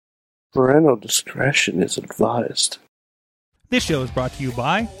Parental discretion is advised. This show is brought to you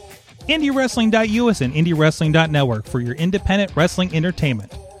by IndieWrestling.us and IndieWrestling.network for your independent wrestling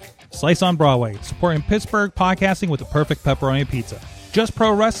entertainment. Slice on Broadway, supporting Pittsburgh podcasting with the perfect pepperoni pizza. Just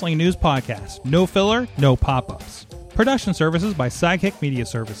Pro Wrestling News Podcast. No filler, no pop-ups. Production services by Sidekick Media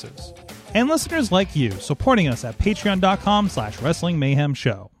Services. And listeners like you, supporting us at patreon.com/Wrestling Mayhem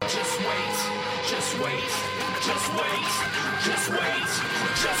Show. Just wait, just wait, just wait, just wait,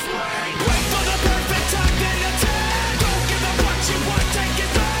 just wait. Wait for the perfect time then attack. Don't give up what you want, take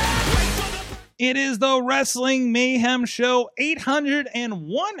it back. Wait for the... It is the Wrestling Mayhem Show,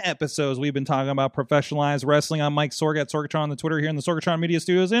 801 episodes. We've been talking about professionalized wrestling. I'm Mike Sorg at Sorgatron on the Twitter here in the Sorgatron Media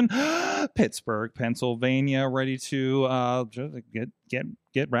Studios in Pittsburgh, Pennsylvania, ready to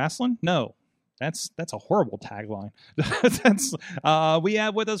get wrestling? No. That's a horrible tagline. We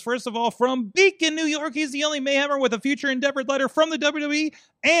have with us, first of all, from Beacon, New York. He's the only Mayhemmer with a future endeavored letter from the WWE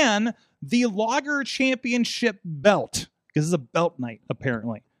and the Lager Championship belt, because it's a belt night,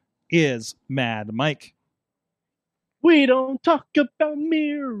 apparently, is Mad Mike. We don't talk about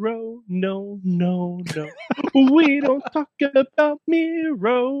Miro. No, no, no. We don't talk about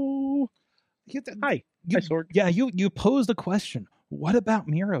Miro. Hi, Sorg. Yeah, you posed a question. What about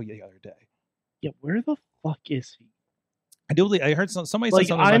Miro the other day? Yeah, where the fuck is he? I heard somebody say Like,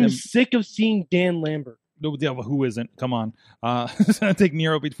 something about I'm him. sick of seeing Dan Lambert. No, yeah, well, who isn't? Come on. I'll take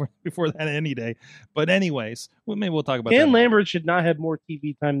Miro before that any day. But anyways, maybe we'll talk about Dan that. Lambert should not have more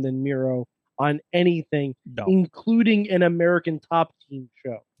TV time than Miro on anything, No. including an American Top Team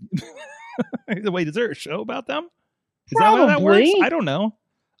show. Wait, is there a show about them? Is that how that works? Probably. I don't know.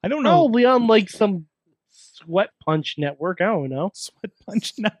 Probably on like some Sweat Punch network. I don't know. Sweat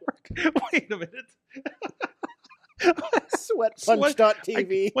Punch Network. Wait a minute.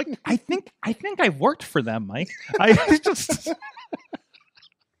 Sweatpunch.tv. I think I've worked for them, Mike. I just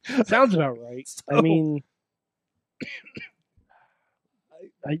Sounds about right. I So- mean,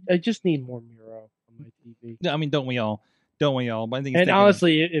 I just need more Miro on my TV. I mean, don't we all? But I think it's And taken-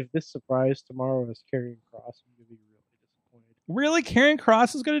 honestly, if this surprise tomorrow is Karrion Kross, I'm going to be really disappointed. Really, Karrion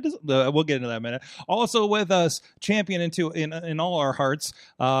Kross is going to. We'll get into that in a minute. Also with us, champion in all our hearts,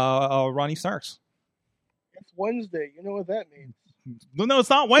 Ronnie Starks. It's Wednesday. You know what that means. No, it's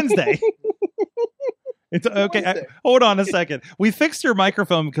not Wednesday. It's okay. Wednesday. Hold on a second. We fixed your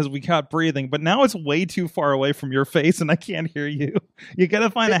microphone because we caught breathing, but now it's way too far away from your face, and I can't hear you. You got to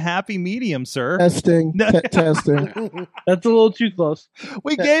find a happy medium, sir. Testing. Testing. That's a little too close.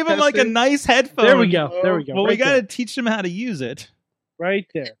 We gave him like a nice headphone. There we go. There we go. Well, right we got to there. teach him how to use it. Right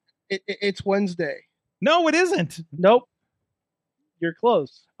there. It's Wednesday. No, it isn't. Nope. You're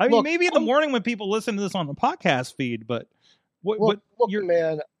close. I mean, Look, maybe in the morning when people listen to this on the podcast feed, but what? Look, you're-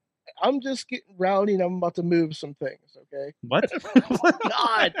 man. I'm just getting rowdy and I'm about to move some things, okay? What?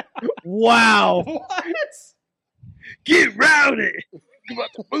 God. Wow. What? Get rowdy! I'm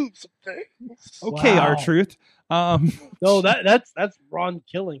about to move some things. Okay, Wow. R-Truth. No, that's Ron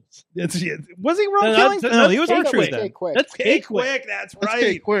Killings. Was he Ron No, Killings? that's- No, he was that's R-Truth K-Quick. then. Quick. That's Hey, K-Quick. quick, that's Let's right.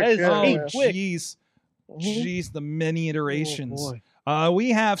 get quick. That is yeah, Oh, Hey, quick. jeez. Mhm. Jeez, the many iterations. Oh, boy. We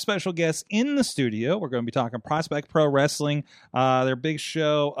have special guests in the studio. We're going to be talking Prospect Pro Wrestling, their big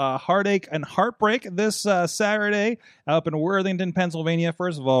show, Heartache and Heartbreak, this Saturday up in Worthington, Pennsylvania.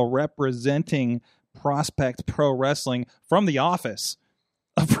 First of all, representing Prospect Pro Wrestling from the office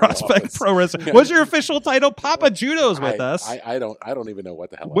of Prospect office. Pro Wrestling. What's your official title? Papa Judo's with us. I don't even know what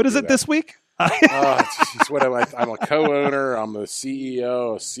the hell. What I is do it this week? Jeez, what am I? I'm a co-owner. I'm a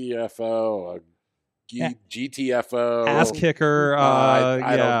CEO, a CFO, a GTFO, Ass kicker.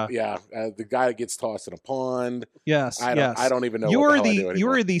 the guy that gets tossed in a pond. Yes, I yes. don't even know. You what were the hell I do you anymore.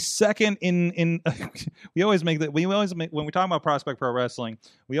 were the second in we always make when we talk about Prospect Pro Wrestling,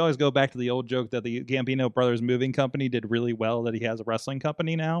 we always go back to the old joke that the Gambino brothers moving company did really well, that he has a wrestling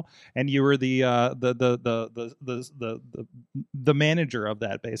company now, and you were the manager of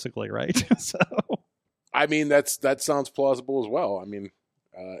that, basically, right? So I mean, that sounds plausible as well. I mean,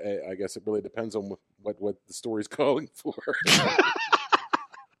 I guess it really depends on what the story's calling for.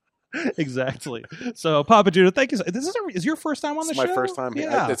 exactly. So Papa Judo, thank you. Is your first time on the It's show? my first time.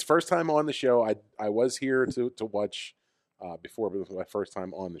 Yeah. It's first time on the show. I was here to watch before, but it was my first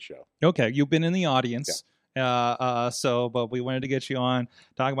time on the show. Okay, you've been in the audience. But we wanted to get you on,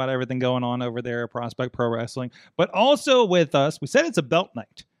 talk about everything going on over there at Prospect Pro Wrestling. But also with us, we said it's a belt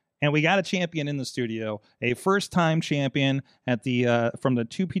night, and we got a champion in the studio, a first-time champion at the from the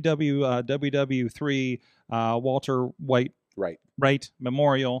 2PW WW3 Walter White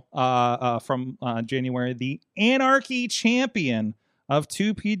Memorial from January, the Anarchy champion, of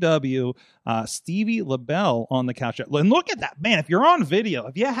 2PW, Stevie LaBelle on the couch. And look at that, man. If you're on video,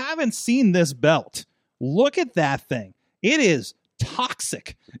 if you haven't seen this belt, look at that thing. It is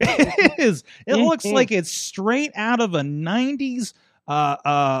toxic. It is. It looks like it's straight out of a 90s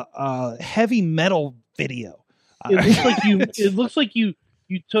heavy metal video. It looks like you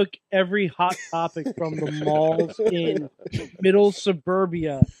took every Hot Topic from the malls in middle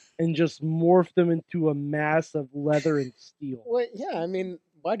suburbia and just morphed them into a mass of leather and steel. Well, yeah, I mean,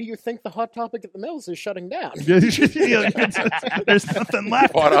 why do you think the Hot Topic at the mills is shutting down? There's nothing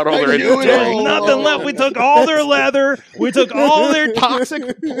left. Bought out all their There's inventory. nothing left. We took all their leather. We took all their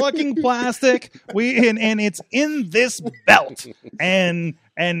toxic plucking plastic. And it's in this belt. And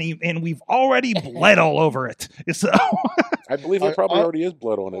we've already bled all over it. So I believe there probably already is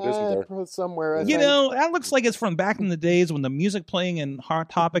blood on it, isn't there? Somewhere. I you think. know, that looks like it's from back in the days when the music playing in Hot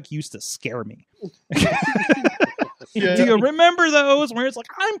Topic used to scare me. Do you remember those where it's like,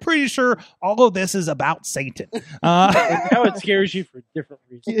 I'm pretty sure all of this is about Satan? Now it scares you for different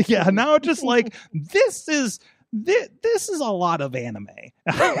reasons. Yeah, now it's just like, this is a lot of anime.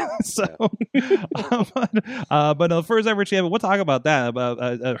 So, but the first ever channel, we'll talk about that, about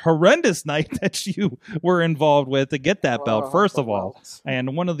a horrendous night that you were involved with to get that belt, first of all.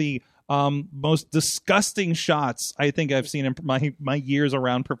 And one of the most disgusting shots I think I've seen in my years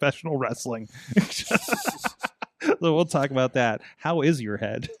around professional wrestling. So we'll talk about that. How is your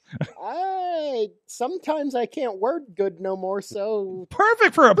head? Sometimes I can't word good no more, so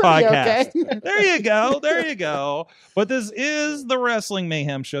Perfect for a pretty podcast. okay. There you go. But this is the Wrestling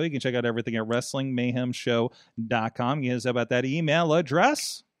Mayhem Show. You can check out everything at WrestlingMayhemShow.com. You guys about that email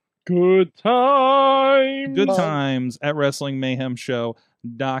address? Good time. Good times at WrestlingMayhemShow.com.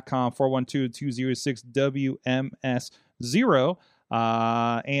 412-206-WMS0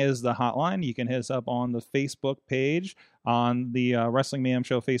 is the hotline. You can hit us up on the Facebook page, on the Wrestling Mayhem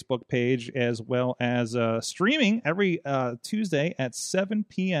Show Facebook page, as well as streaming every Tuesday at 7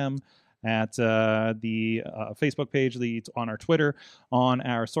 p.m. at the Facebook page, on our Twitter, on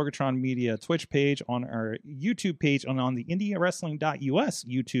our Sorgatron Media Twitch page, on our YouTube page, and on the IndiaWrestling.us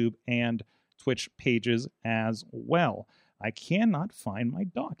YouTube and Twitch pages as well. I cannot find my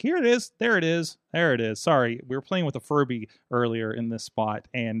dock. Here it is. There it is. Sorry, we were playing with a Furby earlier in this spot,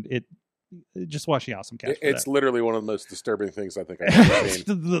 and it just watch the awesome cast. It's literally one of the most disturbing things I think I've ever seen.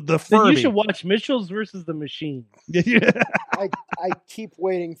 the Then Furby. you should watch Mitchell's versus the Machine. I keep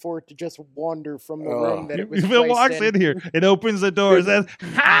waiting for it to just wander from the room that it was If it placed walks in here, it opens the door and says,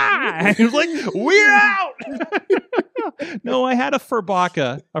 "Hi!" And it's like, "We're out." No, I had a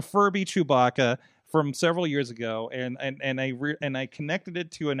Furby Chewbacca from several years ago, and I connected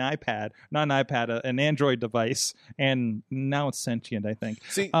it to an iPad, not an iPad, an Android device, and now it's sentient, I think.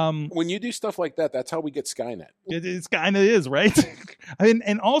 See, when you do stuff like that, that's how we get Skynet. It kind of is, right?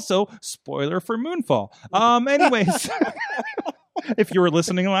 and also, spoiler for Moonfall. Anyways, if you were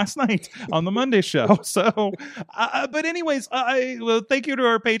listening last night on the Monday show. So, but anyways, thank you to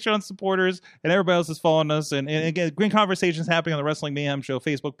our Patreon supporters and everybody else that's following us. And again, great conversations happening on the Wrestling Mayhem Show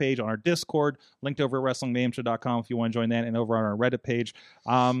Facebook page, on our Discord, linked over at WrestlingMayhemShow.com if you want to join that, and over on our Reddit page.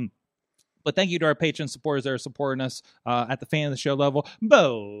 But thank you to our Patreon supporters that are supporting us at the fan of the show level.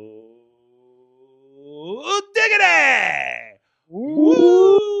 Bo Diggity!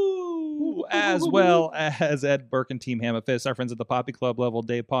 Woo! As well as Ed Burke and Team Hammerfist, our friends at the Poppy Club level,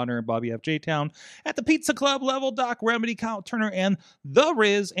 Dave Potter and Bobby F. J. Town, at the Pizza Club level, Doc Remedy, Kyle Turner, and The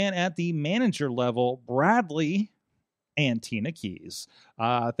Riz, and at the manager level, Bradley and Tina Keys.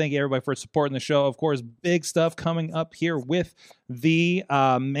 Thank you, everybody, for supporting the show. Of course, big stuff coming up here with the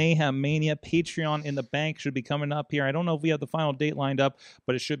Mayhem Mania. Patreon in the bank should be coming up here. I don't know if we have the final date lined up,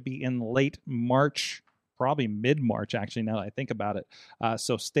 but it should be in late March. Probably mid-March, actually, now that I think about it.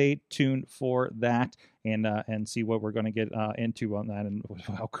 So stay tuned for that and see what we're going to get into on that and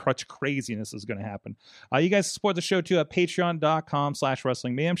how much craziness is going to happen. You guys support the show, too, at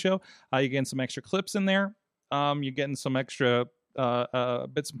patreon.com/Wrestling Mayhem Show. You're getting some extra clips in there. You're getting some extra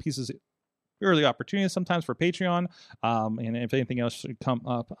bits and pieces, early opportunities sometimes for Patreon. And if anything else should come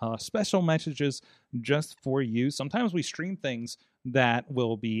up, special messages just for you. Sometimes we stream things that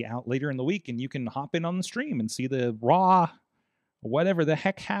will be out later in the week, and you can hop in on the stream and see the raw, whatever the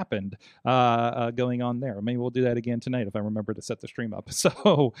heck happened going on there. Maybe we'll do that again tonight if I remember to set the stream up.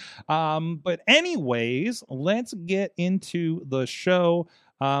 So, but anyways, let's get into the show.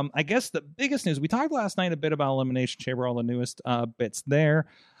 I guess the biggest news, we talked last night a bit about Elimination Chamber, all the newest bits there.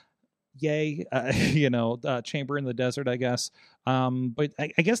 Yay, Chamber in the Desert, I guess. But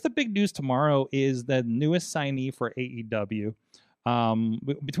I guess the big news tomorrow is the newest signee for AEW.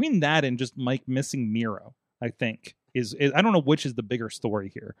 Between that and just Mike missing Miro, I think I don't know which is the bigger story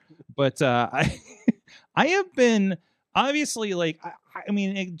here, but I have been obviously like I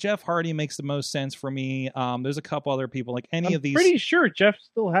mean Jeff Hardy makes the most sense for me. There's a couple other people like any of these. Pretty sure Jeff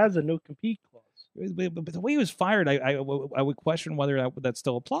still has a no compete clause. But the way he was fired, I would question whether that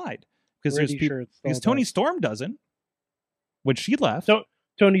still applied because there's Pretty people sure it's still because Tony does. Storm doesn't when she left. So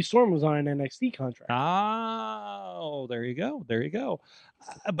Tony Storm was on an NXT contract. Oh, there you go.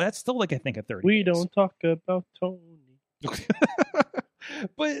 But that's still like I think a 30. We days. don't talk about Tony.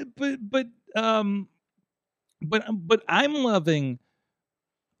 but I'm loving.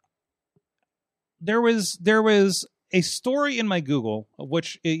 There was a story in my Google,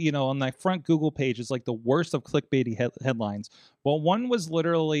 which on my front Google page is like the worst of clickbaity headlines. Well, one was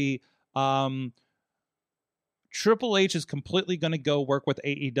literally Triple H is completely going to go work with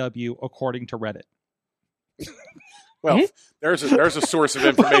AEW according to Reddit. Well, there's a source of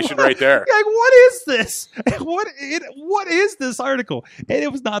information right there. Like, what is this? What is this article? And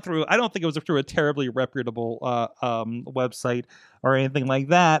it was not through. I don't think it was through a terribly reputable website or anything like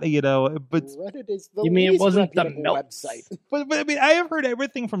that. But Reddit is the You mean it least wasn't the reputable Melt website? but I mean, I have heard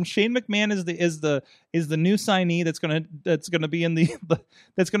everything from Shane McMahon is the new signee that's gonna be in the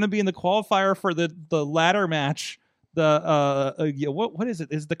that's gonna be in the qualifier for the ladder match. What is it?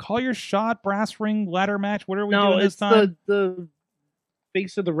 Is the Call Your Shot brass ring ladder match? What are we doing this time? the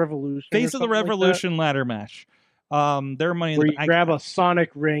Face of the Revolution. or Face of the something like that, Revolution ladder match. Their money. where you grab a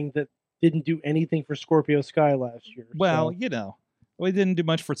Sonic ring that didn't do anything for Scorpio Sky last year. Well, so. we didn't do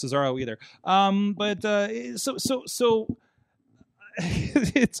much for Cesaro either. But so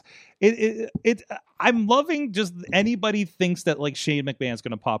I'm loving just anybody thinks that like Shane McMahon's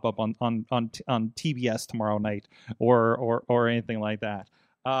going to pop up on TBS tomorrow night or anything like that.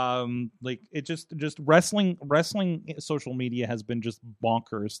 Like it just wrestling social media has been just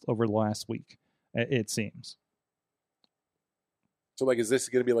bonkers over the last week. It seems. So, like, is this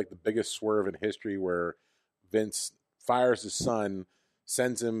going to be like the biggest swerve in history where Vince fires his son,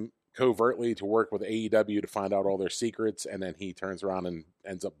 sends him covertly to work with AEW to find out all their secrets, and then he turns around and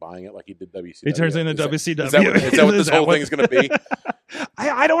ends up buying it like he did WCW? He turns into WCW. Is that what this whole thing is going to be?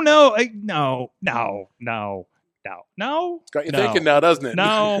 I don't know. No. It's got you thinking now, doesn't it?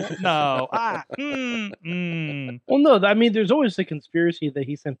 No. Well, no, I mean, there's always the conspiracy that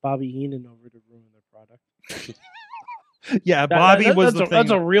he sent Bobby Heenan over to ruin their product. Yeah, Bobby was the thing.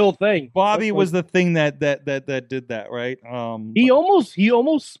 That's a real thing. Bobby was the thing that did that, right? He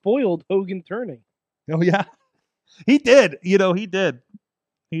almost spoiled Hogan turning. Oh yeah, he did. He did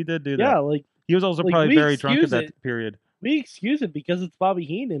do that. Yeah, like he was also like, probably we very drunk at excuse that it. period. we excuse it because it's Bobby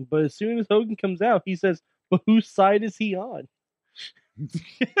Heenan, but as soon as Hogan comes out, he says, "But whose side is he on?"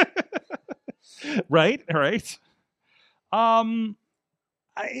 Right. I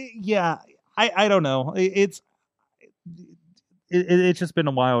don't know. It's just been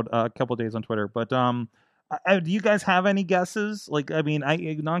a wild couple days on Twitter, but do you guys have any guesses? Like, I mean,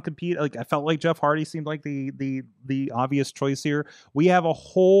 non-compete. Like, I felt like Jeff Hardy seemed like the obvious choice here. We have a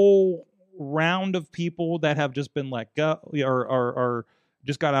whole round of people that have just been let go or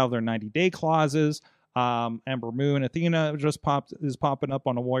just got out of their 90-day clauses. Ember Moon, Athena is popping up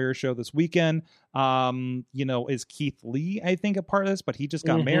on a Warrior show this weekend. Is Keith Lee, I think, a part of this, but he just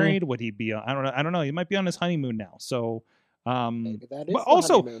got married. Would he be? I don't know. He might be on his honeymoon now. So, Maybe that is but the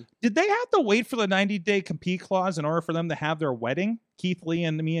also, honeymoon. did they have to wait for the 90-day compete clause in order for them to have their wedding? Keith Lee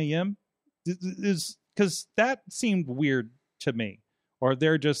and Mia Yim, is because that seemed weird to me. Or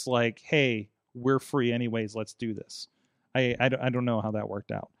they're just like, hey, we're free anyways. Let's do this. I don't know how that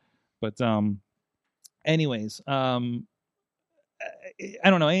worked out, but anyways, I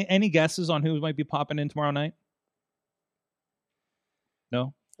don't know. Any guesses on who might be popping in tomorrow night?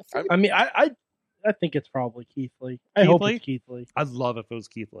 No? I mean, I think it's probably Keith Lee. I Keith hope Lee? it's Keith Lee. I'd love if it was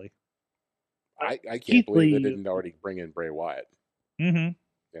Keith Lee. I can't Keith believe Lee- they didn't already bring in Bray Wyatt. Mm-hmm.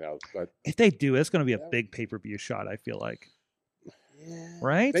 But If they do, it's going to be a big pay-per-view shot, I feel like.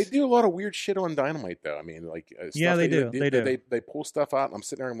 Right? they do a lot of weird shit on Dynamite, though. I mean, like, Yeah, they do. They pull stuff out, and I'm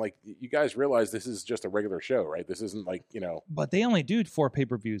sitting there. I'm like, you guys realize this is just a regular show, right? This isn't like But they only do 4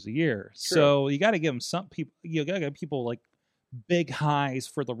 pay-per-views a year. So you got to give them some people. You got to give people like big highs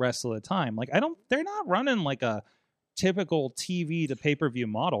for the rest of the time. Like they're not running like a typical TV to pay-per-view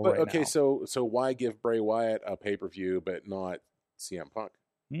model But right okay, now. so why give Bray Wyatt a pay per view but not CM Punk?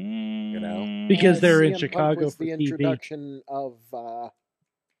 Because they're in CM Punk Chicago was for the TV. introduction of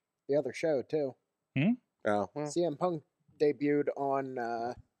the other show too. Oh, well, CM Punk debuted on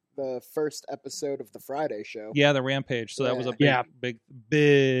the first episode of the Friday show. Yeah, the Rampage. So that was a Yeah.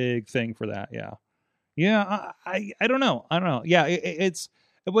 big thing for that. Yeah. I don't know. Yeah, it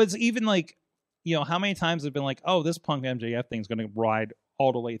was even like how many times have been like, oh, this Punk MJF thing's going to ride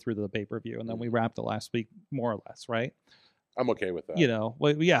all the way through to the pay-per-view, and then we wrapped it last week, more or less, right? I'm okay with that.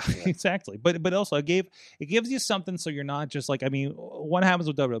 Well, yeah, exactly. But also it gives you something, so you're not just like, I mean, what happens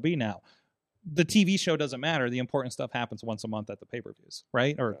with WWE now? The TV show doesn't matter. The important stuff happens once a month at the pay-per-views,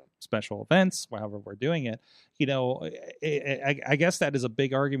 right? Or special events, however we're doing it. I guess that is a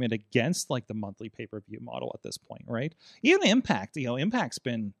big argument against like the monthly pay-per-view model at this point, right? Even Impact, Impact's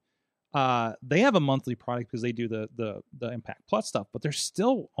been, they have a monthly product because they do the Impact Plus stuff, but they're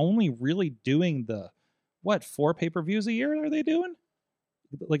still only really doing the 4 pay-per-views a year are they doing?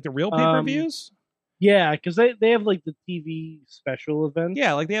 Like the real pay-per-views? Yeah, because they have like the TV special events.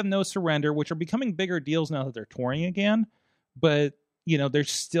 Yeah, like they have No Surrender, which are becoming bigger deals now that they're touring again. But,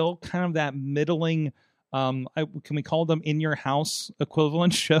 there's still kind of that middling, can we call them in your house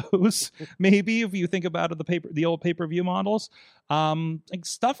equivalent shows? Maybe if you think about it, the old pay-per-view models. Like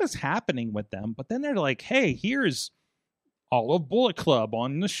stuff is happening with them, but then they're like, hey, here's all of Bullet Club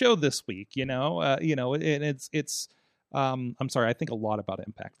on the show this week, and it's I'm sorry, I think a lot about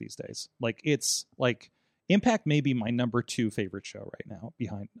Impact these days. Like it's like Impact may be my number 2 favorite show right now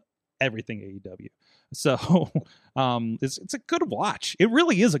behind everything AEW. So it's a good watch. It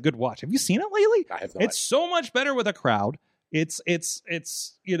really is a good watch. Have you seen it lately? I have not. It's so much better with a crowd. It's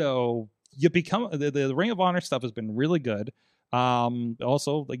you become the Ring of Honor stuff has been really good.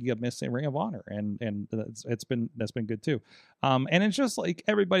 Also like you have missing Ring of Honor and that's been good too. And it's just like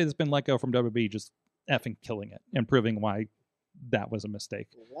everybody that's been let go from WWE just effing killing it and proving why that was a mistake.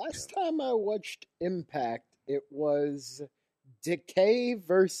 Last time I watched Impact, it was Decay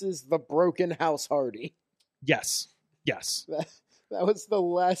versus the Broken House Hardy. Yes. That was the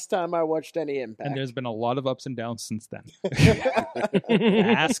last time I watched any Impact. And there's been a lot of ups and downs since then.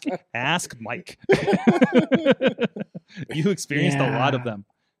 ask Mike. You experienced a lot of them.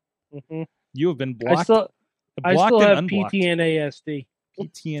 Mm-hmm. You have been blocked. I blocked still have and unblocked. PTNASD.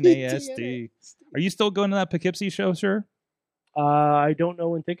 PTNASD. Are you still going to that Poughkeepsie show, sir? I don't know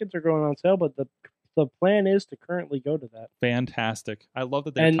when tickets are going on sale, but the plan is to currently go to that. Fantastic. I love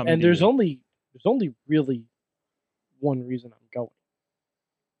that they're coming. And there's only really one reason I'm going.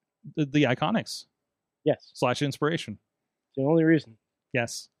 The Iconics. Yes. / Inspiration. It's the only reason.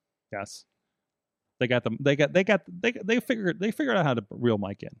 Yes. They got them. They figured out how to reel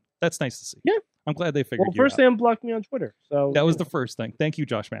Mike in. That's nice to see. Yeah. I'm glad they figured. Well, first they unblocked me on Twitter, so that was the first thing. Thank you,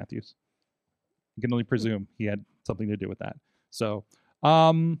 Josh Matthews. You can only presume he had something to do with that. So,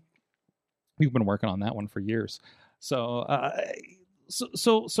 we've been working on that one for years. So,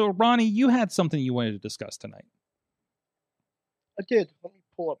 so Ronnie, you had something you wanted to discuss tonight. I did. Let me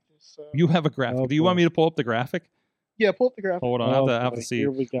pull up this. You have a graphic. Do you want me to pull up the graphic? Yeah, pull up the graphic. Hold on, I have to see.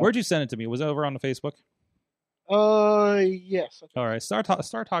 Here we go. Where'd you send it to me? Was it over on the Facebook? Yes. All right, start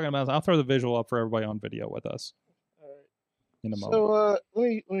talking about it. I'll throw the visual up for everybody on video with us. All right. In a moment. So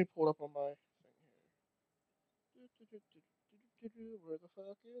let me pull it up on my thing here. Where the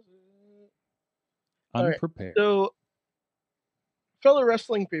fuck is it? Unprepared. So, fellow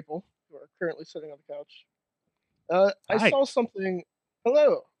wrestling people who are currently sitting on the couch, I Hi. saw something.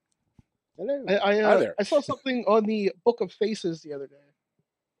 Hello. Hello. Hi there. I saw something on the Book of Faces the other day,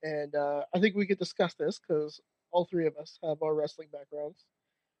 and I think we could discuss this because all three of us have our wrestling backgrounds.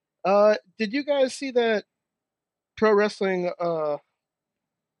 Did you guys see that pro wrestling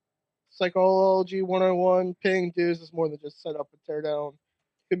psychology 101? Paying dues is more than just set up and tear down.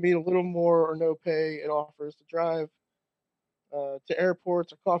 It could mean a little more or no pay. It offers to drive to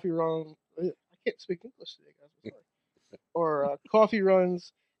airports or coffee run. I can't speak English today, guys. I'm sorry. Or coffee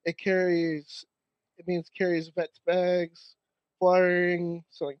runs. It means carries vets bags, flyering,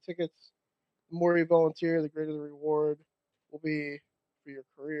 selling tickets. The more you volunteer, the greater the reward will be for your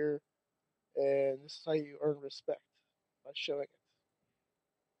career. And this is how you earn respect, by showing it.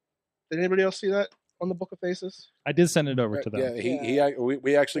 Did anybody else see that on the Book of Faces? I did send it over to them. Yeah,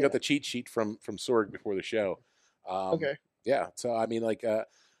 we actually got the cheat sheet from Sorg before the show. Okay. Yeah, so I mean, like, I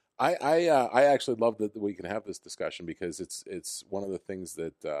actually love that we can have this discussion because it's one of the things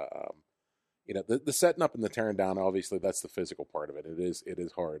that the setting up and the tearing down. Obviously, that's the physical part of it. It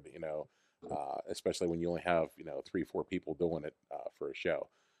is hard, especially when you only have 3-4 people doing it for a show.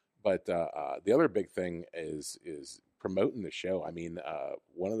 But the other big thing is promoting the show. I mean,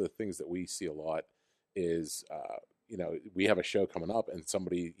 one of the things that we see a lot is we have a show coming up and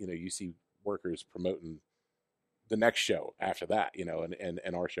somebody you see workers promoting the next show after that,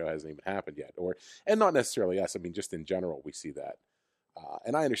 and our show hasn't even happened yet, and not necessarily us. I mean, just in general, we see that.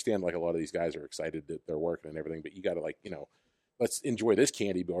 And I understand like a lot of these guys are excited that they're working and everything, but you got to let's enjoy this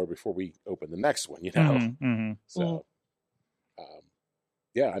candy bar before we open the next one, Mm-hmm. So,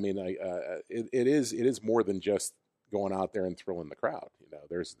 yeah, I mean, it is more than just going out there and thrilling the crowd. You know,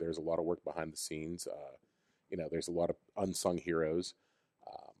 there's a lot of work behind the scenes. You know, there's a lot of unsung heroes.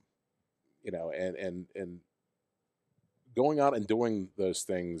 You know, and going out and doing those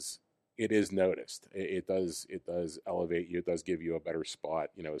things, it is noticed. It does elevate you. It does give you a better spot,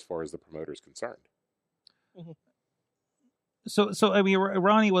 you know, as far as the promoter is concerned. Mm-hmm. So I mean,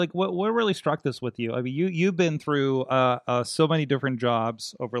 Ronnie, like, what really struck this with you? I mean, you've been through so many different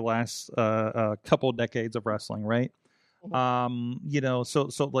jobs over the last couple decades of wrestling, right? Mm-hmm. You know, so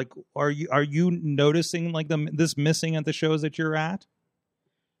like, are you noticing like this missing at the shows that you're at?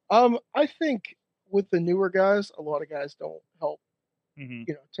 I think with the newer guys, a lot of guys don't help. Mm-hmm.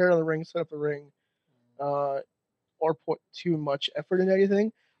 You know, tear down the ring, set up the ring, or put too much effort in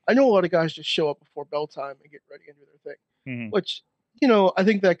anything. I know a lot of guys just show up before bell time and get ready and do their thing, Mm-hmm. which, you know, I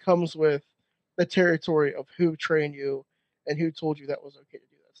think that comes with the territory of who trained you and who told you that was okay to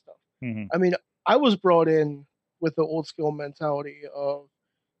do that stuff. Mm-hmm. I mean, I was brought in with the old school mentality of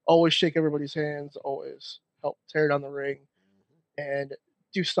always shake everybody's hands, always help tear down the ring, and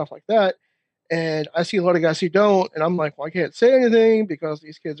do stuff like that. And I see a lot of guys who don't, and I'm like, well, I can't say anything because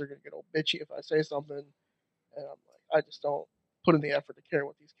these kids are going to get all bitchy if I say something. And I'm like, I just don't put in the effort to care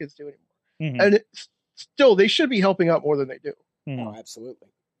what these kids do anymore. Mm-hmm. And still, they should be helping out more than they do. Mm-hmm. Oh, absolutely.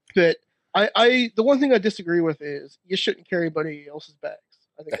 But the one thing I disagree with is you shouldn't carry anybody else's bags.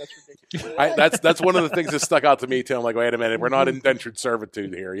 I think that's ridiculous. That's one of the things that stuck out to me too. I'm like, wait a minute, we're not indentured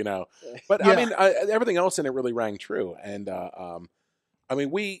servitude here, you know. But Yeah. I mean, everything else in it really rang true. And I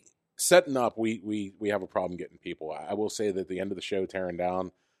mean, we setting up, we have a problem getting people. I will say that at the end of the show, tearing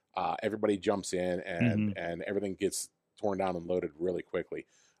down, everybody jumps in and everything gets torn down and loaded really quickly.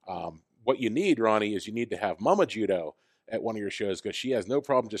 What you need, Ronnie, is you need to have Mama Judo at one of your shows because she has no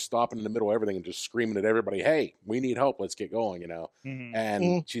problem just stopping in the middle of everything and just screaming at everybody, "Hey, we need help! Let's get going!" You know. Mm-hmm.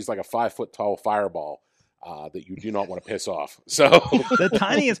 And she's like a 5-foot tall fireball that you do not want to piss off. So The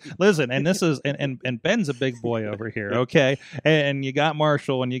tiniest, listen, and this is and Ben's a big boy over here, okay? And you got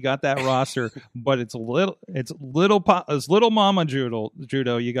Marshall and you got that roster, but it's little Mama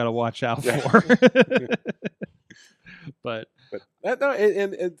Judo you got to watch out for. But that, no,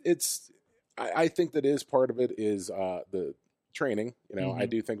 and it's I think that is part of it is the training. You know, I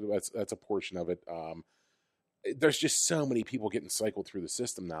do think that's a portion of it. There's just so many people getting cycled through the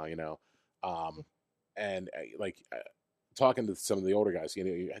system now. You know. And like talking to some of the older guys, you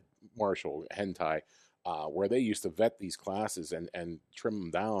know, you had Marshall, Hentai, where they used to vet these classes and trim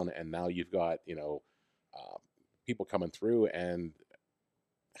them down, and now you've got, you know, people coming through, and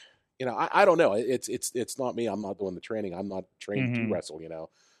you know, I don't know, it's not me. I'm not doing the training. I'm not trained to wrestle. You know,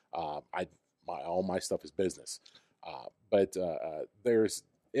 all my stuff is business, but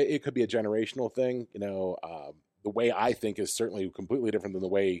it could be a generational thing. You know, the way I think is certainly completely different than the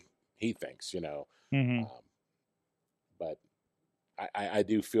way he thinks, you know. But I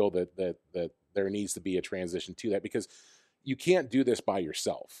do feel that there needs to be a transition to that because you can't do this by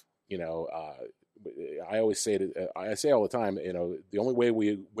yourself. You know, I always say I say all the time, you know, the only way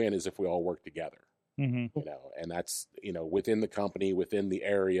we win is if we all work together. You know, and that's, you know, within the company, within the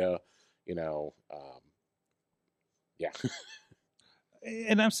area, you know, yeah.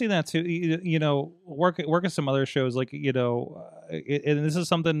 And I've seen that too. You know, working some other shows, like, you know, and this is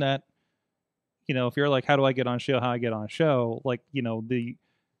something that, you know, if you're like, how do I get on show? How I get on show? Like, you know,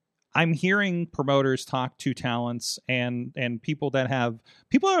 I'm hearing promoters talk to talents and people I've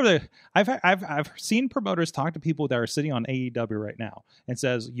seen promoters talk to people that are sitting on AEW right now and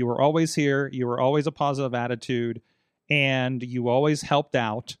says, you were always here, you were always a positive attitude, and you always helped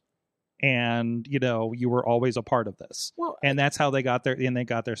out. And, you know, you were always a part of this. Well, and that's how they got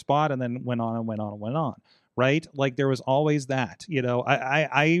their spot, and then went on and went on and went on. Right? Like, there was always that, you know.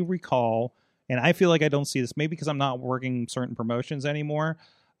 I recall, and I feel like I don't see this, maybe because I'm not working certain promotions anymore,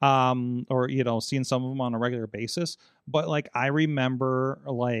 or, you know, seeing some of them on a regular basis. But like, I remember,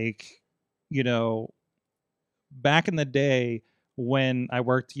 like, you know, back in the day when I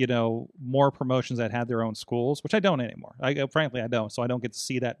worked, you know, more promotions that had their own schools, which I don't anymore. Frankly, I don't. So I don't get to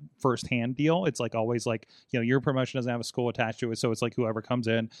see that firsthand deal. It's like always like, you know, your promotion doesn't have a school attached to it. So it's like whoever comes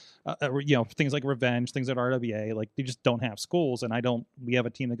in, you know, things like Revenge, things at RWA, like they just don't have schools. And we have a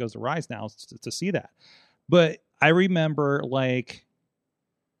team that goes to Rise now to see that. But I remember, like,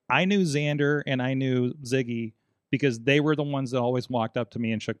 I knew Xander and I knew Ziggy because they were the ones that always walked up to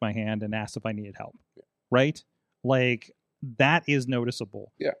me and shook my hand and asked if I needed help. Yeah. Right? Like, that is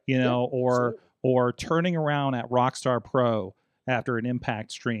noticeable. Yeah. You know, or turning around at Rockstar Pro after an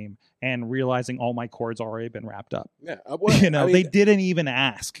Impact stream and realizing all my cords already been wrapped up. Yeah, well, You know, I mean, they didn't even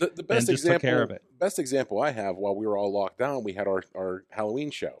ask. the and best just took example, care of it. best example I have, while we were all locked down, we had our Halloween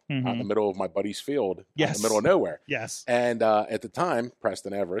show out in the Mhm. middle of my buddy's field, out in Yes. the middle of nowhere. Yes. And at the time,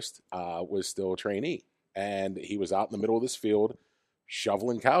 Preston Everest was still a trainee, and he was out in the middle of this field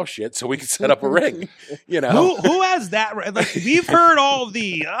shoveling cow shit so we could set up a ring. You know, Who has that? Like, we've heard all of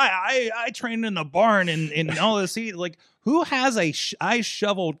the I trained in the barn and all this. Like, who has a I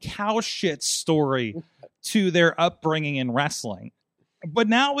shoveled cow shit story to their upbringing in wrestling? But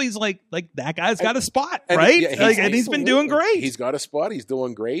now he's like that guy's got a spot, and- right? yeah, and he's been doing great. He's got a spot. He's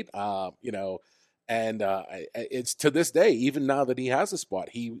doing great. You know, and it's to this day, even now that he has a spot,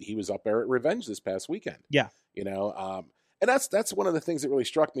 he was up there at Revenge this past weekend. Yeah. You know, and that's one of the things that really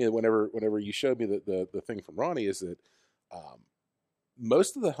struck me whenever you showed me the thing from Ronnie is that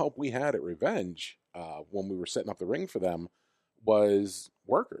most of the help we had at Revenge when we were setting up the ring for them was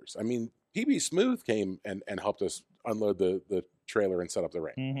workers. I mean, PB Smooth came and helped us unload the trailer and set up the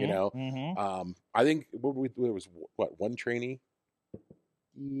ring. You know, I think there was one trainee.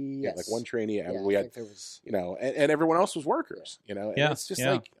 Yes. Yeah, like one trainee, and Yeah, we I had, think there was. you know, and everyone else was workers. You know, and Yeah, it's just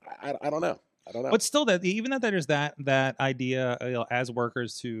yeah. like I don't know. I don't know. But still, that even that there's that idea, you know, as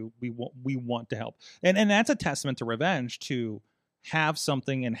workers to we want to help, and that's a testament to Revenge to have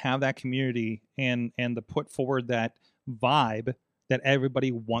something and have that community and to put forward that vibe that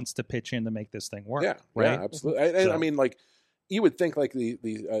everybody wants to pitch in to make this thing work. Yeah, right. yeah, absolutely. And So- I mean, like, you would think like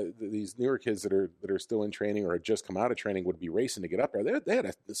these newer kids that are still in training or had just come out of training would be racing to get up there. They had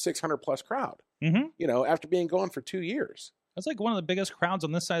a 600 plus crowd. Mm-hmm. You know, after being gone for 2 years. That's like one of the biggest crowds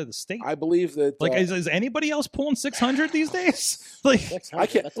on this side of the state. I believe that. Like, is anybody else pulling 600 these days? Like, I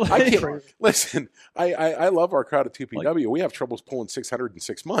can't. That's I can't. crazy. Listen, I love our crowd at 2PW. We have troubles pulling 600 in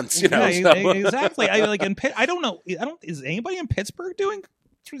 6 months. You know, yeah, so- exactly. I like in Pitt. I don't know. Is anybody in Pittsburgh doing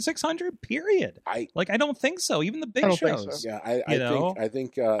 600? Period. I don't think so. Even the big I don't think shows. so. Yeah, I I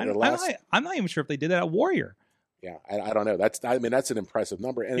think the last. I'm not even sure if they did that at Warrior. Yeah, I don't know. That's an impressive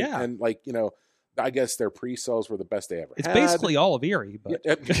number, and Yeah. and like, you know, I guess their pre-sales were the best they ever It's had. basically all of Erie, but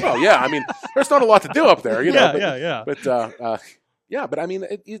Well, yeah. I mean, there's not a lot to do up there, you know. Yeah, but, yeah. But yeah, but I mean,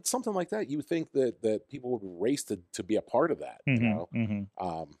 it's something like that. You would think that people would race to be a part of that. You know,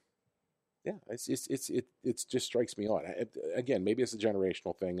 yeah, it just strikes me odd. Again, maybe it's a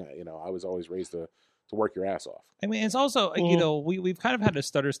generational thing. You know, I was always raised to work your ass off. I mean, it's also, you know, we've kind of had a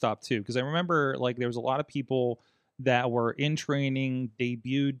stutter stop too, because I remember like there was a lot of people that were in training,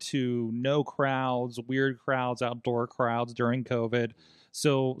 debuted to no crowds, weird crowds, outdoor crowds during COVID.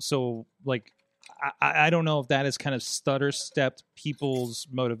 So like, I don't know if that has kind of stutter stepped people's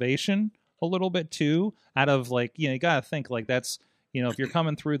motivation a little bit too, out of like, you know, you got to think like that's, you know, if you're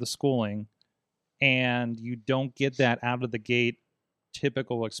coming through the schooling and you don't get that out of the gate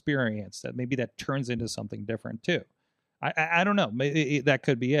typical experience, that maybe that turns into something different too. I don't know. Maybe that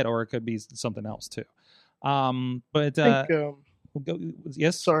could be it, or it could be something else too. But I think, go,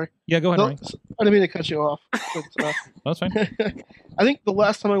 yes, sorry. Yeah, go ahead. No, Ronnie. I didn't mean to cut you off. But, That's fine. I think the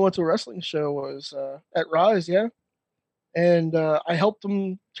last time I went to a wrestling show was at Rise, yeah, and I helped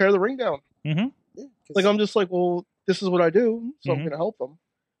them tear the ring down. Mm-hmm. Like, I'm just like, well, this is what I do, so I'm Mhm. going to help them.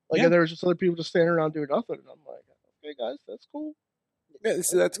 Like, Yeah. and there was just other people just standing around doing nothing, and I'm like, okay, guys, that's cool. Yeah,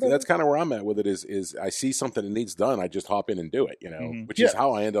 so that's kind of where I'm at with it. Is I see something that needs done, I just hop in and do it. You know, Mhm. which is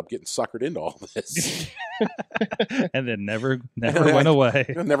how I end up getting suckered into all this. And then never went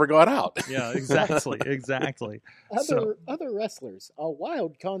away. I never got out. Yeah, exactly. Other wrestlers, a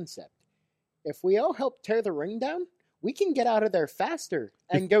wild concept. If we all help tear the ring down, we can get out of there faster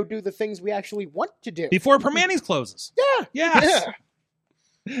and go do the things we actually want to do. Before Permanis closes. Yeah. Yes.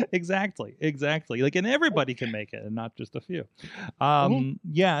 Yeah. Exactly. Like, and everybody can make it, and not just a few. Mm-hmm.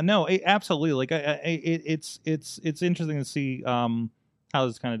 Yeah, no, absolutely. Like, it's interesting to see how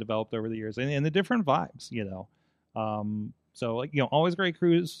this kind of developed over the years, and the different vibes. You know, so like, you know, always great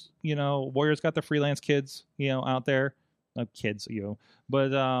crews. You know, Warriors got the freelance kids, you know, out there. Kids, you know,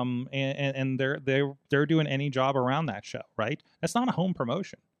 but and they're doing any job around that show, right? That's not a home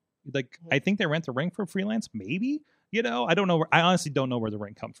promotion. Like, I think they rent the ring for freelance, maybe. You know, I don't know. I honestly don't know where the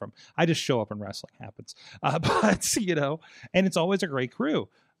ring comes from. I just show up and wrestling happens. But you know, and it's always a great crew.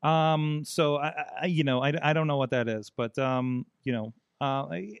 So I you know, I don't know what that is, but you know,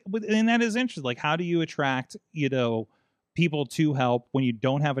 and that is interesting. Like, how do you attract, you know, people to help when you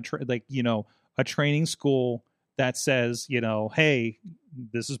don't have a training school that says, you know, hey,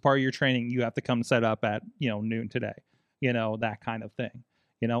 this is part of your training. You have to come set up at, you know, noon today, you know, that kind of thing,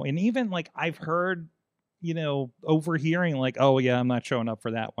 you know. And even like I've heard, overhearing like, oh yeah, I'm not showing up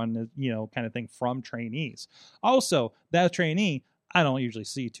for that one, kind of thing from trainees. Also, that trainee, I don't usually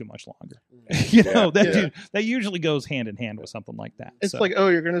see too much longer. That usually goes hand in hand with something like that. It's like, oh,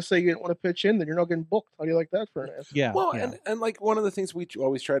 you're going to say you didn't want to pitch in, then you're not getting booked. How do you like that for an answer? Yeah. Well, and like one of the things we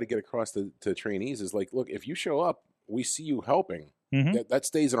always try to get across to trainees is like, look, if you show up, we see you helping. Mhm. That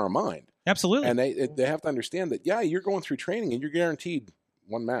stays in our mind. Absolutely. And they have to understand that, yeah, you're going through training and you're guaranteed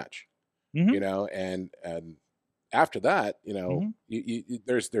one match, Mhm. and after that, Mhm.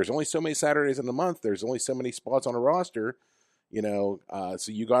 there's only so many Saturdays in the month. There's only so many spots on a roster,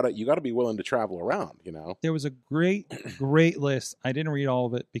 so you gotta be willing to travel around, There was a great list. I didn't read all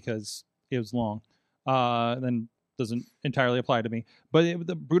of it because it was long. Then doesn't entirely apply to me. But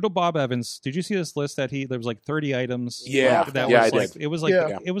the Brutal Bob Evans, did you see this list that there was like 30 items? Yeah. that Yeah, was I like did. it was like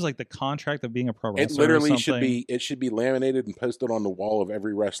Yeah. it was like the contract of being a pro wrestler. It literally or should something. be laminated and posted on the wall of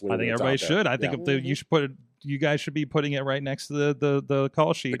every wrestler. I think that's everybody out there. should. I think Yeah. if you should put it, you guys should be putting it right next to the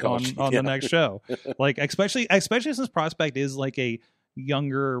call sheet call on sheet, the yeah. next show. Like especially since Prospect is like a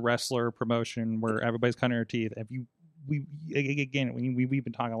younger wrestler promotion where everybody's cutting their teeth. If we've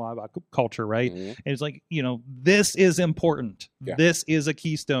been talking a lot about culture, right? Mhm. And it's like, this is important. Yeah. This is a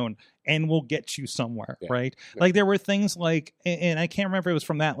keystone and will get you somewhere, Yeah. right? Yeah. Like there were things like, and I can't remember if it was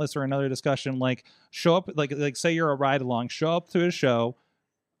from that list or another discussion, like show up, like say you're a ride along, show up to a show,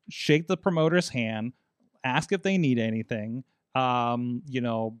 shake the promoter's hand, ask if they need anything,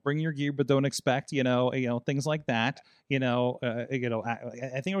 bring your gear but don't expect, things like that. I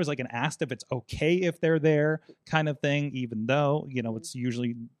think it was like an asked if it's okay if they're there kind of thing, even though, it's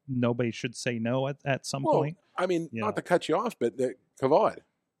usually nobody should say no at some Well, point. I mean, Yeah. not to cut you off, but Kavad.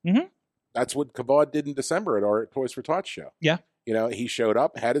 Mhm. That's what Kavad did in December at our Toys for Tots show. Yeah. He showed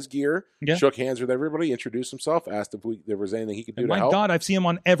up, had his gear, Yeah. shook hands with everybody, introduced himself, asked if there was anything he could do And to my help. God, I've seen him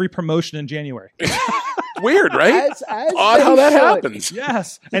on every promotion in January. Weird, right? As Odd how they that should. happens.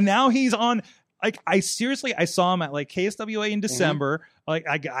 Yes. And now he's on, like, I saw him at like KSWA in December. Like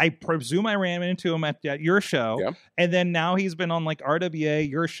I presume I ran into him at your show. Yeah. And then now he's been on like RWA,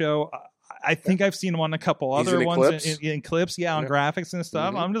 your show. I think I've seen him on a couple He's other in ones Eclipse. in clips. Yeah. On Yeah. graphics and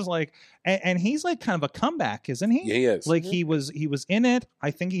stuff. Mhm. I'm just like, and he's like kind of a comeback, isn't he? Yeah, he is. Like he was in it.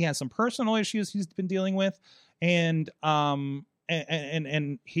 I think he has some personal issues he's been dealing with. And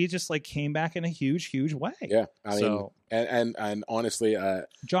he just like came back in a huge way. Yeah. I mean, So- and honestly,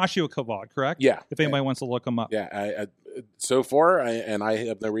 Joshua Kavad, correct? yeah. If anybody wants to look him up. Yeah, so far, I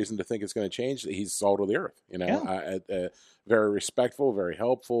have no reason to think it's going to change. He's salt of the earth, very respectful, very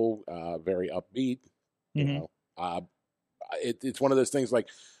helpful, very upbeat. Mhm. It's one of those things. Like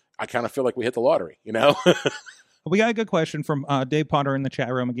I kind of feel like we hit the lottery, We got a good question from Dave Potter in the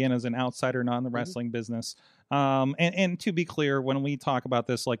chat room, again, as an outsider, not in the wrestling business. And to be clear, when we talk about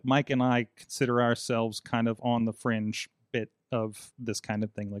this, like Mike and I consider ourselves kind of on the fringe bit of this kind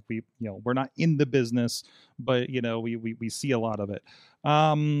of thing. Like we're not in the business, but we see a lot of it.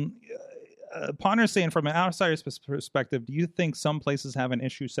 Potter's saying, from an outsider's perspective, do you think some places have an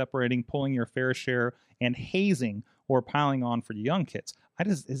issue separating pulling your fair share and hazing or piling on for young kids?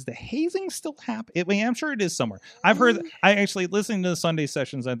 Is the hazing still happening? I mean, I'm sure it is somewhere. I've heard. I actually listening to the Sunday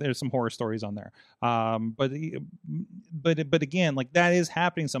sessions. There's some horror stories on there. But again, like that is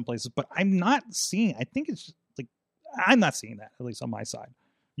happening some places. But I'm not seeing. I think it's just, like I'm not seeing that, at least on my side.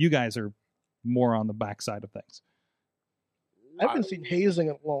 You guys are more on the back side of things. I haven't seen hazing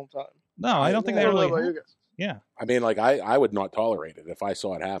in a long time. No, I don't think I they don't know really. about you guys. Yeah. I mean, like I would not tolerate it if I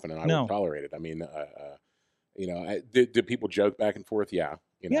saw it happen, and I No. would tolerate it. I mean, do people joke back and forth? Yeah.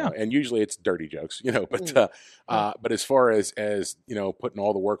 Yeah. And usually it's dirty jokes, but but as far as putting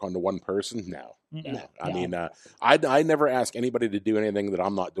all the work onto one person, no. Mm-mm. I mean, I never ask anybody to do anything that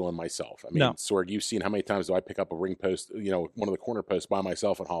I'm not doing myself. I mean, No. Sorg, you've seen how many times do I pick up a ring post, one of the corner posts by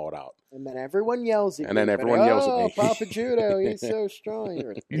myself and haul it out. And then everyone yells at And you. then but, everyone yells at me. Papa Judo, he's so strong.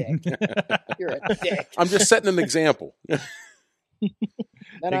 You're a dick. You're a dick. I'm just setting an example.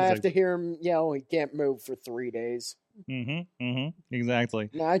 Then I have to hear him yell, he can't move for 3 days. Exactly.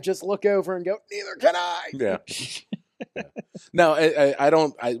 And I just look over and go, neither can I. Yeah. No, I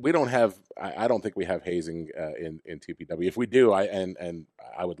don't. We don't have. I don't think we have hazing in TPW. If we do, I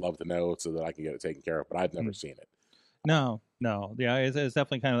would love to know so that I can get it taken care of. But I've never seen it. No. Yeah, it's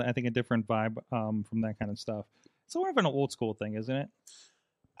definitely kind of, I think, a different vibe from that kind of stuff. It's more of an old school thing, isn't it?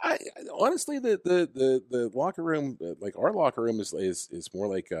 I honestly, the locker room, like our locker room, is more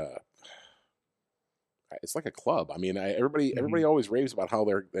like it's like a club. I mean, everybody always raves about how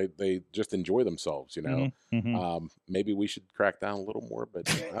they just enjoy themselves. You know, maybe we should crack down a little more, but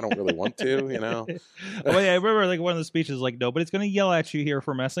I don't really want to. You know. Well, yeah, I remember like one of the speeches, like nobody's going to yell at you here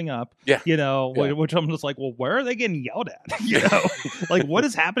for messing up. Yeah. You know, which I'm just like, well, where are they getting yelled at? You know, like what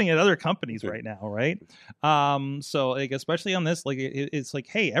is happening at other companies right now, right? So like especially on this, like it's like,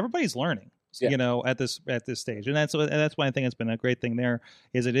 hey, everybody's learning. You know, at this stage, and that's why I think it's been a great thing. There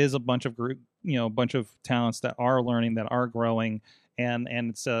is it is a bunch of bunch of talents that are learning, that are growing, and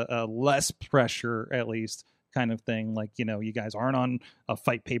it's a less pressure at least kind of thing. Like, you know, you guys aren't on a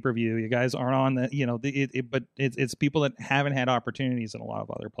fight pay-per-view, you guys aren't on the but it's people that haven't had opportunities in a lot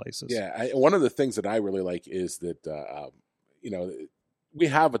of other places. Yeah, one of the things that I really like is that you know, we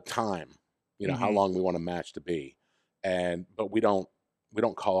have a time, you know, how long we want a match to be, but we don't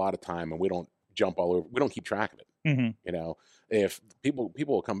call out a time, and we don't jump all over. We don't keep track of it. You know, if people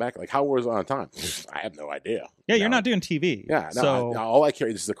will come back like, how was it on time? I have no idea. Yeah, you're not doing TV. Yeah, no, so all I care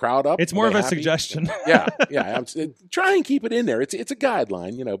is the crowd up. It's more of a suggestion. yeah. Try and keep it in there. It's a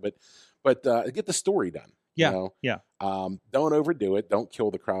guideline, you know, but get the story done. You know? Don't overdo it. Don't kill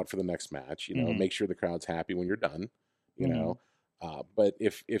the crowd for the next match. You know, make sure the crowd's happy when you're done. You know, but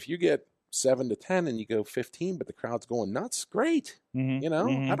if you get 7 to 10 and you go 15, but the crowd's going nuts, great. You know,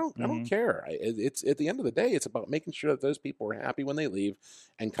 I don't care. It's at the end of the day, it's about making sure that those people are happy when they leave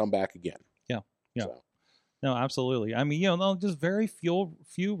and come back again. So. No, absolutely. I mean, you know, just very few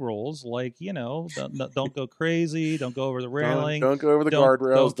rules, like, you know, don't go crazy, don't go over the railing, don't go over the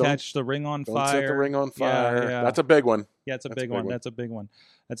guardrails, don't catch the ring on fire. Set the ring on fire. Yeah. That's a big one. Yeah, it's a big one. That's a big one.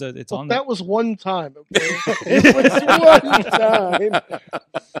 That was one time. Okay? It was one time.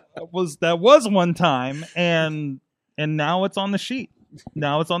 That was one time, and now it's on the sheet.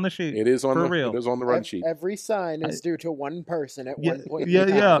 Now it's on the sheet. It is on for the real. It is on the run sheet. Every sign is due to one person at one point.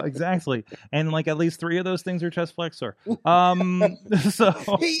 Yeah, exactly. And like at least 3 of those things are chest flexor. So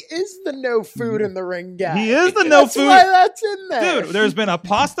he is the no food in the ring guy. He is the no food. That's why that's in there. Dude, there's been a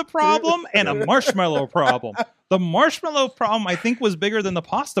pasta problem and a marshmallow problem. The marshmallow problem, I think, was bigger than the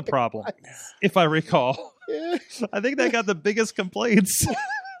pasta problem, if I recall. I think that got the biggest complaints.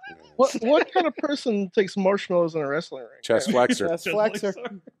 What kind of person takes marshmallows in a wrestling ring? Chest flexor. Chest flexor.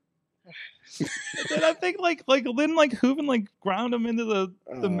 And I think like Lynn Hooven ground him into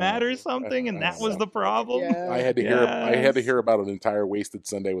the mat or something, and that was the problem. Yeah. I had to hear about an entire wasted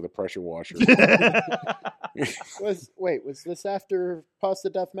Sunday with a pressure washer. Was this after Pasta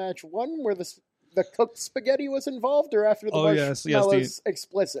Deathmatch 1 where the cooked spaghetti was involved, or after the marshmallows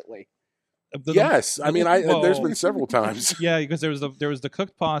explicitly? Yes, I mean, there's been several times. Yeah, because there was the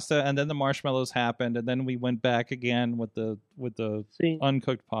cooked pasta, and then the marshmallows happened, and then we went back again with the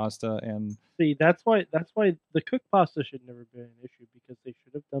uncooked pasta. And that's why the cooked pasta should never be an issue, because they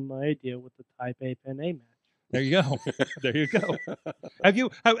should have done my idea with the Type A Penne match. There you go. There you go.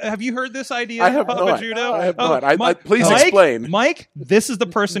 Have you heard this idea? I have Papa not. Judo? I have not. Please explain, Mike. This is the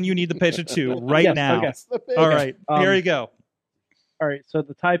person you need to pitch it to right now. Okay. All right, here you go. All right, so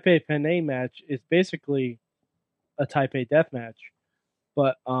the Type A Penne match is basically a Type A death match,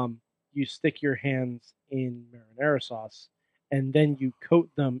 but you stick your hands in marinara sauce, and then you coat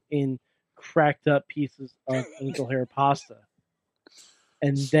them in cracked up pieces of angel hair pasta,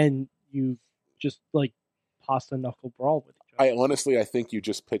 and then you just pasta knuckle brawl with each other. I think you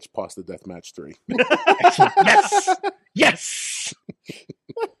just pitched Pasta Deathmatch 3. Yes.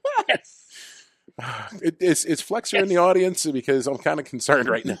 It's Flexor in the audience, because I'm kind of concerned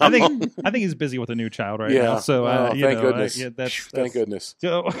right now. I think he's busy with a new child right now. So thank goodness. Thank goodness.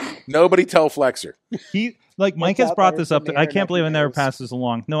 So, nobody tell Flexor. Mike has brought this up. I can't believe I never passed this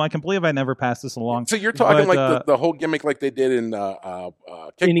along. No, I can believe I never passed this along. So you're talking the whole gimmick like they did in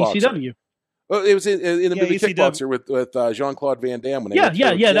Kickboxer. In ECW. Well, it was in the movie Kickboxer with Jean-Claude Van Damme. When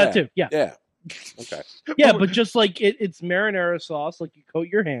that too. Yeah. Okay. Yeah, but just it's marinara sauce, you coat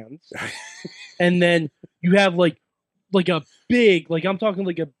your hands, and then you have a big, I'm talking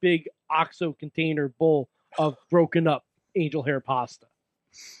a big OXO container bowl of broken up angel hair pasta.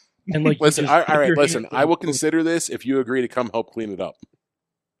 And listen, all right, listen. I will consider this if you agree to come help clean it up.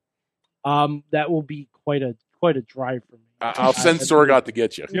 That will be quite a drive for me. I'll send Sorgat to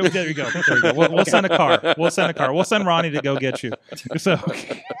get you. There you go. We'll send a car. We'll send Ronnie to go get you. So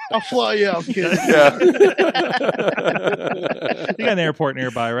I'll fly you out, kid. Yeah. You got an airport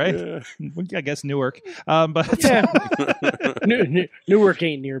nearby, right? Yeah. I guess Newark. But Newark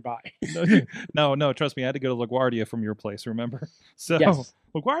ain't nearby. No. Trust me, I had to go to LaGuardia from your place. Remember? So yes.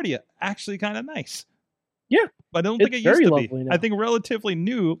 LaGuardia actually kind of nice. Yeah. But I don't It's think it used very to be. lovely now. I think relatively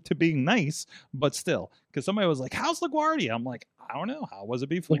new to being nice, but still. Because somebody was like, how's LaGuardia? I'm like, I don't know. How was it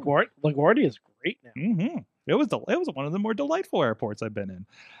before? LaGuardia is great now. Mm-hmm. It was one of the more delightful airports I've been in.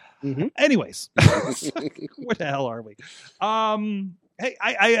 Mm-hmm. Anyways, what the hell are we? Hey,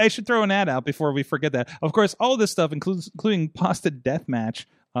 I should throw an ad out before we forget that. Of course, all of this stuff, including Pasta Deathmatch.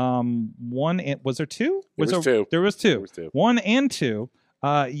 Was there two? Two. There was two. There was two. 1 and 2.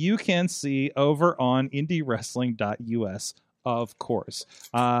 You can see over on IndieWrestling.us. Of course,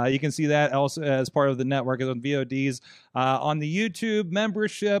 you can see that also as part of the network on VODs, on the YouTube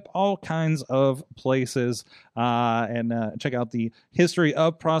membership, all kinds of places, and check out the history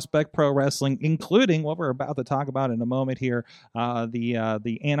of Prospect Pro Wrestling, including what we're about to talk about in a moment here,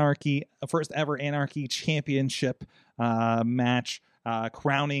 the Anarchy, first ever Anarchy Championship match,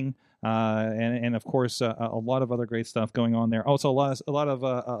 crowning. And of course, a lot of other great stuff going on there. Also, a lot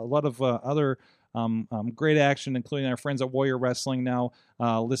of other great action, including our friends at Warrior Wrestling now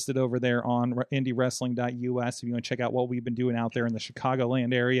listed over there on IndieWrestling.us. If you want to check out what we've been doing out there in the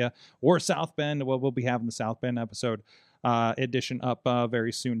Chicagoland area or South Bend, well, we'll be having the South Bend episode edition up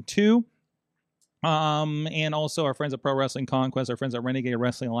very soon too. And also our friends at Pro Wrestling Conquest, our friends at Renegade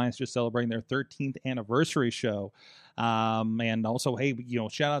Wrestling Alliance, just celebrating their 13th anniversary show. And also, hey,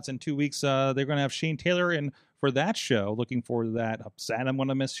 shout outs in 2 weeks. They're going to have Shane Taylor in for that show. Looking forward to that. Upset I'm going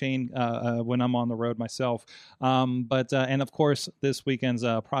to miss Shane when I'm on the road myself. But and of course, this weekend's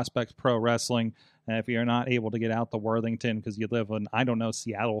Prospect Pro Wrestling. If you're not able to get out to Worthington because you live in, I don't know,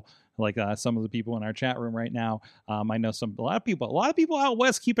 Seattle, like some of the people in our chat room right now, I know a lot of people out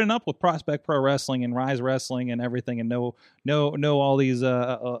west keeping up with Prospect Pro Wrestling and Rise Wrestling and everything, and know all these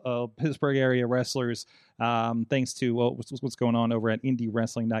Pittsburgh area wrestlers. Thanks to what's going on over at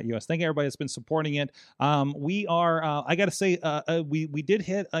IndieWrestling.us. Thank everybody that's been supporting it. We are, I got to say, we did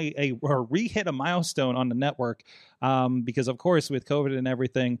hit re-hit a milestone on the network because, of course, with COVID and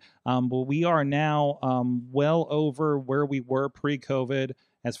everything, but we are now well over where we were pre-COVID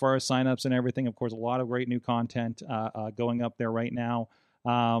as far as signups and everything. Of course, a lot of great new content going up there right now.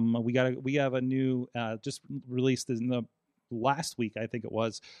 We have a new just released in the last week, I think it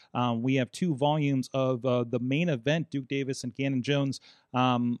was. We have 2 volumes of the main event, Duke Davis and Gannon Jones,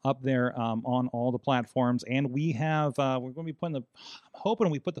 up there on all the platforms. And we have, we're going to be I'm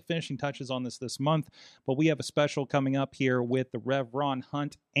hoping we put the finishing touches on this month, but we have a special coming up here with the Rev Ron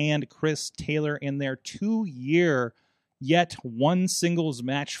Hunt and Chris Taylor in their 2-year, yet one singles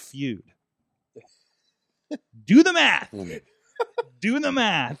match feud. Do the math. Do the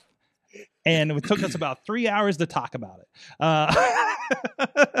math. And it took us about 3 hours to talk about it.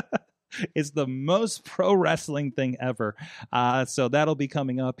 It's the most pro wrestling thing ever. So that'll be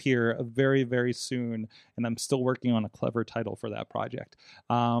coming up here very, very soon. And I'm still working on a clever title for that project.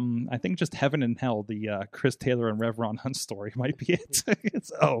 I think just Heaven and Hell, the Chris Taylor and Rev Ron Hunt story might be it.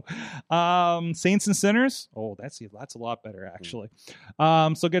 So Saints and Sinners. Oh, that's a lot better, actually.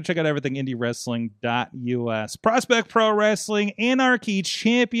 So go check out everything, IndieWrestling.us. Prospect Pro Wrestling Anarchy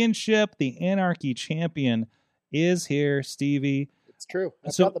Championship. The Anarchy Champion is here, Stevie. It's true.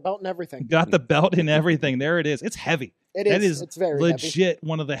 I've So- got the belt and everything. Got the belt and everything. There it is. It's heavy. It is. That is It's very legit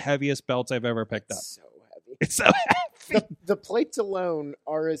one of the heaviest belts I've ever picked up. It's so heavy. It's so heavy. The plates alone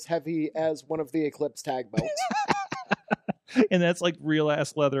are as heavy as one of the Eclipse tag belts. And that's like real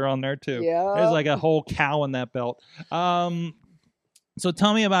ass leather on there too. Yeah. There's like a whole cow in that belt. So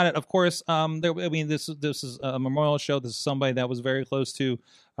tell me about it. Of course, this is a memorial show. This is somebody that was very close to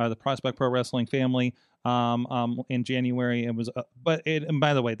the Prospect Pro Wrestling family. In January, it was, and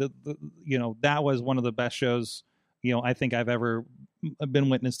by the way, that was one of the best shows, I think I've ever been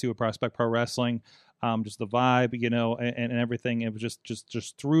witness to a Prospect Pro Wrestling. Just the vibe, and everything. It was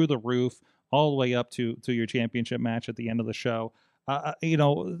just through the roof, all the way up to your championship match at the end of the show. Talk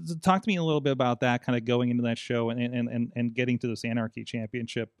to me a little bit about that, kind of going into that show and getting to this Anarchy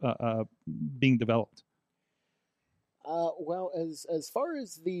Championship being developed. Well, as far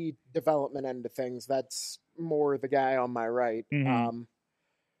as the development end of things, that's more the guy on my right. Mhm.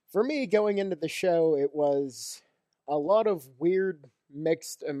 For me, going into the show, it was a lot of weird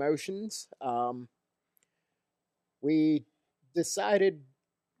mixed emotions. We decided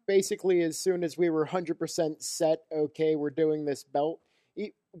basically as soon as we were 100% set, okay, we're doing this belt.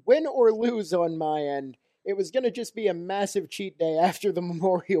 Win or lose on my end, it was going to just be a massive cheat day after the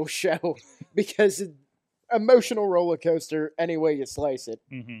memorial show because emotional roller coaster any way you slice it.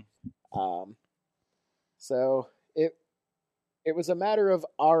 Mm-hmm. So it was a matter of,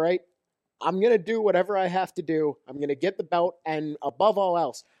 all right, I'm going to do whatever I have to do. I'm going to get the belt, and above all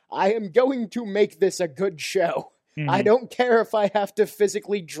else, I am going to make this a good show. I don't care if I have to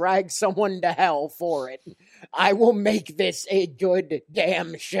physically drag someone to hell for it. I will make this a good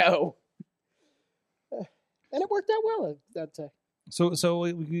damn show. And it worked out well, I'd say. So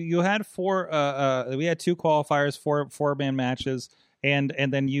you had we had 2 qualifiers, four-man matches, and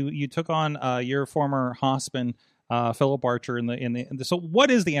then you took on your former Hossman, Philip Archer in the. So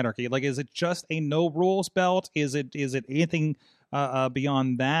what is the Anarchy? Like, is it just a no rules belt? Is it anything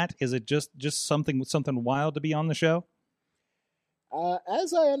beyond that? Is it just something wild to be on the show?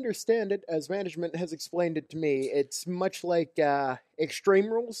 As I understand it, as management has explained it to me, it's much like Extreme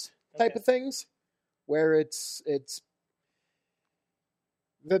Rules type of things, where it's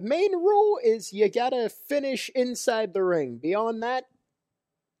the main rule is you gotta finish inside the ring. Beyond that,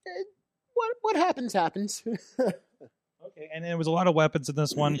 what happens. Okay, and there was a lot of weapons in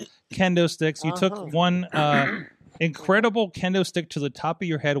this one. Kendo sticks. You took one incredible kendo stick to the top of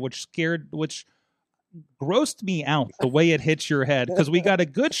your head, which grossed me out the way it hits your head, because we got a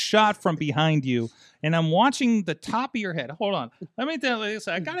good shot from behind you, and I'm watching the top of your head. Hold on. Let me tell you this.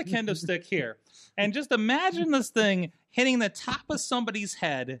 I got a kendo stick here, and just imagine this thing hitting the top of somebody's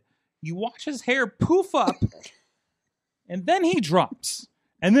head. You watch his hair poof up, and then he drops,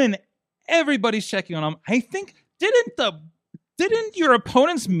 and then everybody's checking on him. I think, didn't your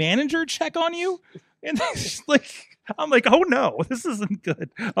opponent's manager check on you? And it's like, I'm like, oh no, this isn't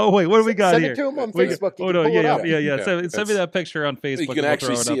good. Oh wait, what do we got Send here? it to him on Facebook. Oh no, yeah. Yeah, Send me that picture on Facebook. You can and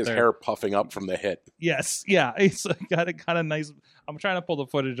actually we'll throw it see up his there. hair puffing up from the hit. Yes, yeah, it's got a nice. I'm trying to pull the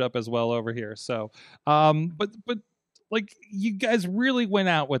footage up as well over here. So, but like, you guys really went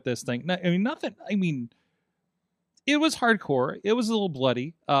out with this thing. I mean, it was hardcore. It was a little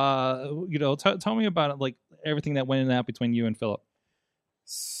bloody. Tell me about it, like everything that went in that between you and Philip.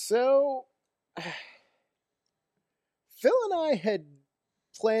 So, Phil and I had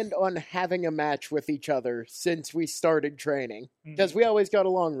planned on having a match with each other since we started training, because we always got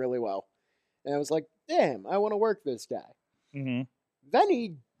along really well. And I was like, damn, I want to work this guy. Mm-hmm. Then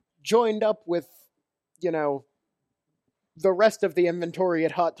he joined up with, the rest of the inventory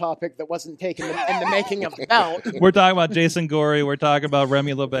at Hot Topic that wasn't taken in the making of the belt. We're talking about Jason Gorey. We're talking about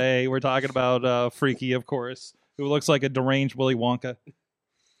Remy LeBay. We're talking about Freaky, of course, who looks like a deranged Willy Wonka.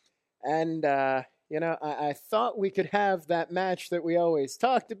 And, I thought we could have that match that we always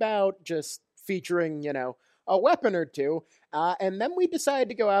talked about, just featuring, a weapon or two. And then we decided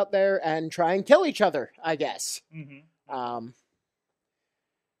to go out there and try and kill each other, I guess. Mm-hmm.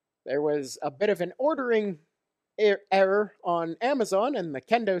 There was a bit of an ordering error on Amazon, and the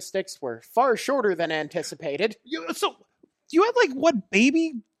kendo sticks were far shorter than anticipated. So you had like what,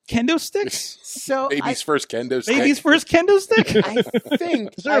 baby kendo sticks? So Baby's first kendo stick. Baby's first kendo stick? I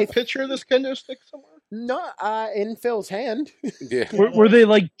think Is there a picture of this kendo stick somewhere? no, in Phil's hand. Yeah. Were they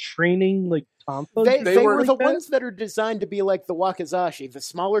like training like Tonfa? They were like the that? ones that are designed to be like the wakizashi, the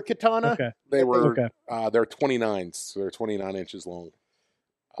smaller katana. Okay. They were. Okay. They're 29s, so they're 29 inches long.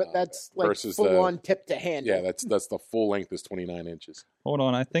 But that's like versus full the- on tip to hand. Yeah, that's the full length is 29 inches. Hold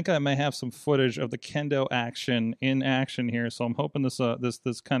on, I think I may have some footage of the kendo action in action here, so I'm hoping this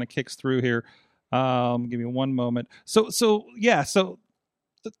kind of kicks through here. Give me one moment. So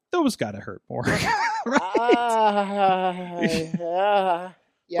those got to hurt more. Yeah.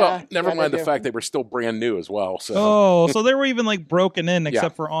 Well, never kinda mind the do. fact they were still brand new as well. So so they were even like broken in,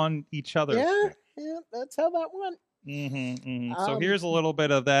 except for on each other. Yeah, that's how that went. So here's a little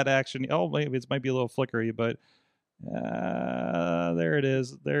bit of that action. Oh, maybe it might be a little flickery, but there it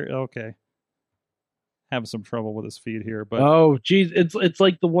is. There, okay. Having some trouble with this feed here, but Oh, geez, it's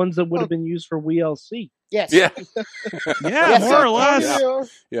like the ones that would have been used for WLC. Yes. yeah, yeah, more or Oh, less.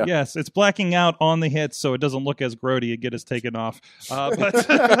 Yeah. Yes, it's blacking out on the hits, so it doesn't look as grody. It get us taken off. But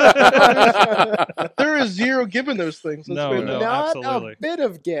There is zero given those things. Let's No, face it. no. Not absolutely. a bit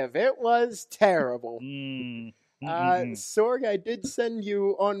of give. It was terrible. Mm. Sorg, I did send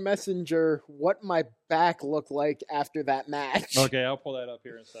you on Messenger what my back looked like after that match. Okay, I'll pull that up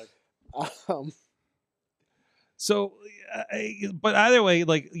here in a sec. So, but either way,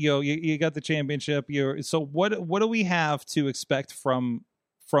 like, you got the championship. So what do we have to expect from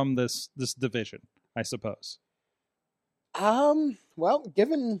this division, I suppose? Well,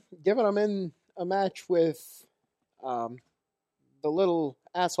 given I'm in a match with the little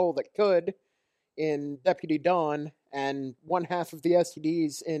asshole that could in Deputy Dawn and one half of the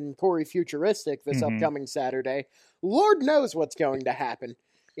STDs in Corey Futuristic this upcoming Saturday, Lord knows what's going to happen.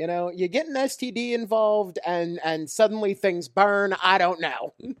 You get an STD involved and suddenly things burn. I don't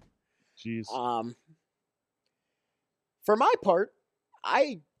know. Jeez. For my part,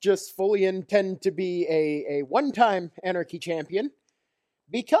 I just fully intend to be a one-time Anarchy champion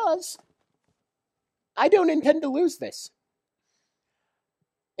because I don't intend to lose this.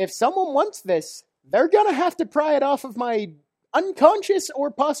 If someone wants this, they're going to have to pry it off of my unconscious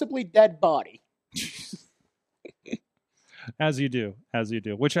or possibly dead body. As you do.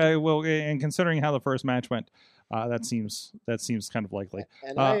 Which I will, and considering how the first match went, that seems kind of likely.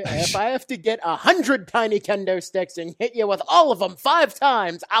 And if I have to get 100 tiny kendo sticks and hit you with all of them 5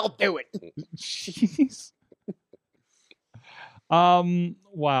 times, I'll do it. Jeez.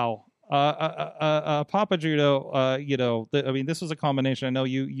 Wow. Papa Judo, I mean, this was a combination. I know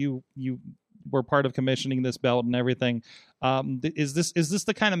you were part of commissioning this belt and everything. Is this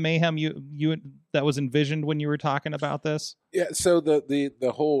the kind of mayhem you that was envisioned when you were talking about this? Yeah. So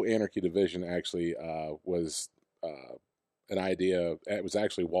the whole Anarchy division actually was an idea. It was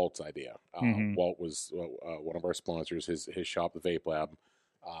actually Walt's idea. Walt was one of our sponsors. His shop, the Vape Lab,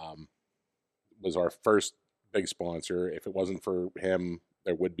 was our first big sponsor. If it wasn't for him,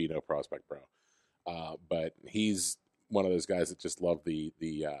 there would be no Prospect Pro. But he's one of those guys that just loved the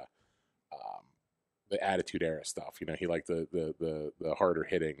Attitude Era stuff. He liked the harder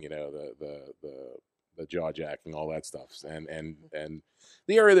hitting, the jaw jacking, all that stuff. And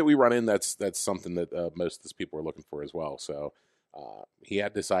the area that we run in, that's something that most of these people are looking for as well. So he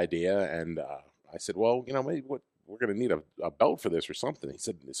had this idea, and I said, well, maybe we're going to need a belt for this or something. He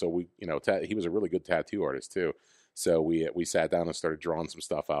said, so we, he was a really good tattoo artist too. So we sat down and started drawing some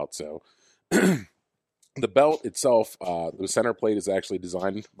stuff out. So the belt itself, the center plate is actually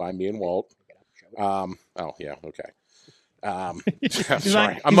designed by me and Walt. Oh yeah, okay.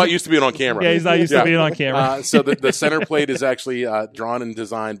 Sorry, I'm not used to being on camera. Yeah, he's not used to being on camera. So the center plate is actually drawn and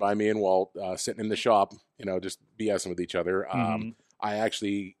designed by me and Walt, sitting in the shop, just BSing with each other. I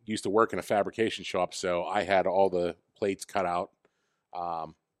actually used to work in a fabrication shop, so I had all the plates cut out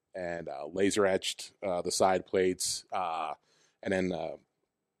and laser etched the side plates, and then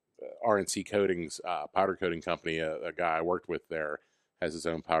RNC Coatings, powder coating company, a guy I worked with there has his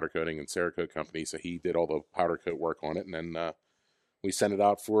own powder coating and Cerakote company, so he did all the powder coat work on it, and then we sent it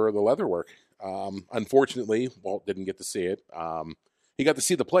out for the leather work. Unfortunately, Walt didn't get to see it. He got to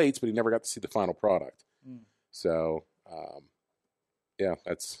see the plates, but he never got to see the final product. So, yeah,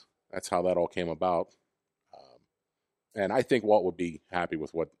 that's how that all came about. And I think Walt would be happy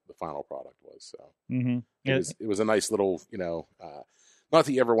with what the final product was. So it was a nice little, not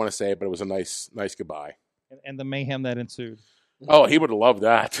that you ever want to say it, but it was a nice goodbye. And the mayhem that ensued. Oh, he would have loved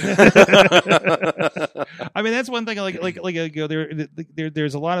that. I mean, that's one thing.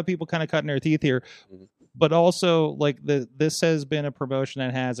 There's a lot of people kind of cutting their teeth here, but also this has been a promotion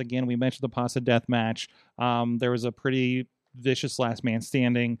that has, again, we mentioned the Pasta Death match. There was a pretty vicious last man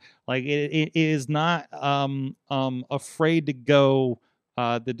standing. It is not afraid to go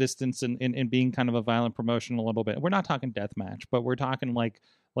the distance and being kind of a violent promotion a little bit. We're not talking death match, but we're talking like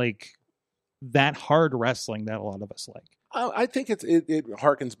that hard wrestling that a lot of us like. I think it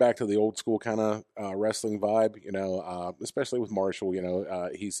harkens back to the old school kind of wrestling vibe, especially with Marshall.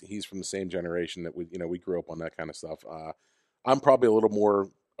 He's from the same generation that we grew up on that kind of stuff. I'm probably a little more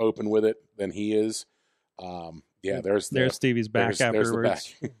open with it than he is. There's Stevie's back afterwards. There's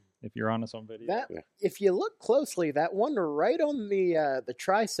the back. If you're on us on video, if you look closely, that one right on the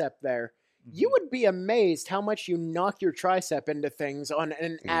tricep there, you would be amazed how much you knock your tricep into things on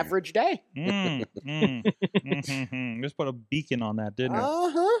an average day. Just put a beacon on that, didn't it?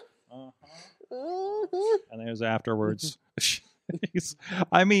 And there's afterwards.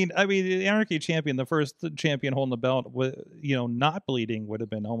 I mean, the Anarchy champion, the first champion holding the belt, not bleeding would have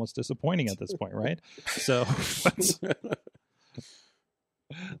been almost disappointing at this point, right? So,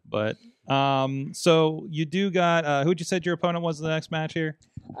 but so you do got who'd you said your opponent was in the next match here?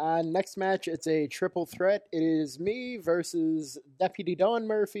 Next match, it's a triple threat. It is me versus Deputy Don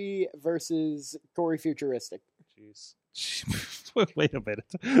Murphy versus Corey Futuristic. Jeez. Wait a minute.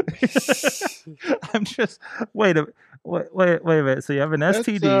 I'm just wait a minute. So you have an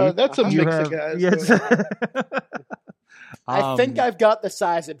STD. That's a mix of guys. I think I've got the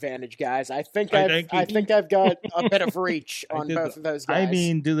size advantage, guys. I think I've got a bit of reach on both of those guys. I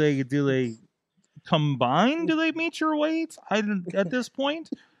mean, do they combine? Do they meet your weight at this point?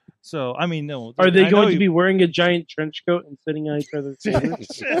 So, I mean, no. Are they going to be wearing a giant trench coat and sitting on each other's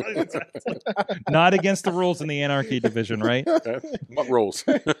shoulders? Not against the rules in the Anarchy division, right? What rules?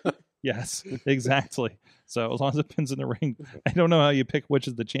 Yes, exactly. So as long as it pins in the ring, I don't know how you pick which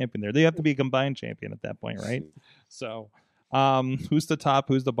is the champion there. They have to be a combined champion at that point, right? So who's the top?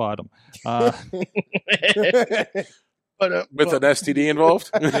 Who's the bottom? With an STD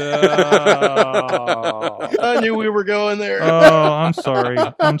involved? I knew we were going there. Oh, I'm sorry.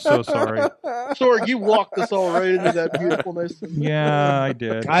 I'm so sorry. Sorg, you walked us all right into that beautifulness. Yeah, I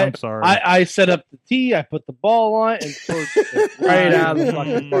did. I'm sorry. I set up the tee, I put the ball on, and Sorg took it right out of the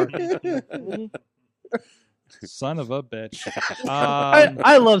fucking park. Son of a bitch.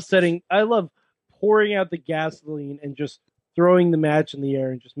 I love pouring out the gasoline and just throwing the match in the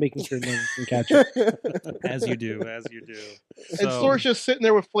air and just making sure no one can catch it. As you do. And Sorg's just sitting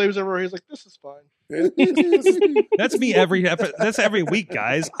there with flames everywhere. He's like, "This is fine." That's me that's every week,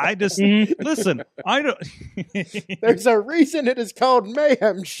 guys. I just listen. I don't. There's a reason it is called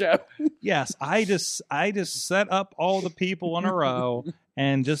Mayhem Show. Yes, I just set up all the people in a row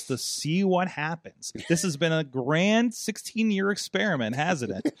and just to see what happens. This has been a grand 16-year experiment,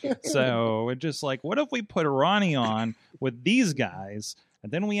 hasn't it? So it's just like, what if we put Ronnie on with these guys, and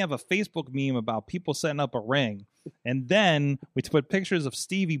then we have a Facebook meme about people setting up a ring, and then we put pictures of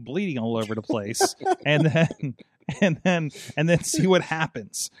Stevie bleeding all over the place, and then see what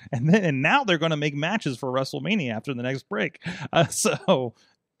happens. And now they're going to make matches for WrestleMania after the next break. I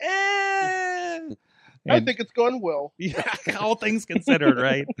think it's gone well. Yeah, all things considered,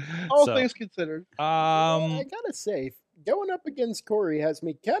 right? All things considered. I gotta say, going up against Corey has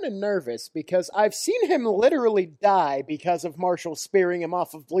me kind of nervous because I've seen him literally die because of Marshall spearing him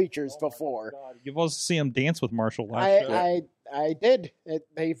off of bleachers before. You've also seen him dance with Marshall last show. I did.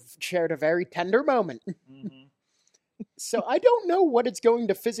 They've shared a very tender moment. Mm-hmm. So I don't know what it's going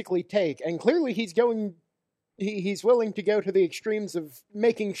to physically take, and clearly he's willing to go to the extremes of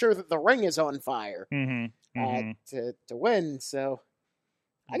making sure that the ring is on fire to win. So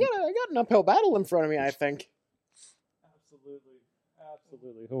I got an uphill battle in front of me, I think.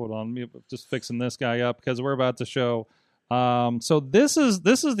 Absolutely. Hold on, me just fixing this guy up because we're about to show. So this is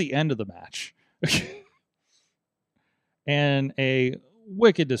the end of the match, and a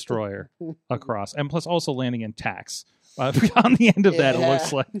wicked destroyer across, and plus also landing in tacks on the end of that. It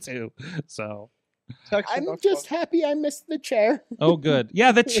looks like too. So. I'm just happy I missed the chair. Oh, good.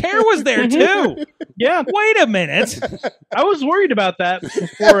 Yeah, the chair was there too. Yeah. Wait a minute. I was worried about that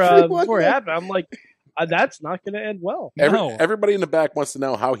before it happened. I'm like, that's not going to end well. Everybody in the back wants to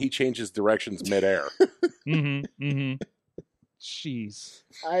know how he changes directions midair. Jeez.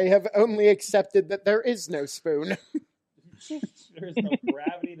 I have only accepted that there is no spoon. There's no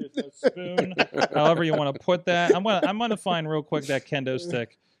gravity. There's no spoon. However you want to put that. I'm gonna find real quick that kendo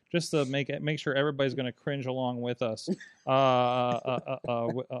stick. Just to make sure everybody's going to cringe along with us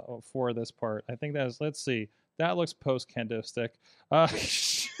for this part. I think let's see. That looks post kendo stick. That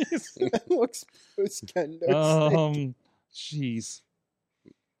looks post kendo stick. Jeez.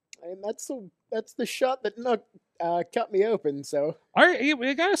 And that's the shot that cut me open. So I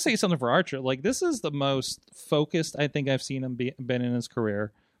gotta say something for Archer. Like, this is the most focused I think I've seen him been in his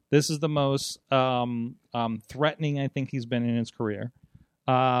career. This is the most threatening I think he's been in his career.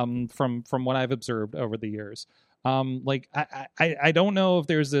 From what I've observed over the years. Like I don't know if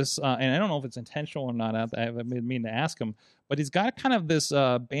there's this, and I don't know if it's intentional or not. I mean to ask him, but he's got kind of this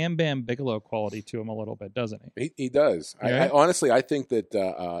Bam Bam Bigelow quality to him a little bit, doesn't he? He does. Yeah. I honestly, I think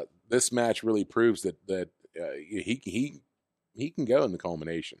that this match really proves that he can go in the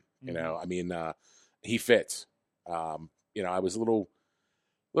culmination. You know, I mean, he fits. I was a little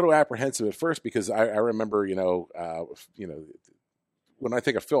apprehensive at first because I remember, when I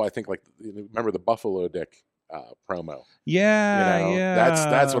think of Phil, I think remember the Buffalo Dick promo. Yeah,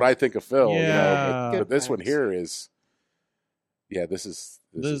 That's what I think of Phil. Yeah. But this one here is, this is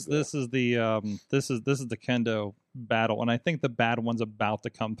the kendo battle, and I think the bad one's about to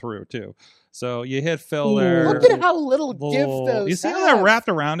come through too. So you hit Phil there. Look at how little give those. You see how that wrapped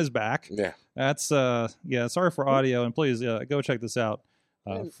around his back? Yeah, that's Sorry for audio, and please go check this out.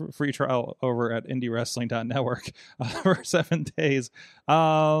 Free trial over at indiewrestling.network for 7 days.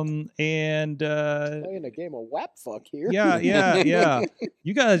 Playing a game of whap fuck here. Yeah.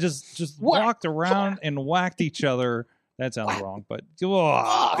 You guys just walked around and whacked each other. That sounds wrong, but this is it.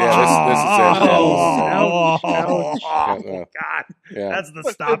 Oh God, that's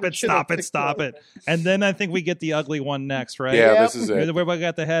the stop it. And then I think we get the ugly one next, right? Yeah, this is it. Everybody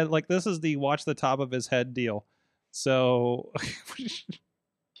got the head. Like, this is the watch the top of his head deal. So.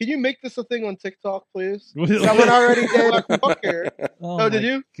 Can you make this a thing on TikTok, please? Someone already did. Oh, did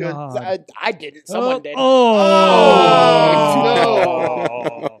you? Good. I didn't. Someone did. No.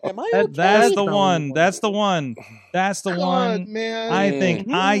 Am I okay? That's the one. That's the one. Man. I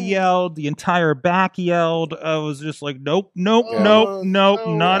think I yelled. The entire back yelled. I was just like, nope, not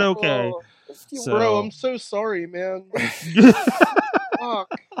okay. Bro, I'm so sorry, man.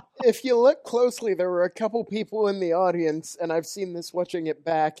 Fuck. if you look closely, there were a couple people in the audience, and I've seen this watching it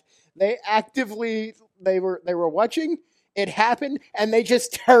back. They were watching. It happened, and they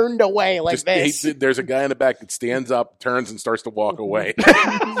just turned away like this. There's a guy in the back that stands up, turns, and starts to walk away.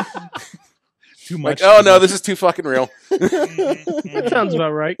 Too much. Like, oh no, this is too fucking real. That sounds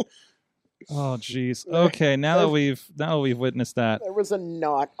about right. Oh jeez. Okay, now that we've witnessed that, There was a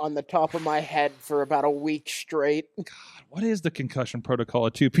knot on the top of my head for about a week straight. what is the concussion protocol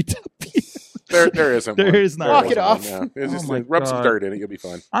at 2PW? There isn't. There one. is not. Walk There it isn't off. one, no. It's Oh just, my rub some God. dirt in it. You'll be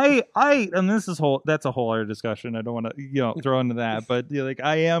fine. And that's a whole other discussion. I don't want to throw into that, but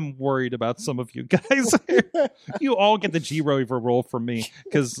I am worried about some of you guys. You all get the G Rover role from me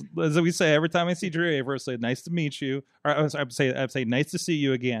because, as we say, every time I see Drew Aver, I say nice to meet you, or I say nice to see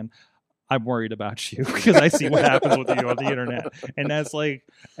you again. I'm worried about you because I see what happens with you on the internet, and that's like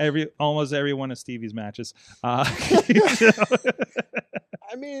almost every one of Stevie's matches. I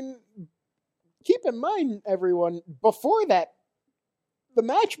mean, keep in mind, everyone, before that, the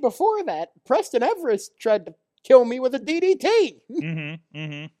match before that, Preston Everest tried to kill me with a DDT.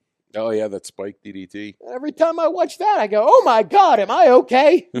 Oh yeah, that spike DDT. Every time I watch that, I go, "Oh my God, am I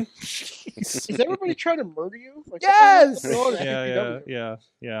okay?" Is everybody trying to murder you? Like, Yes!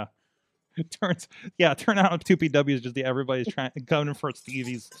 Yeah. Turns out 2PW is just everybody's trying coming for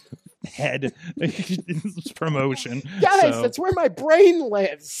Stevie's head. It's promotion. Guys, So, that's where my brain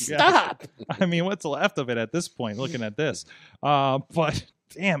lives. Yeah. Stop. I mean, what's left of it at this point? Looking at this, but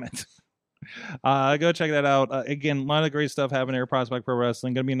damn it. Go check that out. Again, a lot of great stuff happening here at Prospect Pro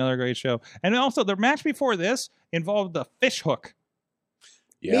Wrestling. Going to be another great show. And also, the match before this involved the fish hook.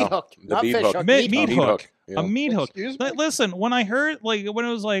 Yeah, Meat hook, the not meat fish hook. hook. Meat Meat hook. hook. Yeah. A meat hook. Excuse me? Listen, when I heard when it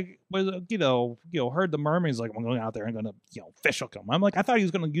was heard the mermaid's like, I'm going out there and going to fish hook him. I'm like, I thought he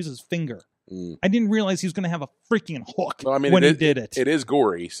was going to use his finger. Mm. I didn't realize he was going to have a freaking hook Well, I mean, when he it did it. It is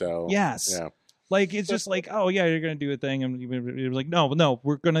gory, so Yes. Yeah. Like, it's just like, oh yeah, you're going to do a thing, and it was like, no,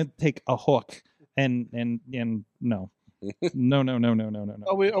 we're going to take a hook, and no. No.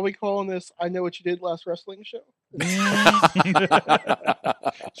 Are we calling this? I know what you did last wrestling show.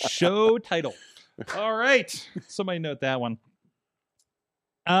 Show title. All right. Somebody note that one.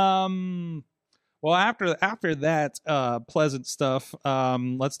 Well, after that pleasant stuff,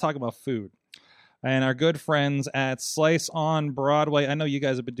 let's talk about food. And our good friends at Slice on Broadway. I know you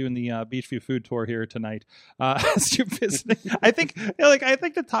guys have been doing the Beachview food tour here tonight. As you're visiting, I think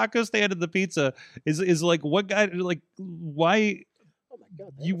the taco stand and the pizza is like what guy like why Oh my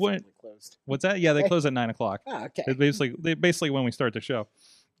God, You went- closed. what's that? Yeah, they close at 9:00. Ah, okay. It's basically when we start the show.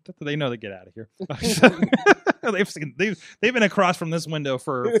 They know to get out of here. They've been across from this window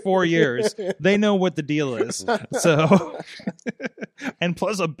for 4 years. They know what the deal is. So, and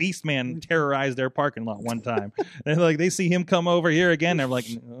plus a beast man terrorized their parking lot one time. And they see him come over here again. They're like,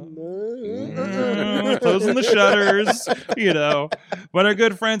 closing the shutters, But our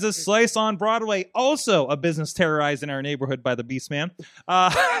good friends at Slice on Broadway, also a business terrorized in our neighborhood by the beast man.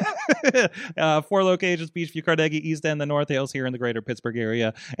 4 locations: Beachview, Carnegie, East End, the North Hills here in the greater Pittsburgh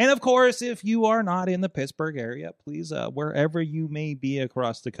area. And of course, if you are not in the Pittsburgh area, please, wherever you may be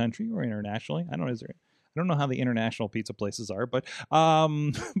across the country or internationally, I don't know how the international pizza places are, but I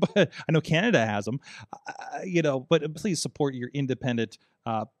know Canada has them, but please support your independent,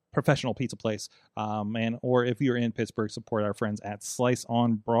 professional pizza place. Or if you're in Pittsburgh, support our friends at Slice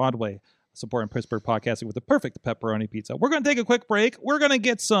on Broadway. Supporting Pittsburgh podcasting with the perfect pepperoni pizza. We're going to take a quick break. We're going to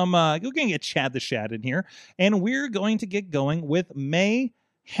get Chad the Shad in here, and we're going to get going with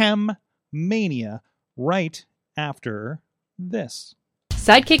Mayhem Mania right after this.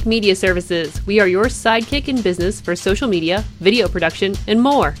 Sidekick Media Services. We are your sidekick in business for social media, video production, and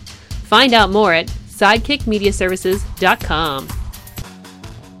more. Find out more at sidekickmediaservices.com.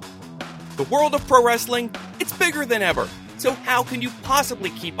 The world of pro wrestling, it's bigger than ever. So how can you possibly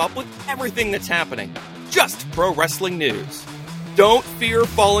keep up with everything that's happening? Just pro wrestling news. Don't fear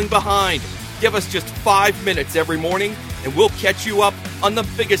falling behind. Give us just 5 minutes every morning, and we'll catch you up on the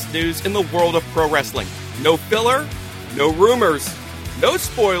biggest news in the world of pro wrestling. No filler, no rumors, no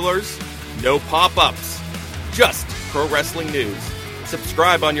spoilers, no pop-ups. Just pro wrestling news.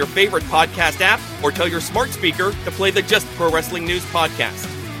 Subscribe on your favorite podcast app or tell your smart speaker to play the Just Pro Wrestling News podcast.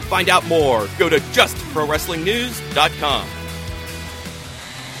 Find out more. Go to justprowrestlingnews.com.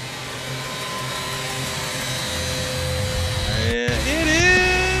 It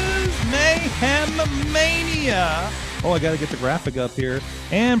is Mayhem Mania. Oh, I got to get the graphic up here.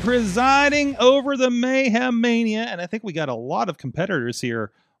 And presiding over the Mayhem Mania, and I think we got a lot of competitors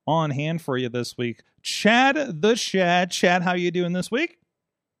here on hand for you this week. Chad the Shad. Chad, how you doing this week?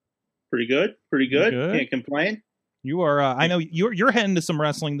 Pretty good. Good. Can't complain. You are. I know you're heading to some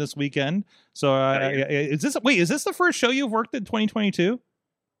wrestling this weekend. So is this the first show you've worked in 2022?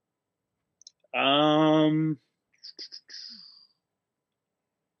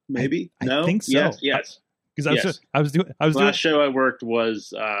 Maybe. I No. think so. Yes. Because I was doing. Last show I worked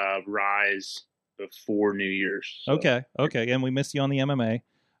was Rise before New Year's. So. Okay, and we missed you on the MMA.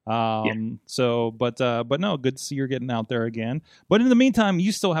 So, but no, good to see you're getting out there again. But in the meantime,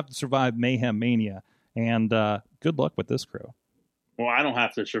 you still have to survive Mayhem Mania, and good luck with this crew. Well, I don't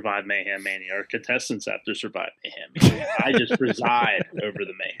have to survive Mayhem Mania. Our contestants have to survive Mayhem Mania. I just preside over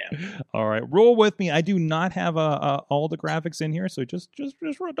the mayhem. All right, roll with me. I do not have all the graphics in here, so just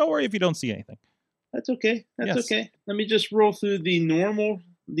don't worry if you don't see anything. That's okay. Okay. Let me just roll through the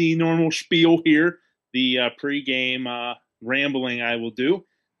normal spiel here. The pre-game rambling I will do.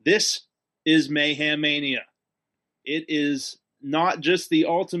 This is Mayhem Mania. It is not just the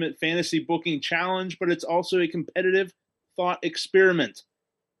ultimate fantasy booking challenge, but it's also a competitive thought experiment.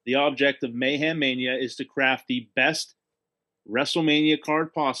 The object of Mayhem Mania is to craft the best WrestleMania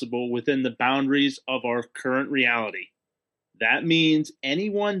card possible within the boundaries of our current reality. That means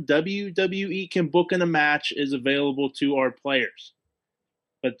anyone WWE can book in a match is available to our players.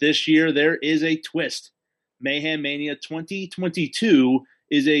 But this year there is a twist. Mayhem Mania 2022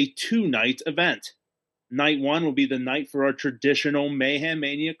 is a 2-night event. Night 1 will be the night for our traditional Mayhem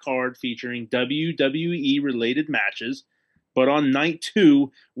Mania card featuring WWE-related matches. But on night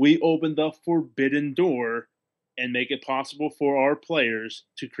 2, we open the forbidden door and make it possible for our players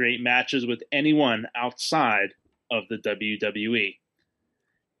to create matches with anyone outside of the WWE.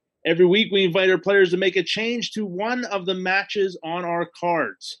 Every week, we invite our players to make a change to one of the matches on our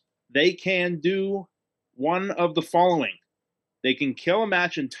cards. They can do one of the following. They can kill a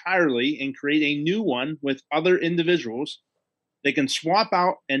match entirely and create a new one with other individuals. They can swap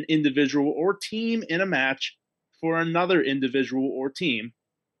out an individual or team in a match for another individual or team.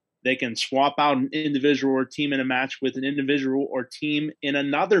 They can swap out an individual or team in a match with an individual or team in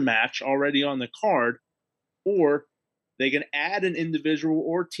another match already on the card, or they can add an individual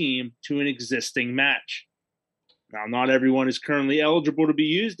or team to an existing match. Now, not everyone is currently eligible to be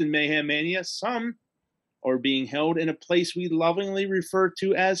used in Mayhem Mania. Some are being held in a place we lovingly refer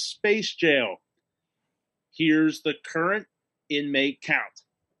to as Space Jail. Here's the current inmate count.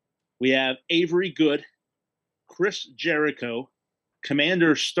 We have Avery Good, Chris Jericho,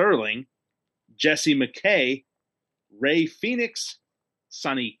 Commander Sterling, Jesse McKay, Ray Phoenix,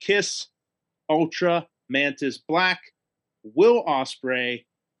 Sonny Kiss, Ultra Mantis Black, Will Ospreay,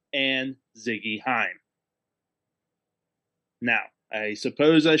 and Ziggy Haim. Now, I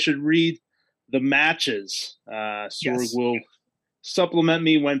suppose I should read the matches. Sorg will supplement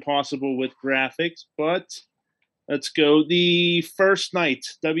me when possible with graphics, but let's go. The first night,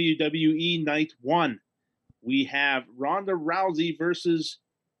 WWE Night 1. We have Ronda Rousey versus,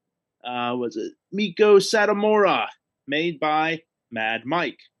 Miko Satomura, made by Mad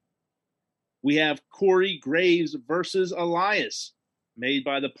Mike. We have Corey Graves versus Elias, made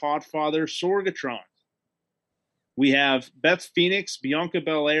by the Podfather Sorgatron. We have Beth Phoenix, Bianca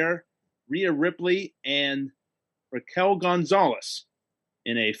Belair, Rhea Ripley, and Raquel Gonzalez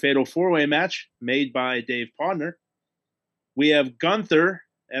in a Fatal 4-Way match made by Dave Podner. We have Gunther,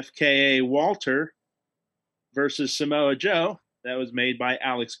 FKA Walter, versus Samoa Joe. That was made by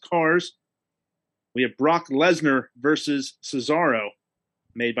Alex Cars. We have Brock Lesnar versus Cesaro,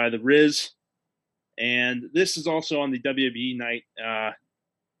 made by The Riz. And this is also on the WWE night,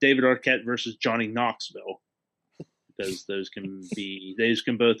 David Arquette versus Johnny Knoxville, because those can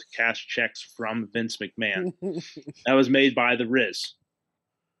both cash checks from Vince McMahon. That was made by The Riz.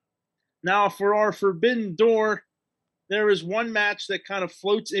 Now for our Forbidden Door, there is one match that kind of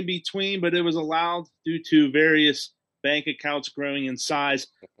floats in between, but it was allowed due to various bank accounts growing in size.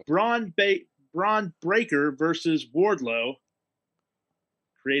 Braun Breaker versus Wardlow,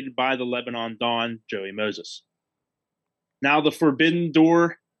 created by the Lebanon Dawn, Joey Moses. Now the Forbidden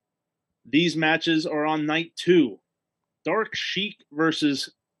Door, these matches are on night 2. Dark Sheik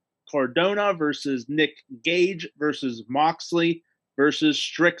versus Cardona versus Nick Gage versus Moxley versus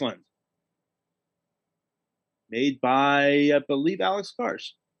Strickland. Made by, I believe, Alex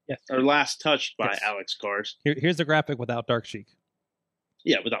Cars. Yes. Or last touched by Alex Cars. Here's the graphic without Dark Sheik.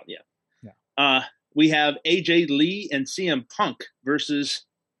 Yeah. We have AJ Lee and CM Punk versus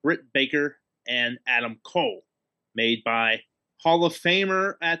Britt Baker and Adam Cole. Made by Hall of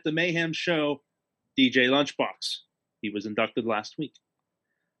Famer at the Mayhem show, DJ Lunchbox. He was inducted last week.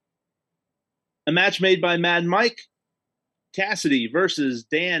 A match made by Mad Mike, Cassidy versus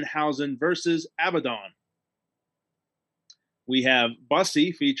Danhausen versus Abaddon. We have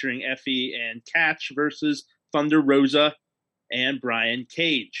Bussy featuring Effie and Catch versus Thunder Rosa and Brian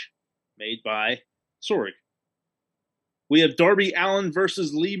Cage, made by Sorg. We have Darby Allin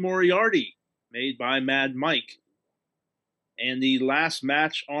versus Lee Moriarty, made by Mad Mike. And the last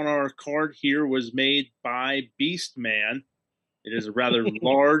match on our card here was made by Beast Man. It is a rather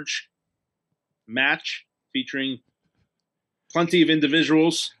large match featuring plenty of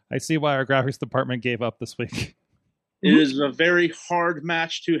individuals. I see why our graphics department gave up this week. It is a very hard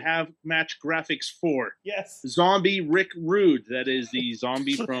match to have match graphics for. Yes. Zombie Rick Rude. That is the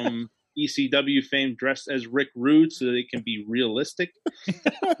zombie from ECW fame dressed as Rick Rude so that it can be realistic.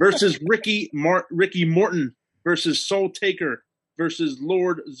 Versus Ricky Morton versus Soul Taker versus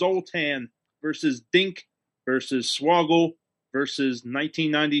Lord Zoltan versus Dink versus Swoggle versus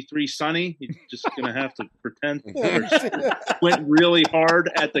 1993 Sonny. He's just going to have to pretend. Squint really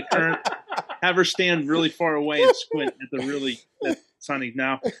hard at the current. Have her stand really far away and squint at Sonny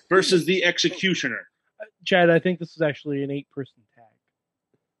now. Versus the Executioner. Chad, I think this is actually an 8-person tag.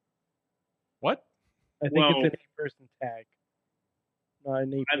 What? I think it's an 8-person tag. Not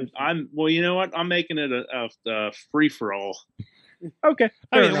an 8-person. Well, you know what? I'm making it a free for all. Okay.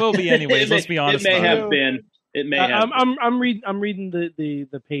 I mean, it will be anyways. Let's be honest. It may have been. It may have. I'm reading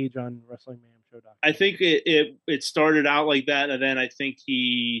the page on WrestlingMayhemShow.com. I think it started out like that, and then I think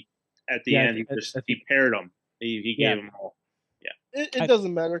he at the end he paired them. He gave them all. Yeah. It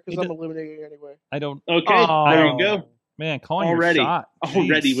doesn't matter because I'm eliminating anyway. I don't. Okay, there you go. Man, calling already, your shot.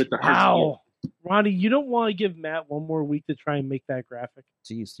 Already with the wow. Ronnie, you don't want to give Matt one more week to try and make that graphic?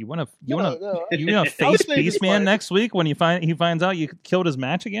 Jeez, you want to face Beastman next week when he finds out you killed his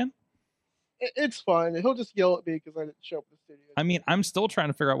match again? It's fine. He'll just yell at me because I didn't show up at the studio. I mean, I'm still trying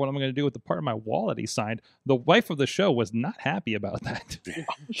to figure out what I'm going to do with the part of my wall that he signed. The wife of the show was not happy about that.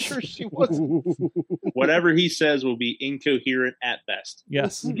 I'm sure she wasn't. Whatever he says will be incoherent at best.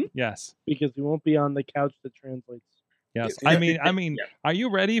 Yes, yes. Because he won't be on the couch that translates. Yes, I mean, are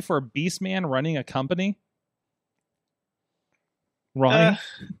you ready for Beastman running a company? Ronnie?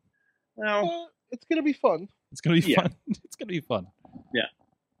 Well, it's going to be fun. It's going to be fun. It's going to be fun. Yeah.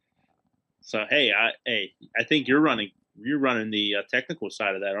 So hey, I think you're running the technical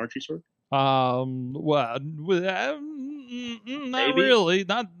side of that, aren't you, sir? Well, not really.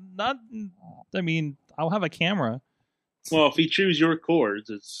 Not. I mean, I'll have a camera. Well, if you choose your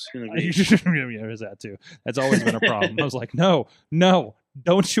chords, it's going to be. Yeah, there's that too. That's always been a problem. I was like, no,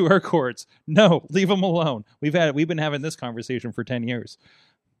 don't chew our chords. No, leave them alone. We've been having this conversation for 10 years.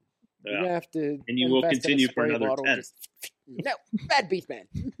 You have to, and you will continue for another 10. No, bad Beastman.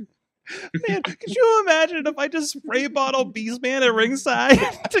 Man, could you imagine if I just spray bottle Beastman at ringside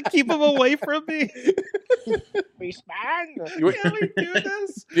to keep him away from me? Beastman, can we do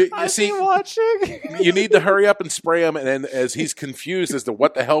this? You I've see, been watching. You need to hurry up and spray him, and then as he's confused as to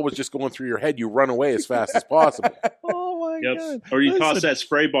what the hell was just going through your head, you run away as fast as possible. Oh my god! Or you toss that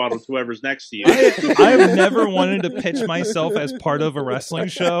spray bottle to whoever's next to you. I've never wanted to pitch myself as part of a wrestling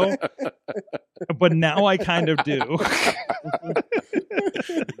show, but now I kind of do.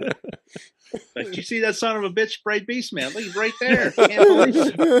 Like, you see that son of a bitch sprayed Beastman? Look, he's right there. Can't believe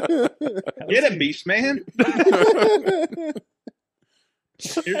it. Get him, Beastman.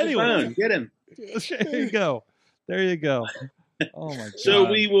 Here's the phone. Get him. There you go. Oh my god. So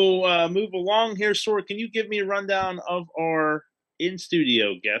we will move along here. Sora, can you give me a rundown of our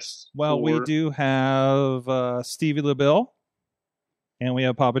in-studio guests? Well, we do have Stevie LaBelle, and we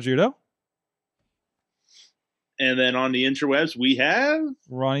have Papa Judo. And then on the interwebs, we have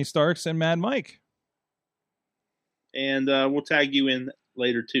Ronnie Starks and Mad Mike. And we'll tag you in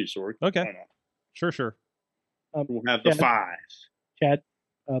later too, Sorg. Okay. Sure. We'll have the 5. Chad,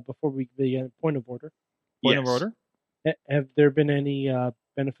 before we begin, point of order. Point of order. Have there been any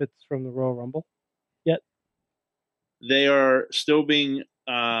benefits from the Royal Rumble yet? They are still being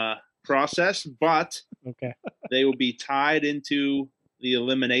processed, but they will be tied into the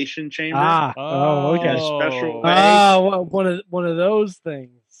Elimination Chamber. Okay. In a special way. One of those things.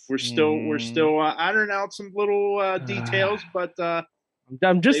 We're still ironing out some little details, but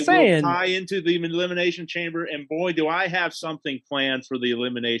I'm just saying, will tie into the Elimination Chamber, and boy, do I have something planned for the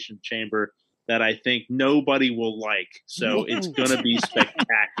Elimination Chamber that I think nobody will like. So it's going to be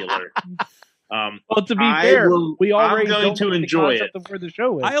spectacular. Well, to be fair, we already I'm going to enjoy it. Of where the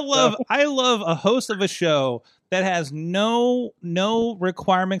show is. I love a host of a show that has no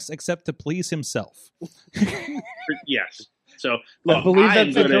requirements except to please himself. Yes. So look, I believe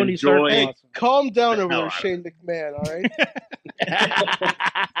that's what Tony Stark. Hey, calm down over there, Shane McMahon. All right.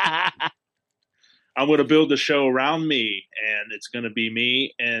 I'm going to build the show around me, and it's going to be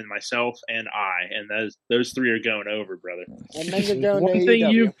me and myself and I, and those 3 are going over, brother. And then you're going One to thing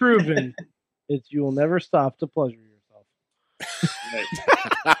AEW. you've proven It's you will never stop to pleasure yourself.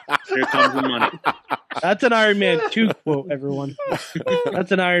 Right. Here comes the money. That's an Iron Man 2 quote, everyone.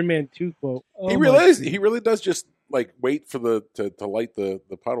 That's an Iron Man 2 quote. Oh He really does just like wait for to light the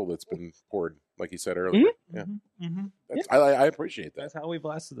puddle that's been poured, like he said earlier. Yeah. I appreciate that. That's how we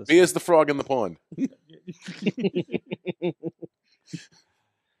blasted this. He is the frog in the pond.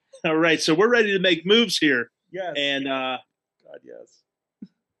 All right, so we're ready to make moves here. Yes. And God, yes.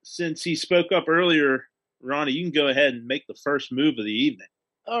 since he spoke up earlier, Ronnie, you can go ahead and make the first move of the evening.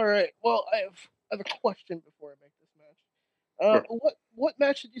 All right. Well, I have a question before I make this match. What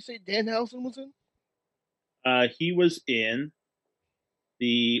match did you say Danhausen was in? He was in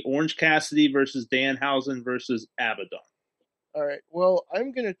the Orange Cassidy versus Danhausen versus Abaddon. All right. Well,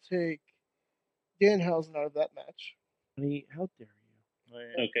 I'm gonna take Danhausen out of that match. Honey, how dare you?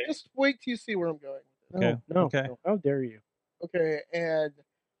 Okay. Just wait till you see where I'm going with Okay. No, Okay. no, how dare you? it. Okay, and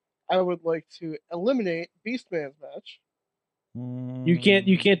I would like to eliminate Beastman's match. You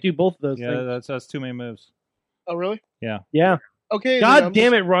can't do both of those Yeah, things. that's too many moves. Oh, really? Yeah. Yeah. Okay. God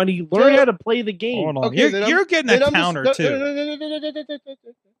damn it, Ronnie. Learn how to play the game. Hold on. Okay, You're getting a counter too. Everybody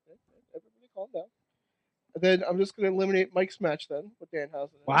calm down. And then I'm just going to eliminate Mike's match then with Danhausen.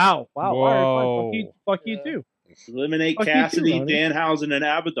 Wow. Wow. All right, fine. Whoa. Fuck you too. Eliminate Fuck you too, Cassidy, Ronnie. Danhausen, and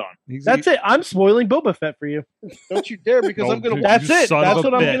Abaddon. That's it. I'm spoiling Boba Fett for you. Don't you dare, because Oh, I'm going to. dude. That's You it. son That's of a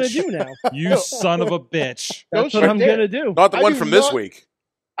what I'm going to bitch. do now. You son of a bitch. That's Don't what you I'm dare. going to do. Not the I one do from this not- week.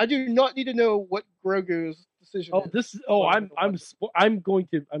 I do not need to know what Grogu's decision Oh, is. this is. Oh, I'm going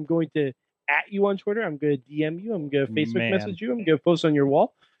to at you on Twitter. I'm going to DM you. I'm going to Facebook Man. message you. I'm going to post on your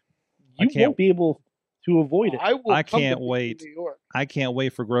wall. I You can't- won't be able to avoid it. I will. I come to can't New wait. York. I can't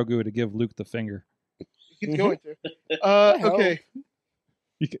wait for Grogu to give Luke the finger. He's going to. hell? Okay.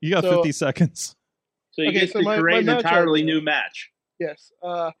 You got So- 50 seconds. So you Okay, get so to my create an match entirely idea- new match. Yes.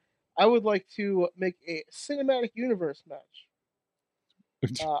 I would like to make a cinematic universe match.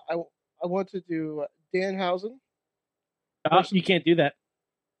 I want to do Danhausen. You can't do that.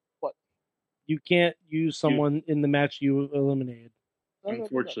 What? You can't use someone in the match you eliminated.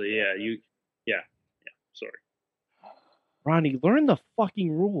 Unfortunately, yeah. Sorry. Ronnie, learn the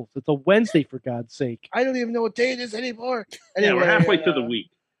fucking rules. It's a Wednesday, for God's sake. I don't even know what day it is anymore. Yeah, Anyway, we're halfway through the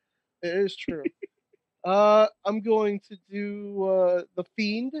week. It is true. I'm going to do The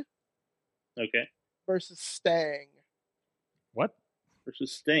Fiend Okay. versus Stang. What?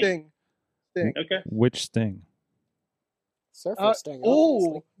 Versus Sting. Sting. Okay. Which Sting? Surfer Sting.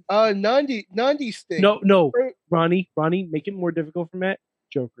 obviously. Nandi Sting. No. Ronnie, make it more difficult for Matt.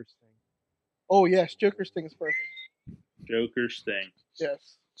 Joker Sting. Oh yes, Joker Sting is perfect. Joker Sting.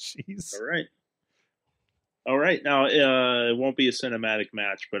 Yes. Jeez. All right. Now, it won't be a cinematic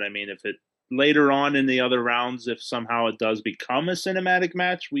match, but I mean, if it later on in the other rounds, if somehow it does become a cinematic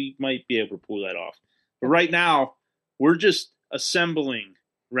match, we might be able to pull that off. But right now, we're just assembling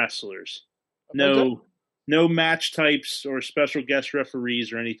wrestlers. No match types or special guest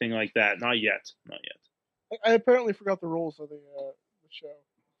referees or anything like that. Not yet. I apparently forgot the rules of the show.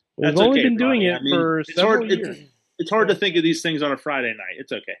 We've That's only okay, been doing Ronnie. it I mean, for it's several hard. years. It's hard to think of these things on a Friday night.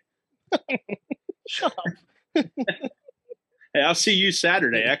 It's okay. Shut up. Hey, I'll see you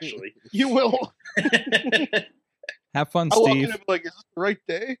Saturday, actually. You will. Have fun, I walk in Steve. and be like, is this the right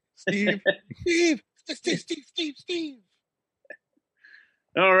day? Steve. Steve.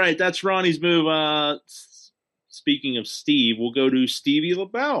 All right, that's Ronnie's move. Speaking of Steve, we'll go to Stevie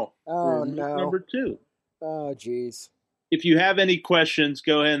LaBelle Oh, for move no. number 2. Oh, jeez. If you have any questions,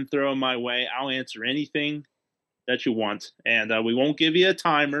 go ahead and throw them my way. I'll answer anything that you want, and we won't give you a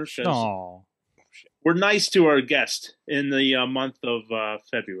timer because Oh. we're nice to our guest in the month of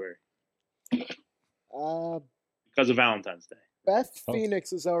February because of Valentine's Day. Beth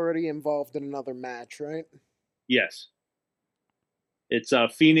Phoenix is already involved in another match, right? Yes. It's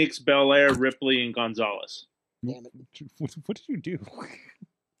Phoenix, Belair, Ripley, and Gonzalez. Damn it. What did you do?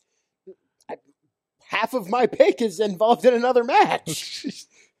 Half of my pick is involved in another match.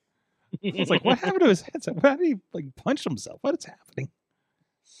 It's like, what happened to his head? How did he punch himself? What is happening?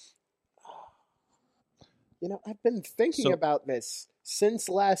 You know, I've been thinking about this since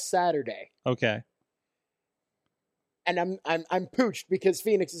last Saturday, Okay. and I'm pooched because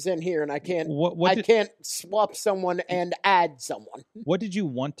Phoenix is in here, and I can't What can't swap someone and add someone. What did you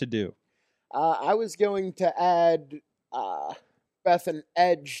want to do? I was going to add Beth and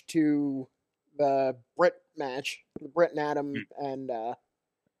Edge to the Britt match, the Britt and Adam, and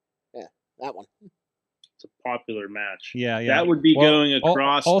that one. It's a popular match. Yeah. That would be Well, going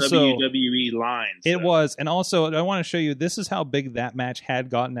across also, WWE lines. It was, and also I want to show you. This is how big that match had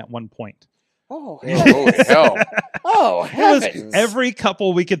gotten at one point. Oh, Oh, hell. Oh, It was heavens. every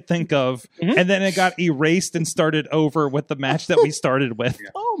couple we could think of, and then it got erased and started over with the match that we started with.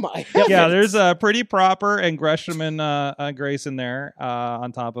 Oh, my heavens. Yeah, there's a Pretty Proper and Gresham and Grace in there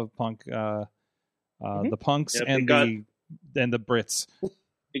on top of Punk, the Punks Yep, and the Brits.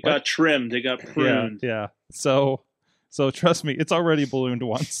 It got trimmed. It got pruned. Yeah. So trust me, it's already ballooned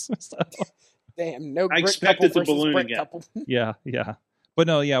once. So, Damn, no I Brit expected couple to balloon versus Brit again. couple. yeah. But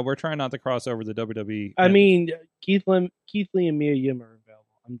no, yeah, we're trying not to cross over the WWE. I mean, Keith Lee and Mia Yim are available.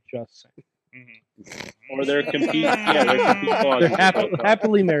 I'm just saying. Or they're competing. Yeah, they're competing. They're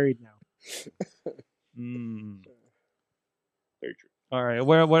happily married now. Very true. All right,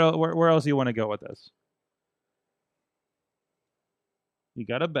 where else do you want to go with this? You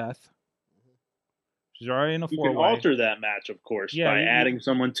got a Beth. She's already in a You can four-way. alter that match, of course, Yeah, by you- adding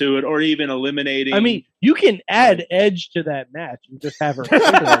someone to it, or even eliminating. I mean, you can add Edge to that match and just have her.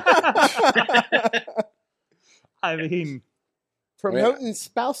 I mean, Promoting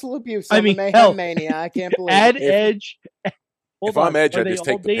spousal abuse I on mean, the Mayhem hell, Mania. I can't believe add it. Edge. If I'm Edge, Are I'd they just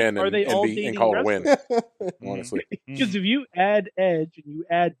all take the pin are they all and dating call it a win. wrestlers? Honestly. Because if you add Edge and you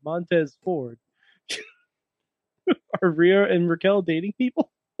add Montez Ford, are Rhea and Raquel dating people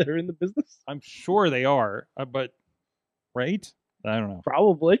that are in the business? I'm sure they are, but right? I don't know.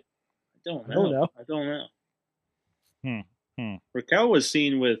 Probably. I don't I don't know. know. I don't know. Hmm. Raquel was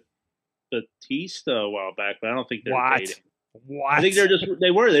seen with Batista a while back, but I don't think they're What? dating. What? I think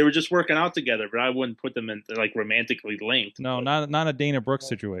they were just working out together, but I wouldn't put them in like romantically linked. No, not a Dana Brooks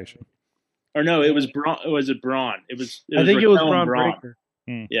situation. Or no, it was Braun. Was it Braun? It was. I think it was Raquel and Braun Breaker.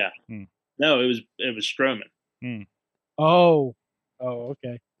 Yeah. No, it was Strowman. Oh,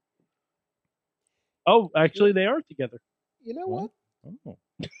 okay. Oh, actually, they are together. You know what? Oh.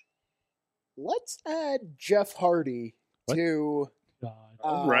 Let's add Jeff Hardy to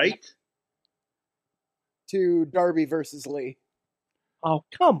Right. to Darby versus Lee. Oh,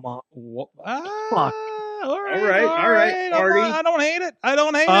 come on. Fuck. All right, Hardy. I don't hate it.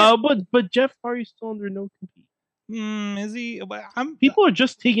 But Jeff Hardy's still under no compete. Is he? People are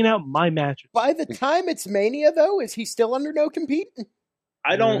just taking out my matches. By the time it's Mania, though, is he still under no compete?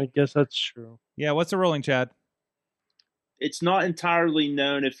 I don't. I guess that's true. Yeah, what's the ruling, Chad? It's not entirely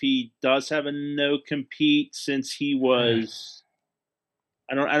known if he does have a no compete since he was.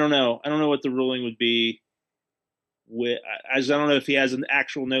 I don't know. I don't know what the ruling would be. As I don't know if he has an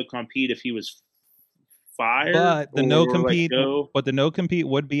actual no compete if he was fired. But the or no let compete, go. but the no compete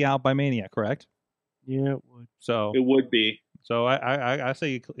would be out by Mania, correct? Yeah, it would. So It would be. So I say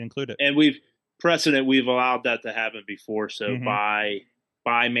you include it. And we've allowed that to happen before. So by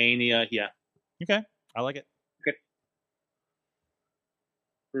Mania, yeah. Okay, I like it. Okay.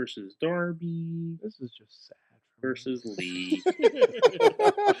 Versus Darby. This is just sad. Versus Lee.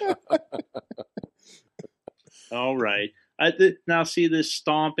 All right. Now see this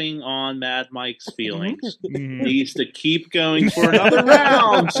stomping on Mad Mike's feelings. Needs to keep going for another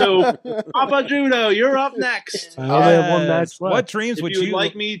round. So, Papa Judo, you're up next. I only have one match left. What dreams If would you would you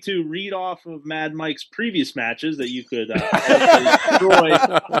like me to read off of Mad Mike's previous matches that you could destroy,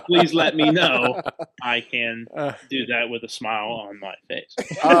 please let me know. I can do that with a smile on my face.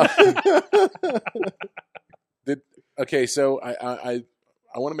 Okay, so I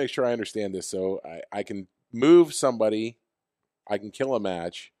want to make sure I understand this. So I can move somebody, I can kill a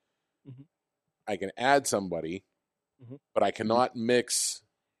match, I can add somebody, but I cannot mix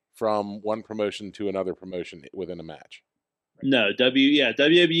from one promotion to another promotion within a match. No,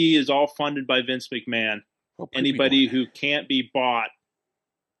 WWE is all funded by Vince McMahon. Anybody who can't be bought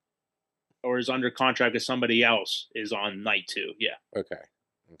or is under contract with somebody else is on night 2. Yeah. Okay.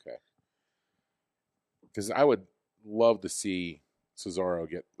 Because I would love to see Cesaro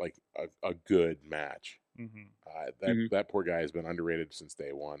get like a good match. That poor guy has been underrated since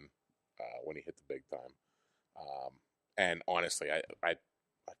day one when he hit the big time. And honestly, I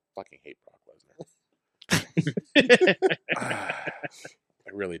fucking hate Brock Lesnar. I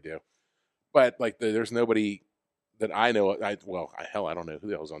really do. But like, there's nobody that I know. I don't know who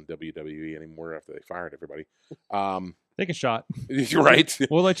the hell's on WWE anymore after they fired everybody. Take a shot. You're right.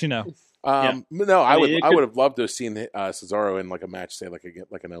 We'll let you know. No, I would have loved to have seen Cesaro in like a match, say like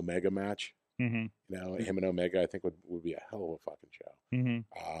an Omega match. Mm-hmm. You know, him and Omega, I think would be a hell of a fucking show. Mm-hmm.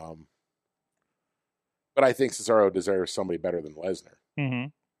 But I think Cesaro deserves somebody better than Lesnar. Mm-hmm.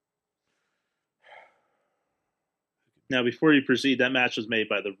 Now, before you proceed, that match was made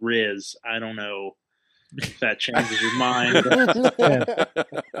by the Riz. I don't know if that changes your mind.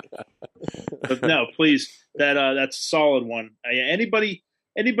 But no, please, that's a solid one. Anybody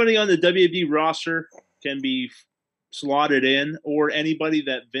on the WWE roster can be slotted in, or anybody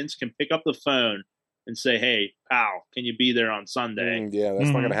that Vince can pick up the phone and say, "Hey, pal, can you be there on Sunday?" Yeah, that's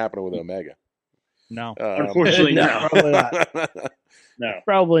not going to happen with Omega. No, unfortunately, no. Probably not. No,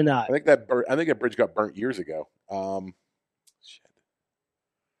 Probably not. I think that bridge got burnt years ago. Shit.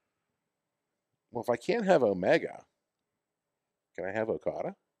 Well, if I can't have Omega, can I have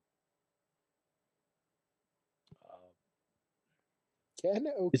Okada? Can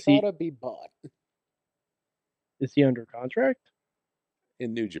Okada be bought? Is he under contract?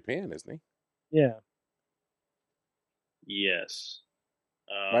 In New Japan, isn't he? Yeah. Yes.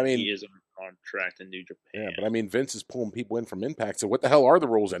 I mean, he is on contract in New Japan. Yeah, but I mean, Vince is pulling people in from Impact, so what the hell are the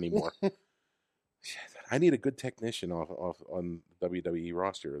rules anymore? I need a good technician off on the WWE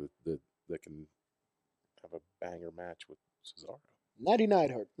roster that can have a banger match with Cesaro. Natty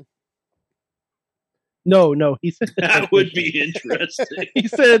Neidhart. No, he said that would be interesting. He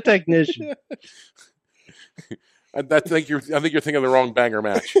said a technician. I think you're thinking of the wrong banger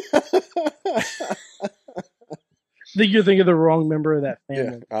match. I think you're thinking of the wrong member of that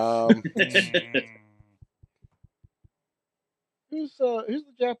family. Yeah. Who's the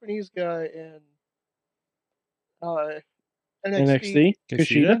Japanese guy in NXT? NXT?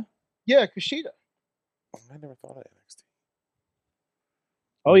 Kushida? Yeah, Kushida. I never thought of NXT.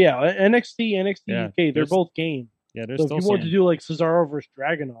 Oh yeah, NXT Yeah, UK, they're both game. Yeah, there's So still if you want some. to do like Cesaro versus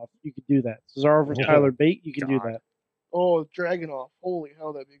Dragunov, you could do that. Cesaro versus Tyler Bate, you can do that. Oh, Dragunov. Holy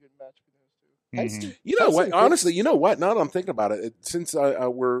hell, that'd be a good match between those two. You know what? Honestly, you know what? Now that I'm thinking about it, since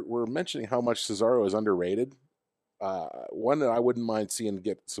we're mentioning how much Cesaro is underrated, one that I wouldn't mind seeing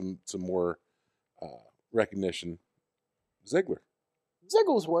get some more recognition. Ziggler.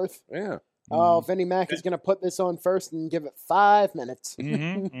 Zigglesworth. Yeah. Oh, Vinnie Mac is going to put this on first and give it 5 minutes. So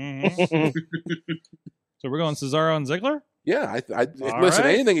we're going Cesaro and Ziggler? Yeah, I All listen.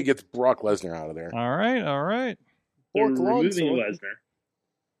 right. Anything that gets Brock Lesnar out of there. All right. We're Pork removing longsword. Lesnar,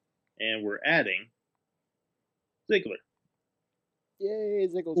 and we're adding Ziggler Yay,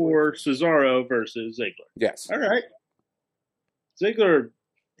 Zigglesworth. or Cesaro versus Ziggler. Yes. All right. Ziggler,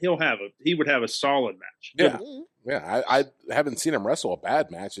 he would have a solid match. Yeah. Yeah. I haven't seen him wrestle a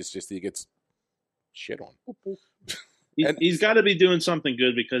bad match. It's just he gets shit on. He's got to be doing something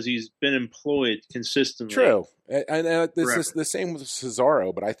good because he's been employed consistently. True, and this forever. is the same with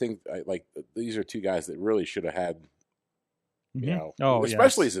Cesaro. But I think like these are two guys that really should have had, you know,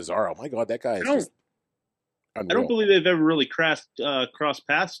 especially Cesaro. My God, that guy is just unreal. I don't believe they've ever really crossed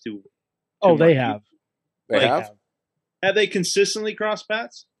paths to. Oh, they have. They have. Have they consistently crossed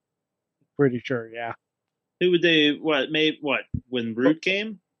paths? Pretty sure, yeah. Who would they? When Root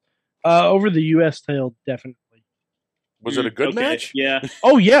came? Over the U.S. title, definitely. Was it a good match? Yeah.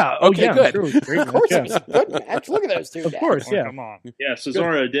 Oh yeah. Oh Okay, yeah. good. Sure, it was a great Of course, match, it was a good match. Look at those two. Of course, yeah. Come on. Yeah,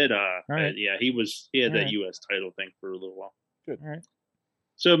 Cesaro did. right. Yeah, he had that right. U.S. title thing for a little while. Good. All right.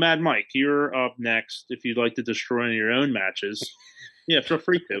 So, Mad Mike, you're up next. If you'd like to destroy any of your own matches, yeah, feel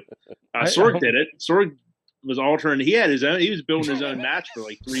free to. Sorg did it. Sorg was altering. He had his own. He was building his own match for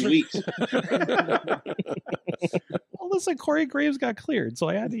like 3 weeks. Well, listen, Corey Graves got cleared, so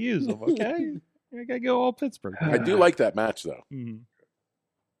I had to use him. Okay, I gotta go all Pittsburgh. I do like that match though.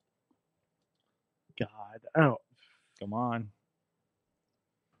 God, oh, Come on,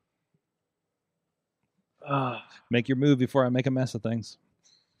 uh, make your move before I make a mess of things.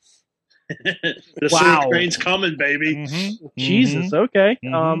 The Wow. Sorg train's coming, baby. Mm-hmm. Jesus. Okay.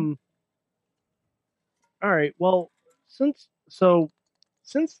 Mhm. All right. Well, since the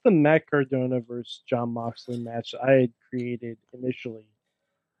Matt Cardona versus John Moxley match I had created initially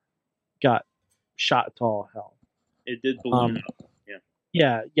got shot to all hell. It did balloon up.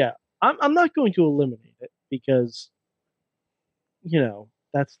 Yeah. Yeah. I'm not going to eliminate it because,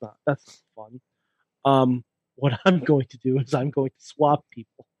 that's not fun. What I'm going to do is I'm going to swap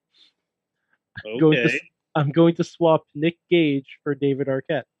people. Okay. I'm going to swap Nick Gage for David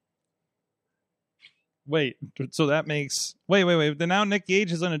Arquette. Wait, so that makes wait. Then now Nick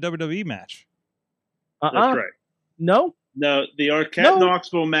Gage is in a WWE match. That's right. No. No, the Arquette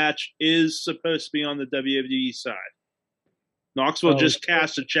Knoxville match is supposed to be on the WWE side. Knoxville just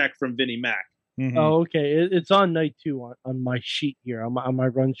cashed a check from Vinnie Mac. Mm-hmm. Oh, okay. It's on night 2 on my sheet here, on my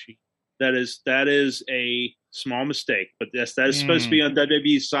run sheet. That is a small mistake, but yes, that is supposed to be on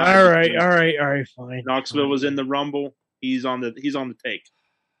WWE's side. All right, fine. Knoxville was in the Rumble. He's on the take.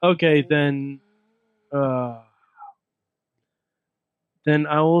 Okay, then I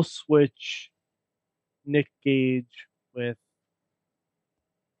will switch Nick Gage with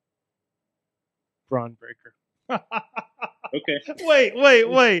Braun Breaker. Okay.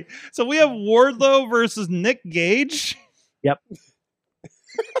 Wait. So we have Wardlow versus Nick Gage. Yep.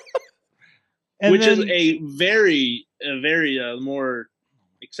 And which is then- a very more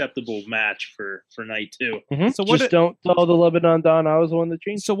acceptable match for night 2. So what? Just don't tell the Lebanon Don I was the one that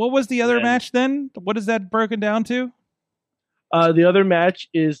changed. So what was the other And- match then? What is that broken down to? The other match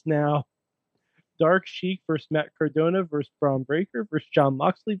is now Dark Sheik versus Matt Cardona versus Braun Breaker versus John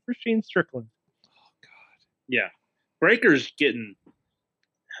Moxley versus Shane Strickland. Yeah, Breaker's getting.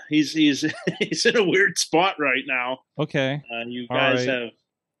 He's he's in a weird spot right now. Okay. You All guys right.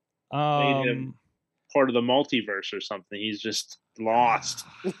 have made him part of the multiverse or something. He's just lost.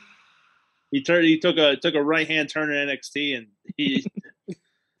 He took a right hand turn in NXT and he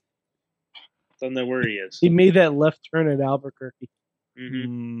don't know where he is. He made that left turn at Albuquerque.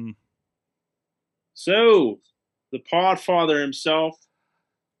 Mm-hmm. So the Podfather himself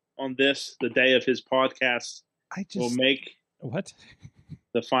on this, the day of his podcast, will make what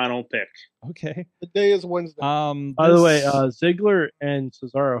the final pick. Okay. The day is Wednesday. By the way, Ziggler and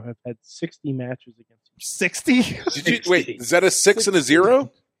Cesaro have had 60 matches against him. 60? Did you wait? Is that a 6 and a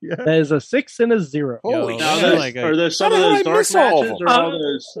 0? Yeah. That is a 6 and a 0. Holy Now, shit! those- like a- are there some How of the hell those did I dark miss all of matches them?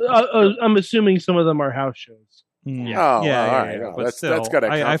 or all those? I'm assuming some of them are house shows. Yeah. Oh, yeah, all yeah, right. yeah, Oh, but that's still, got to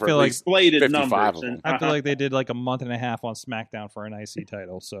I account for feel at like least Bladed 55 numbers. of them. And, I feel like they did like a month and a half on SmackDown for an IC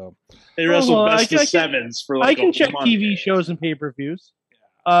title. So they wrestled well, best I of can- sevens for like I can a check month. TV shows and pay-per-views.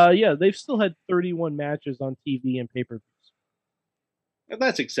 Yeah, they've still had 31 matches on TV and pay-per-views.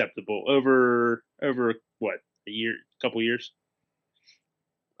 That's acceptable over what, a year, couple years.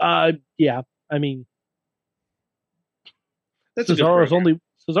 Yeah, I mean, That's a good Cesaro's program.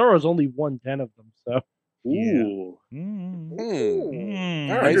 only won 10 of them. So Ooh.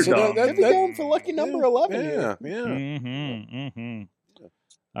 All right, so Underdog. Could be going for lucky number 11 yeah, here. yeah. Mm-hmm.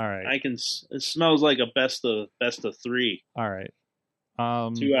 All right. I can. It smells like a best of 3. All right.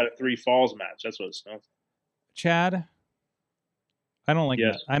 2 out of 3 falls match. That's what it smells. Chad, I don't like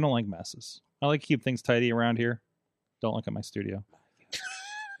Yes. I don't like messes. I like to keep things tidy around here. Don't look at my studio.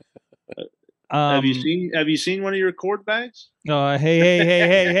 Have you seen one of your cord bags? Hey.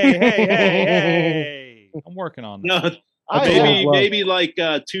 I'm working on that. No, maybe like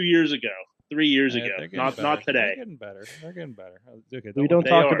 2 years ago, 3 years Yeah, ago, they're getting not better. today. They're getting better. Okay, we don't They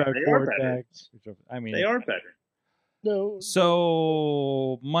talk are. about They are cord better. bags. I mean, They are better. No.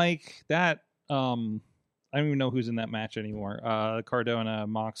 So, Mike, that I don't even know who's in that match anymore. Cardona,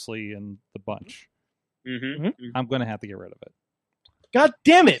 Moxley, and the bunch. Mm-hmm. I'm gonna have to get rid of it. God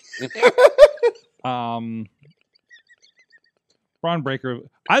damn it! Braun Breaker.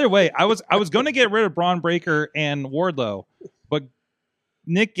 Either way, I was going to get rid of Braun Breaker and Wardlow, but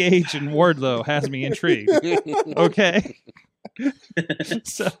Nick Gage and Wardlow has me intrigued. Okay,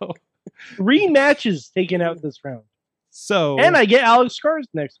 so 3 matches taken out this round. So And I get Alex Cars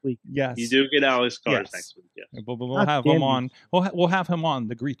next week. yes, You do get Alex Cars Yes. next week. Yes. We'll God have damn him you. on. We'll have him on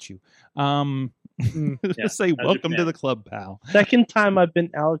to greet you. Yeah, Just say how's your welcome to plan? the club, pal. Second time I've been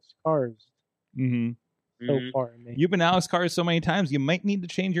Alex Cars hmm so Mhm. far. Man. You've been Alex Cars so many times, you might need to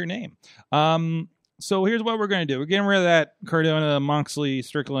change your name. So here's what we're going to do. We're getting rid of that Cardona, Moxley,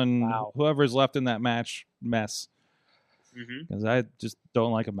 Strickland, Wow. whoever's left in that match mess, Mhm. because I just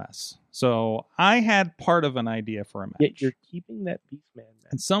don't like a mess. So I had part of an idea for a match. Yet you're keeping that Beastman.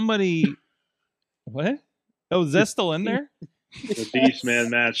 And somebody... What? Oh, is that still in there? The Beastman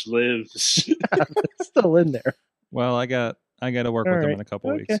match lives. It's still in there. Well, I got to work All with them right. in a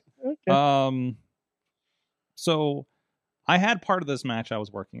couple Okay. weeks. Okay. So I had part of this match I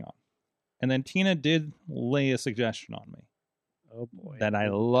was working on. And then Tina did lay a suggestion on me Oh boy. that I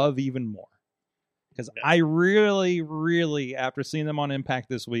love even more. Because I really, really, after seeing them on Impact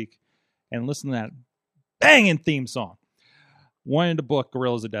this week and listening to that banging theme song, wanted to book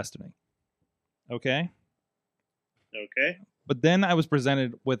Gorillas of Destiny. Okay? Okay. But then I was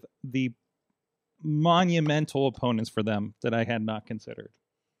presented with the monumental opponents for them that I had not considered.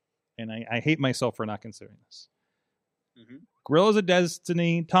 And I hate myself for not considering this. Mhm. Gorillas of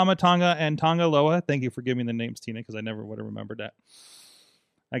Destiny, Tama Tonga, and Tonga Loa. Thank you for giving me the names, Tina, because I never would have remembered that.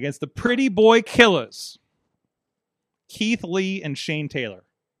 Against the Pretty Boy Killers, Keith Lee and Shane Taylor,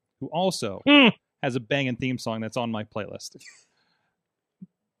 who also has a banging theme song that's on my playlist.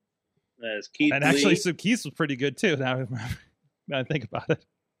 That's Keith And Lee. actually, so Keith's was pretty good too. Now I think about it. What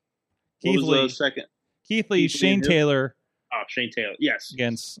Keith was Lee, the second? Keith Lee, Keith Lee Shane and who? Taylor Oh, Shane Taylor. Yes.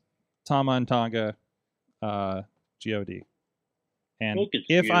 against Tama and Tonga, God. And Look at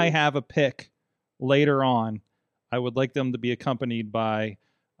if you. I have a pick later on, I would like them to be accompanied by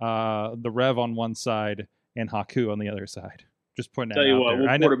the Rev on one side and Haku on the other side. Just putting that Tell you out what, there.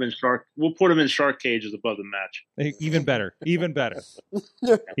 I we'll know, put him in shark cages above the match. even better. Even better.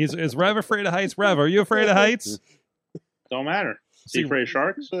 Is Rev afraid of heights? Rev, are you afraid of heights? Don't matter. See, afraid of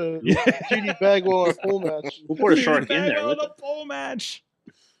sharks? GD Bagwell in a pole match. We'll put a shark in there. With a pole match.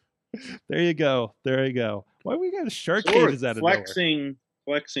 There you go. Why we got a shark Sort cages out of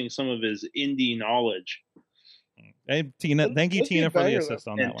flexing some of his indie knowledge. Hey, Tina, thank you, Tina, for the assist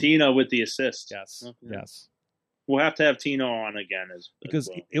on that And one. Tina with the assist. Yes, Okay. yes. We'll have to have Tina on again Because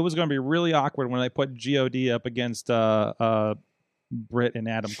well. it was going to be really awkward when they put God up against Britt and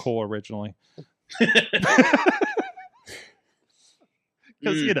Adam Cole originally.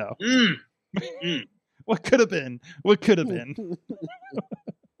 Because you know, what could have been?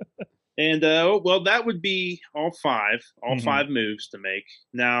 And well, that would be all five Mm-hmm. moves to make.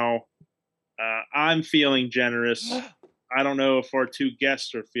 Now, I'm feeling generous. I don't know if our two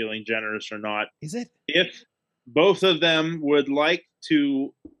guests are feeling generous or not. Is it? If both of them would like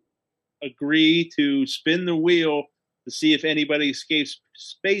to agree to spin the wheel to see if anybody escapes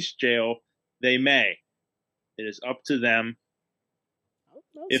space jail, they may. It is up to them.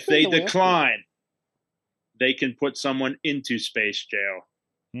 If they decline, they can put someone into space jail.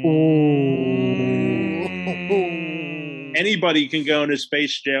 Anybody can go into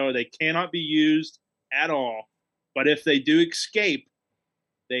space jail. They cannot be used at all. But if they do escape,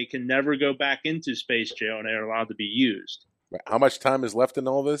 they can never go back into space jail, and they're allowed to be used. How much time is left in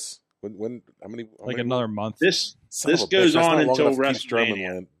all this? How many? Another month. This Son of a goes bitch, that's on not long until enough to keep Strowman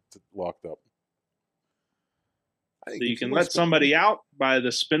WrestleMania. locked up. So you can let somebody out by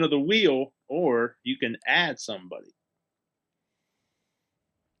the spin of the wheel, or you can add somebody.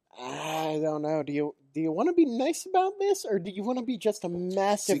 I don't know. Do you want to be nice about this, or do you want to be just a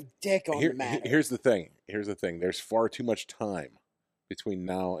massive dick on the matter? Here's the thing. There's far too much time between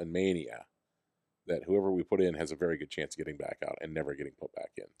now and Mania that whoever we put in has a very good chance of getting back out and never getting put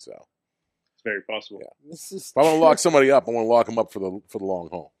back in. So it's very possible. Yeah. This is if I want to lock somebody up, I want to lock them up for the long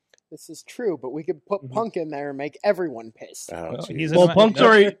haul. This is true, but we could put Punk in there and make everyone pissed. Punk's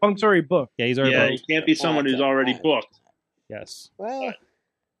already booked. Yeah, he's already Yeah, booked. it can't be someone who's already booked. Yes. Well,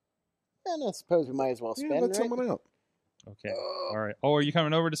 then I suppose we might as well spin. let right? someone out. Okay. All right. Oh, are you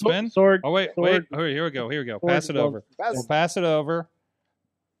coming over to spin? Sword. Oh, wait. Sword. Oh, here we go. Sword Pass it glove. over. We'll pass it over.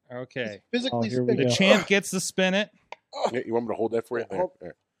 Okay. Physically here we spinning. The champ gets to spin it. Yeah, you want me to hold that for you?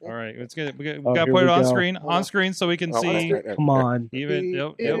 There. All right. Let's get it. We Oh, got to here put it we on go. screen. On screen so we can Oh, see. Come on. Even.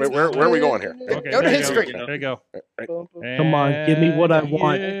 Yep. Where are we going here? Okay. Go to there you his go. screen. There you go. Come on, give me what I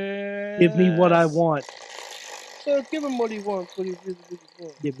want. Give me what I want. So give him what he wants. What he really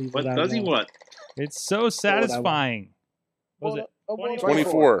wants. Give me What what I does he want. want? It's so satisfying. What was it?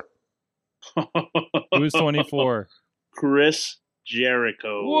 24. Who's 24? Chris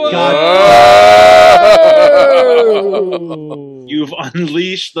Jericho. Oh! You've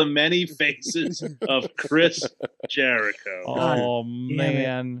unleashed the many faces of Chris Jericho. Oh, damn it.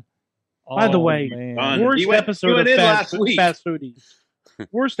 man. By the Oh, way, man. Done. worst He went episode of in Fast last week. Foodies.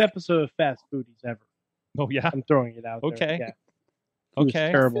 Worst episode of Fast Foodies ever. Oh, yeah. I'm throwing it out there. Okay. Yeah. It was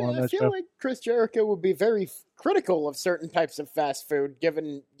Okay. terrible on I that feel show. like Chris Jericho would be very critical of certain types of fast food,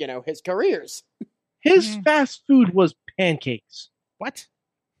 given his careers. His fast food was pancakes What?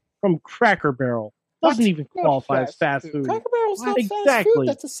 from Cracker Barrel. Doesn't even Not qualify as fast fast food. food. Cracker Barrel's not fast Exactly. food.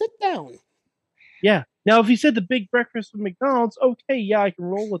 That's a sit down. Yeah. Now, if he said the big breakfast with McDonald's, okay, yeah, I can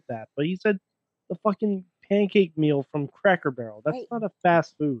roll with that. But he said the fucking pancake meal from Cracker Barrel. That's Right. not a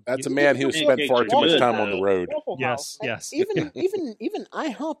fast food. That's a man who spent far too much time on the road. Waffle Yes. House. Yes. Even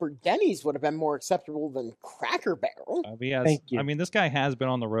IHOP or Denny's would have been more acceptable than Cracker Barrel. Thank you. I mean, this guy has been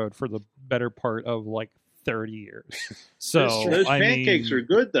on the road for the better part of like 30 years. So Those I pancakes mean, are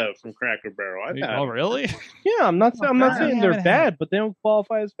good though from Cracker Barrel. I've had Oh, them. really? Yeah, I'm not saying I they're haven't bad, but they don't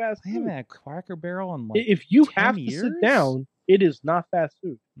qualify as fast I haven't food. had Cracker Barrel in like If you 10 have to years? sit down, it is not fast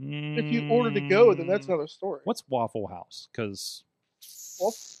food. If you order to go, then that's another story. What's Waffle House? Because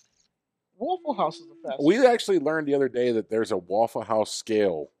Waffle House is the fast. We actually learned the other day that there's a Waffle House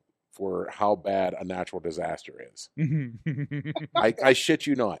scale for how bad a natural disaster is. I shit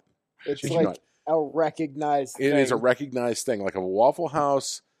you not. It's Shit you like not. a recognized It thing. is a recognized thing. Like if a Waffle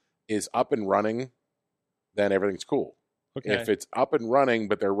House is up and running, then everything's cool. Okay. If it's up and running,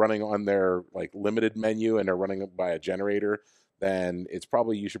 but they're running on their like limited menu and they're running by a generator, then it's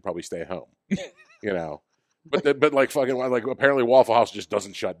probably you should probably stay home. But like fucking like apparently Waffle House just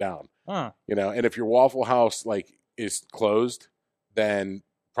doesn't shut down. Huh. And if your Waffle House like is closed, then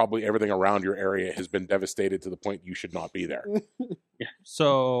probably everything around your area has been devastated to the point you should not be there.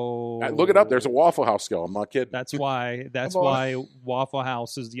 So Look it up. There's a Waffle House scale. I'm not kidding. That's why Come on. Waffle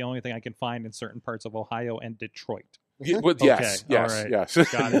House is the only thing I can find in certain parts of Ohio and Detroit. Yes, Okay, all yes, right. yes.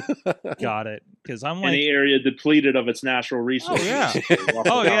 Got it. Because I'm like, Any area depleted of its natural resources.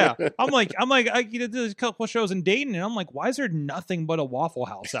 oh yeah. I'm like, there's a couple of shows in Dayton, and I'm like, why is there nothing but a Waffle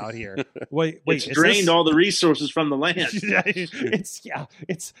House out here? Wait, It's is drained this- all the resources from the land.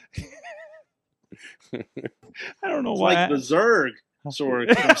 it's. I don't know It's why. like the Zerg sword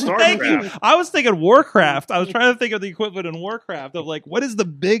from Thank you. StarCraft. I was thinking Warcraft. I was trying to think of the equivalent in Warcraft of like, what is the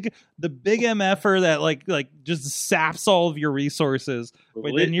big MFer that like just saps all of your resources?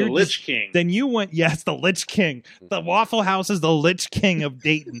 But then you're The Lich King. Then you went, yes, the Lich King. The Waffle House is the Lich King of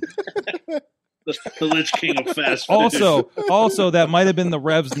Dayton. The Lich King of fast food. Also, that might have been the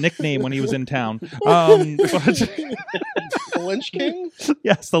Rev's nickname when he was in town. The Lynch King?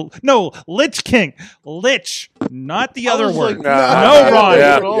 Yes, Lich King. Lich, not the I other was word. like, no, Ron.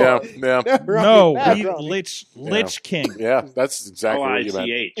 Yeah. No, Ronnie. Lich King. Yeah, that's exactly what you meant.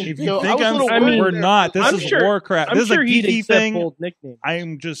 LICH. If you Yo, I think was a little I'm, worried we're there. not. This I'm is sure- Warcraft. I'm This sure is a he'd geeky accept thing. both nicknames.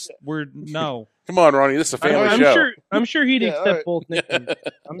 No. Come on, Ronnie. This is a family I'm show. sure. I'm sure he'd Yeah, accept alright. both nicknames.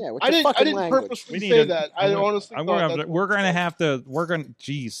 Yeah, with I your didn't fucking language. purposely We need say to- that. I honestly thought that's We're what gonna it have to.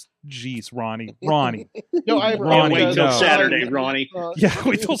 Jeez, Ronnie. was. No, I Ronnie, Wait till no. Saturday, Ronnie. Yeah,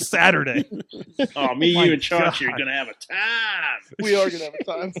 wait till Saturday. Oh, me, my you, and Chauncey God. are gonna have a time. We are gonna have a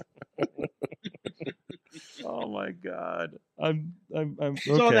time. Oh my God. I'm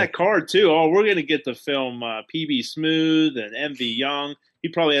He's on that card too. Oh, we're gonna get to film PB Smooth and MV Young. He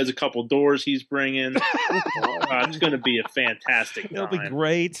probably has a couple doors he's bringing. It's gonna be a fantastic time. It'll be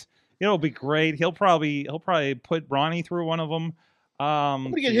great. It'll be great. He'll probably put Ronnie through one of them. I'm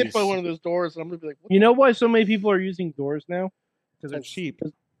gonna get hit by one of those doors, and I'm gonna be like, what You know why so many people are using doors now? Because they're cheap.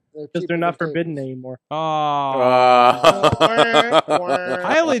 Because they're not forbidden anymore. Oh. the-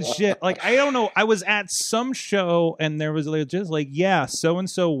 I legit I don't know. I was at some show and there was just like, yeah, so and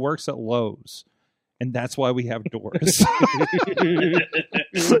so works at Lowe's, and that's why we have doors.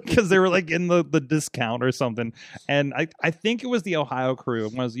 Because they were like in the discount or something. And I think it was the Ohio crew,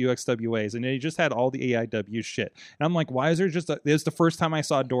 one of the UXWAs, and they just had all the AIW shit. And I'm like, why is there just this is the first time I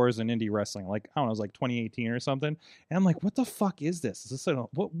saw doors in indie wrestling? Like, I don't know, it was like 2018 or something. And I'm like, what the fuck is this? Is this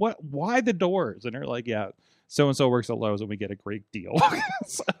why the doors? And they're like, yeah, so and so works at Lowe's and we get a great deal.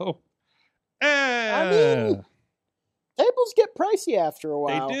 So I mean, tables get pricey after a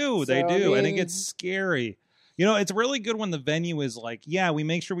while. they do, So, I and it mean, gets scary. You know, it's really good when the venue is like, yeah, we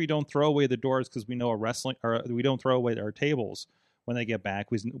make sure we don't throw away the doors because we know or we don't throw away our tables when they get back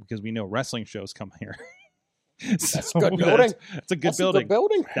because we know wrestling shows come here. That's good building. It's a good That's a building. good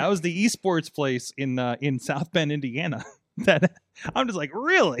building. That was the esports place in South Bend, Indiana. That I'm just like,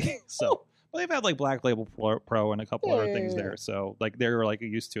 really? So. Well, they've had like Black Label Pro and a couple other things there, so like they're like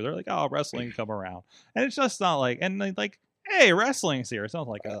used to. They're like, oh, wrestling come around, and it's just not like, and like, hey, wrestling's here. It's not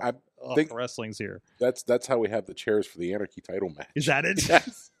like I think wrestling's here. That's how we have the chairs for the Anarchy title match. Is that it?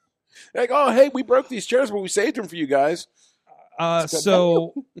 Yes. Like, oh, hey, we broke these chairs, but we saved them for you guys.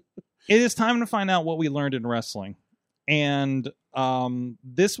 So it is time to find out what we learned in wrestling, and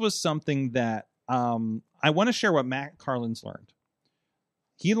this was something that I want to share what Matt Carlin's learned.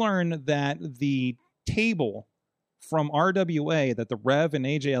 He learned that the table from RWA that the Rev and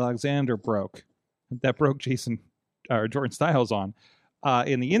AJ Alexander broke Jordan Styles on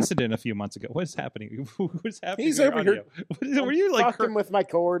in the incident a few months ago. What's happening? What's happening? He's to your over here. Were you like fucking with my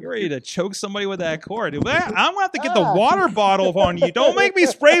cord? you're ready to choke somebody with that cord? I'm gonna have to get the water bottle on you. Don't make me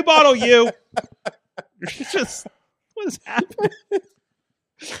spray bottle you. You're just what is happening?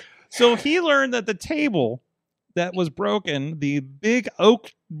 So he learned that the table that was broken, the big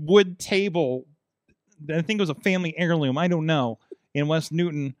oak wood table, I think it was a family heirloom, I don't know, in West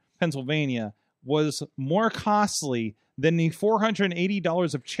Newton, Pennsylvania, was more costly than the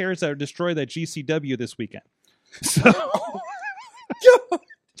 $480 of chairs that were destroyed at GCW this weekend.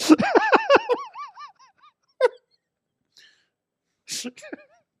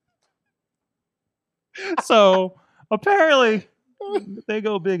 So apparently they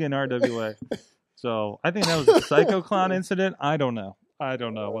go big in RWA. So I think that was a Psycho Clown incident. I don't know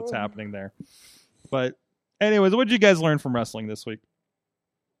what's happening there. But anyways, what did you guys learn from wrestling this week?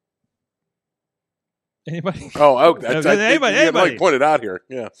 Anybody? Oh, that's anybody. Like pointed out here.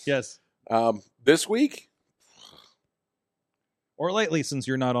 Yeah. Yes. This week? Or lately, since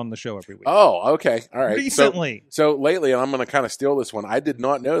you're not on the show every week. Oh, okay. All right. Recently. So lately, and I'm going to kind of steal this one, I did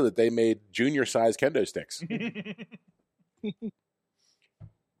not know that they made junior-sized kendo sticks.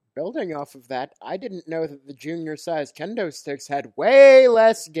 Building off of that, I didn't know that the junior-sized kendo sticks had way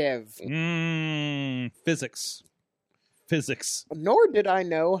less give. Physics. Nor did I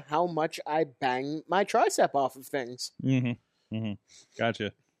know how much I bang my tricep off of things.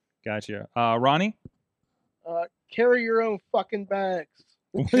 Gotcha. Ronnie? Carry your own fucking bags.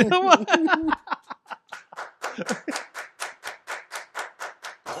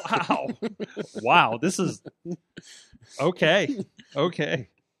 Wow. This is okay.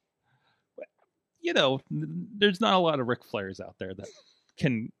 You know, there's not a lot of Ric Flairs out there that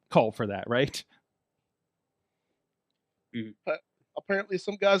can call for that, right? Apparently,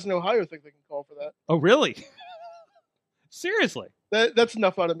 some guys in Ohio think they can call for that. Oh, really? Seriously? That's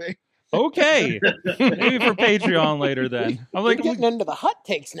enough out of me. Okay. Maybe for Patreon later then. I'm like, We're getting into the hot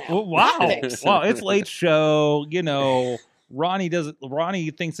takes now. wow. Hot takes. Wow, it's late show, you know. Ronnie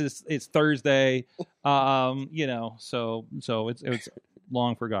thinks it's Thursday. You know, so it's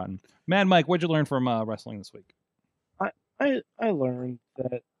long forgotten. Mad Mike, what'd you learn from wrestling this week? I learned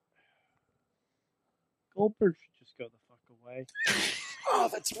that Goldberg should just go the fuck away. Oh,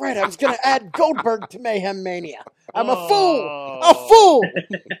 that's right. I was going to add Goldberg to Mayhem Mania. I'm a fool. A fool.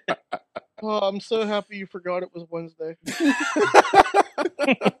 Oh, I'm so happy you forgot it was Wednesday.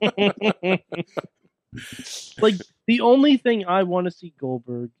 Like, the only thing I want to see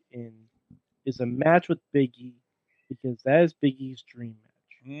Goldberg in is a match with Big E, because that is Big E's dream match.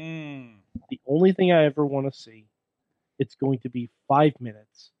 The only thing I ever want to see, it's going to be 5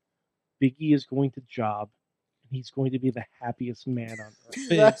 minutes. Big E is going to job, and he's going to be the happiest man on earth.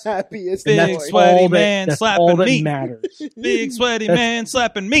 The happiest Big boy. sweaty man that's slapping all that meat. matters. Big sweaty man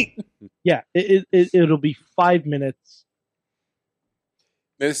slapping meat. Yeah, it'll be 5 minutes.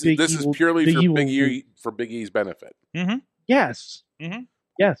 This Big is E will- purely Big E for will Big E's benefit. Mm-hmm. Yes. Mm-hmm.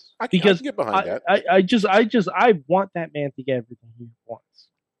 Yes. I can get behind that. I want that man to get everything he wants.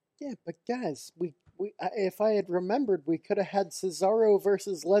 Yeah, but guys, if I had remembered, we could have had Cesaro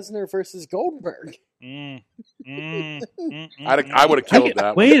versus Lesnar versus Goldberg. I would have killed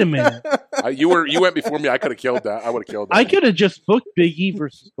that. Wait a minute. You went before me. I could have killed that. I would have killed that. I could have just booked Big E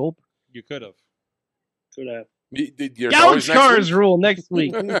versus Goldberg. You could have. Could have. Gouge cars rule next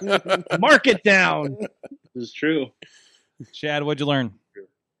week. Mark it down. This is true. Chad, what'd you learn?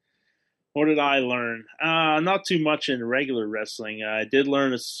 What did I learn? Not too much in regular wrestling. I did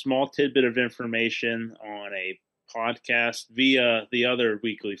learn a small tidbit of information on a podcast via the other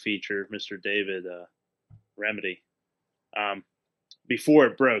weekly feature, Mr. David Remedy, before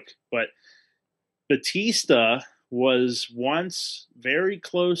it broke. But Batista was once very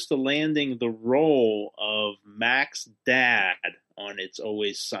close to landing the role of Mac's dad on It's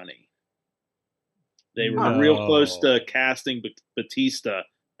Always Sunny. They were real close to casting Batista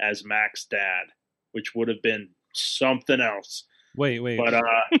as Mac's dad, which would have been something else. Wait. But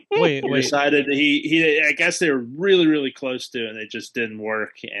wait. he decided he I guess they were really, really close to, and it just didn't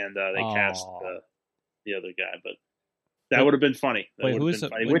work, and they cast the other guy. But that would have been funny. That would have been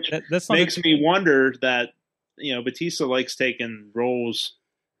funny, which makes me wonder that Batista likes taking roles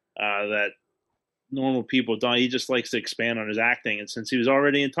that normal people don't. He just likes to expand on his acting, and since he was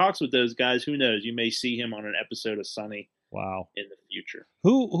already in talks with those guys, who knows? You may see him on an episode of Sunny. Wow. In the future.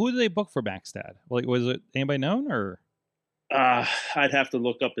 Who did they book for Mac's dad? Like, was it anybody known or? I'd have to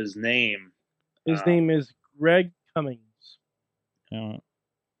look up his name. His name is Greg Cummings.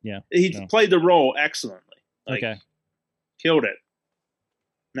 Yeah. He played the role excellently. Okay. Killed it.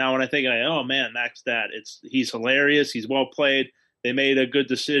 Now when I think, oh man, Mac's dad, he's hilarious. He's well played. They made a good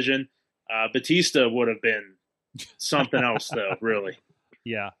decision. Batista would have been something else though, really.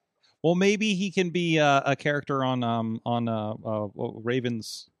 Yeah. Well, maybe he can be a character on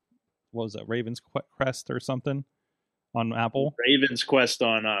Raven's. What was that? Raven's Quest or something on Apple. Raven's Quest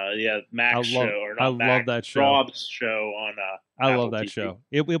on Mac's show or not. I love that show. Rob's show on. I Apple love that TV. show.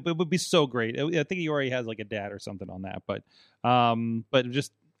 It would be so great. I think he already has like a dad or something on that, but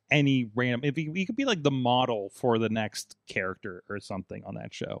just any random. If he could be like the model for the next character or something on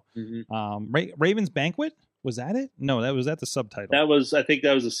that show. Mm-hmm. Raven's Banquet. Was that it? No, that was the subtitle. I think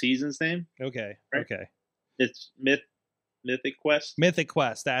that was the season's name. Okay. Right? Okay. It's Mythic Quest. Mythic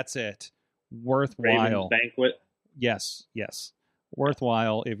Quest. That's it. Worthwhile. Raven's Banquet. Yes.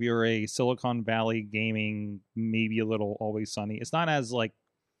 Worthwhile if you're a Silicon Valley gaming, maybe a little Always Sunny. It's not as like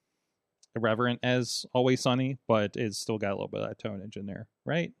irreverent as Always Sunny, but it's still got a little bit of that tonnage in there,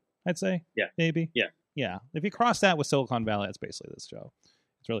 right? I'd say. Yeah. Maybe. Yeah. If you cross that with Silicon Valley, that's basically this show.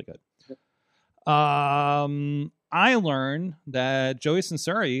 It's really good. I learned that Joey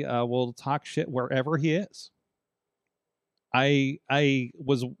Sinceri will talk shit wherever he is. I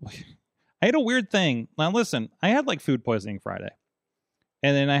had a weird thing. Now listen, I had like food poisoning Friday,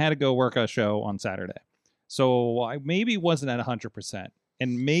 and then I had to go work a show on Saturday. So I maybe wasn't at 100%,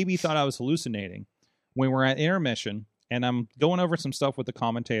 and maybe thought I was hallucinating when we're at intermission, and I'm going over some stuff with the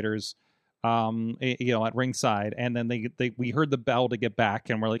commentators at ringside, and then we heard the bell to get back,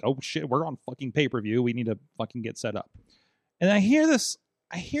 and we're like, oh shit, we're on fucking pay-per-view. We need to fucking get set up. And I hear this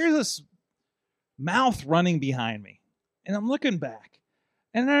mouth running behind me, and I'm looking back,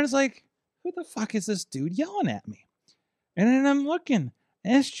 and I was like, who the fuck is this dude yelling at me? And then I'm looking,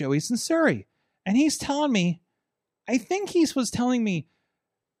 and it's Joey Sinceri, and he's telling me, I think he was telling me,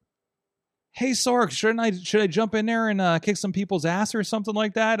 hey Sorg, should I jump in there and kick some people's ass or something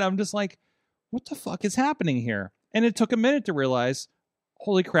like that? I'm just like, what the fuck is happening here? And it took a minute to realize,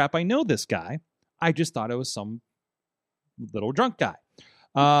 holy crap, I know this guy. I just thought it was some little drunk guy.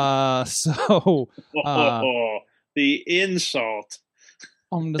 The insult.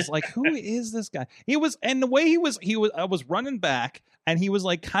 I'm just like, who is this guy? He was, and the way he was, I was running back, and he was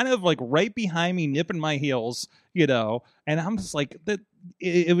like kind of like right behind me, nipping my heels, and I'm just like,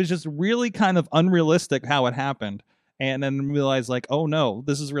 it was just really kind of unrealistic how it happened. And then realized like, oh no,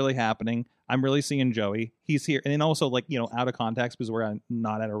 this is really happening. I'm really seeing Joey. He's here. And then also like, out of context because we're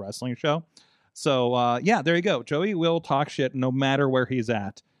not at a wrestling show. So there you go. Joey will talk shit no matter where he's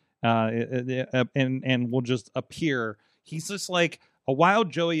at. And will just appear. He's just like a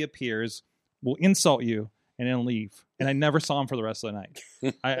wild Joey appears, will insult you, and then leave. And I never saw him for the rest of the night.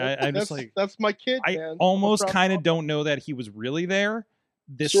 I'm just like, that's my kid. I man. almost kind of don't know that he was really there.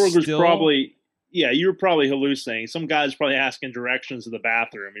 This Sorger's still... probably, you were probably hallucinating. Some guy's probably asking directions to the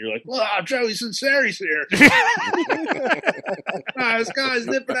bathroom. You're like, "Wow, Joey Sinceri's here." This guy's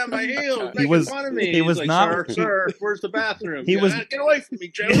nipping at my heels, making fun of me. He was like, not. Sir, where's the bathroom? He was. Get away from me,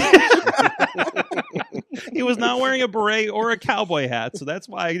 Joey. He was not wearing a beret or a cowboy hat, so that's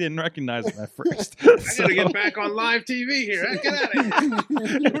why I didn't recognize him at first. I gotta get back on live TV here. Get out of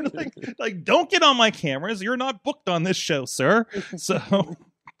here! like, don't get on my cameras. You're not booked on this show, sir. So.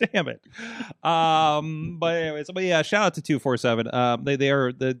 Damn it. But anyways, shout out to 247. They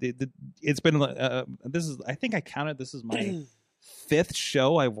are it's been this is, I think I counted, this is my 5th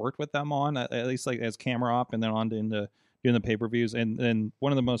show I've worked with them on, at least like as camera op, and then on to into doing the pay-per-views, and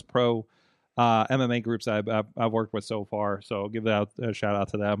one of the most pro MMA groups I've worked with so far. So I'll give a shout out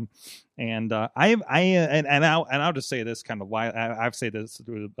to them. And I'll just say this kind of why I've said this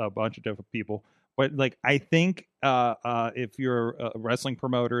to a bunch of different people. But like, I think if you're wrestling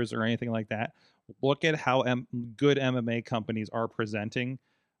promoters or anything like that, look at how good MMA companies are presenting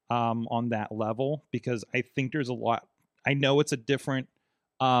on that level, because I think there's a lot. I know it's a different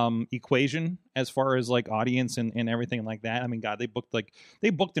equation as far as like audience and everything like that. I mean, God, they booked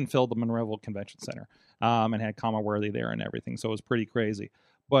and filled the Monroeville Convention Center and had Kama Worthy there and everything. So it was pretty crazy.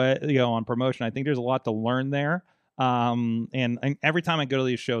 But on promotion, I think there's a lot to learn there. And every time I go to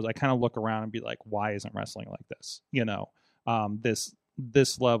these shows, I kind of look around and be like, why isn't wrestling like this?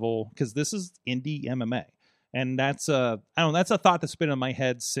 This level, because this is indie MMA. And that's that's a thought that's been in my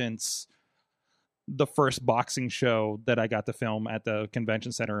head since the first boxing show that I got to film at the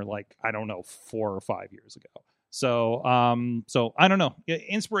convention center, 4 or 5 years ago. So I don't know.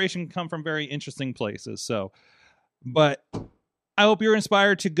 Inspiration come from very interesting places. But I hope you're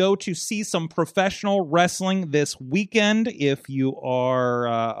inspired to go to see some professional wrestling this weekend. If you are,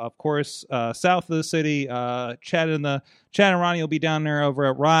 of course, south of the city, Chad and Ronnie will be down there over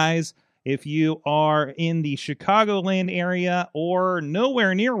at Rise. If you are in the Chicagoland area or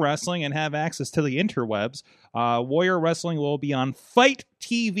nowhere near wrestling and have access to the interwebs, Warrior Wrestling will be on Fight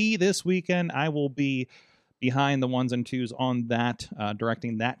TV this weekend. I will be behind the ones and twos on that,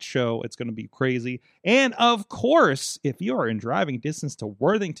 directing that show. It's going to be crazy. And of course, if you are in driving distance to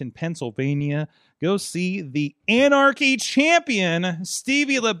Worthington, Pennsylvania, go see the Anarchy champion,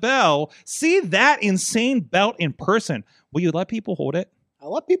 Stevie LaBelle. See that insane belt in person. Will you let people hold it?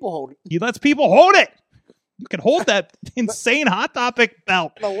 I'll let people hold it. You let people hold it. You can hold that insane Hot Topic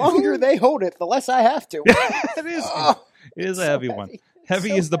belt. The longer they hold it, the less I have to. It is a heavy one.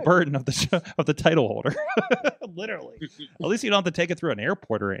 Heavy is the burden of the title holder. Literally. At least you don't have to take it through an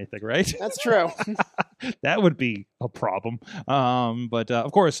airport or anything, right? That's true. That would be a problem. But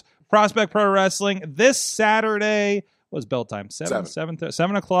of course, Prospect Pro Wrestling this Saturday was bell time.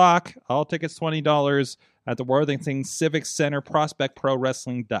 7 o'clock. All tickets $20 at the Worthington Civic Center,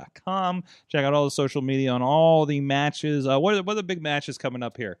 prospectprowrestling.com. Check out all the social media on all the matches. What are the big matches coming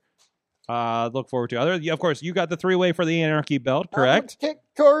up here? Look forward to. Of course, you got the 3-way for the Anarchy belt, correct? Kick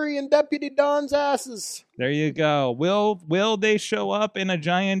Corey and Deputy Don's asses. There you go. Will they show up in a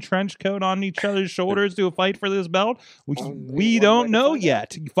giant trench coat on each other's shoulders to fight for this belt? We don't know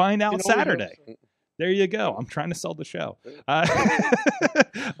yet. You find out Saturday. There you go. I'm trying to sell the show.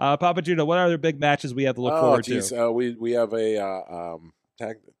 Papa Judo, what other big matches we have to look forward to? We have a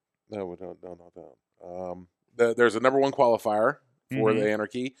tag. No. There's a number 1 qualifier for the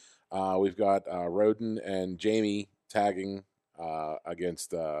Anarchy. We've got Roden and Jamie tagging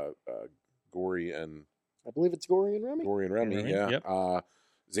against Gory and I believe it's Gory and Remy. Gory and Remy, yeah. Yep.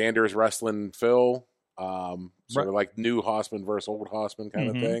 Xander's wrestling Phil, sort of like new Hossman versus old Hossman kind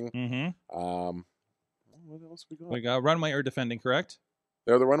of thing. Mm-hmm. What else we got? We got Runway are defending, correct?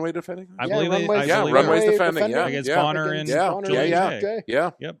 They're the Runway defending? I believe they. Runway's defending. Yeah, against Connor and Julie J.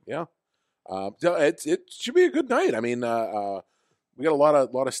 Yeah. So it should be a good night. I mean, we got a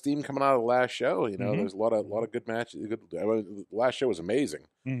lot of steam coming out of the last show. You know, there's a lot of good matches. The last show was amazing.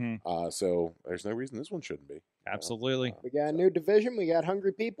 So there's no reason this one shouldn't be. Absolutely. We got a new division. We got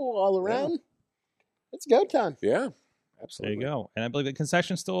hungry people all around. It's go time. Yeah. Absolutely. There you go. And I believe the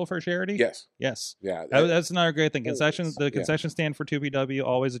concession's still for charity? Yes. Yeah. That's another great thing. Concessions, the concession stand for 2PW,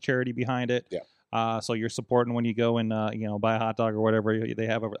 always a charity behind it. Yeah. So you're supporting when you go and buy a hot dog or whatever they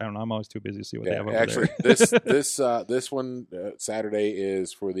have over. I don't know. I'm always too busy to see what they have over actually, there. this one Saturday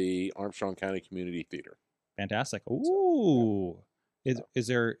is for the Armstrong County Community Theater. Fantastic. Ooh.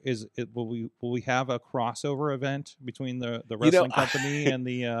 Will we have a crossover event between the wrestling company and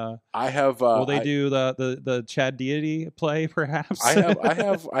the will they do the Chad Deity play perhaps?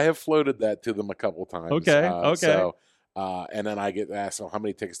 I have floated that to them a couple times. Okay. So, and then I get asked, how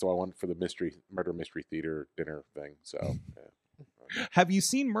many tickets do I want for the Murder Mystery Theater dinner thing? So have you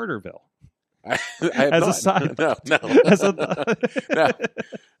seen Murderville? I have as not. A side no. No.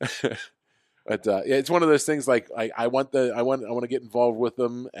 But it's one of those things. Like I want to get involved with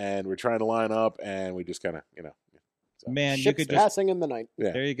them, and we're trying to line up, and we just kind of So. Man, Ships you could just passing in the night.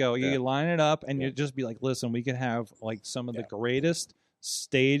 Yeah. There you go. You could line it up, and you'd just be like, "Listen, we could have like some of the greatest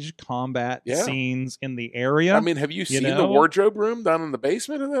stage combat scenes in the area." I mean, have you seen the wardrobe room down in the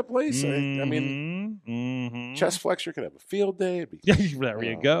basement of that place? I mean, Chest Flexor could have a field day. There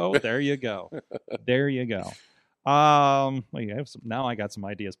you go. There you go. There you go. Well, now I got some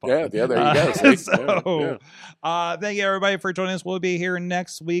ideas. Yeah, there you go. Thank you everybody for joining us. We'll be here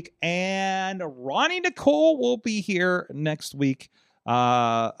next week, and Ronnie Nicole will be here next week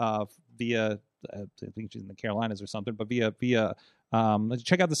via I think she's in the Carolinas or something, but via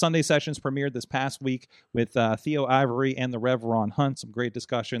check out the Sunday sessions premiered this past week with Theo Ivory and the Rev Ron Hunt. Some great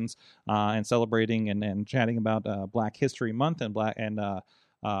discussions and celebrating and chatting about Black History Month and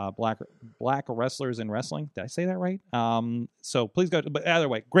black wrestlers in wrestling. Did I say that right? So please go. But either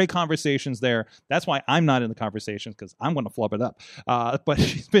way, great conversations there. That's why I'm not in the conversations, because I'm going to flub it up. But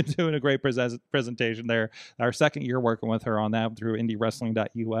she's been doing a great presentation there. Our second year working with her on that through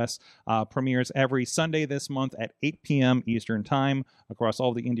IndieWrestling.us. Premieres every Sunday this month at 8 p.m. Eastern Time across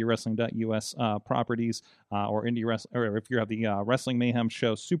all the IndieWrestling.us properties, or or if you have the Wrestling Mayhem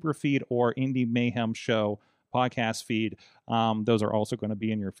Show Super Feed or Indie Mayhem Show podcast feed, those are also going to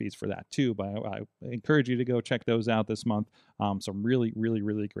be in your feeds for that too. But I encourage you to go check those out this month. Some really, really,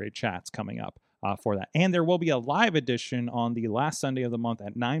 really great chats coming up for that. And there will be a live edition on the last Sunday of the month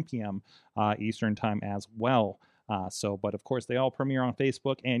at 9 p.m. Eastern Time as well. But of course, they all premiere on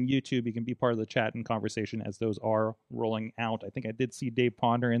Facebook and YouTube. You can be part of the chat and conversation as those are rolling out. I think I did see Dave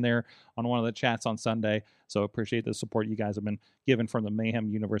Ponder in there on one of the chats on Sunday. So appreciate the support you guys have been given from the Mayhem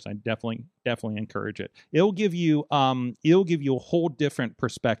universe. I definitely encourage it. It'll give you a whole different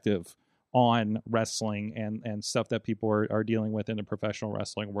perspective on wrestling and stuff that people are dealing with in the professional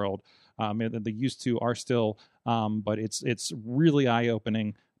wrestling world. The used to are still, but it's really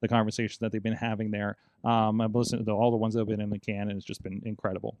eye-opening, the conversations that they've been having there. I've listened to all the ones that have been in the can, and it's just been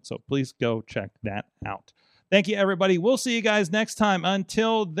incredible. So please go check that out. Thank you, everybody. We'll see you guys next time.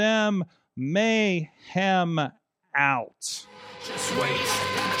 Until then, Mayhem out. Just wait,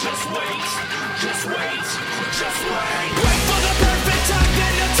 just wait, just wait, just wait. Wait for the perfect time,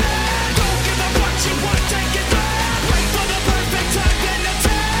 then attack. Don't give up what you want, take it back. Wait for the perfect time, then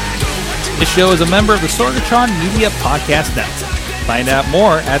attack. Do what you want. This show is a member of the Sorgatron Media Podcast Network. Find out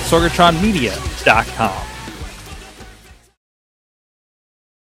more at sorgatronmedia.com.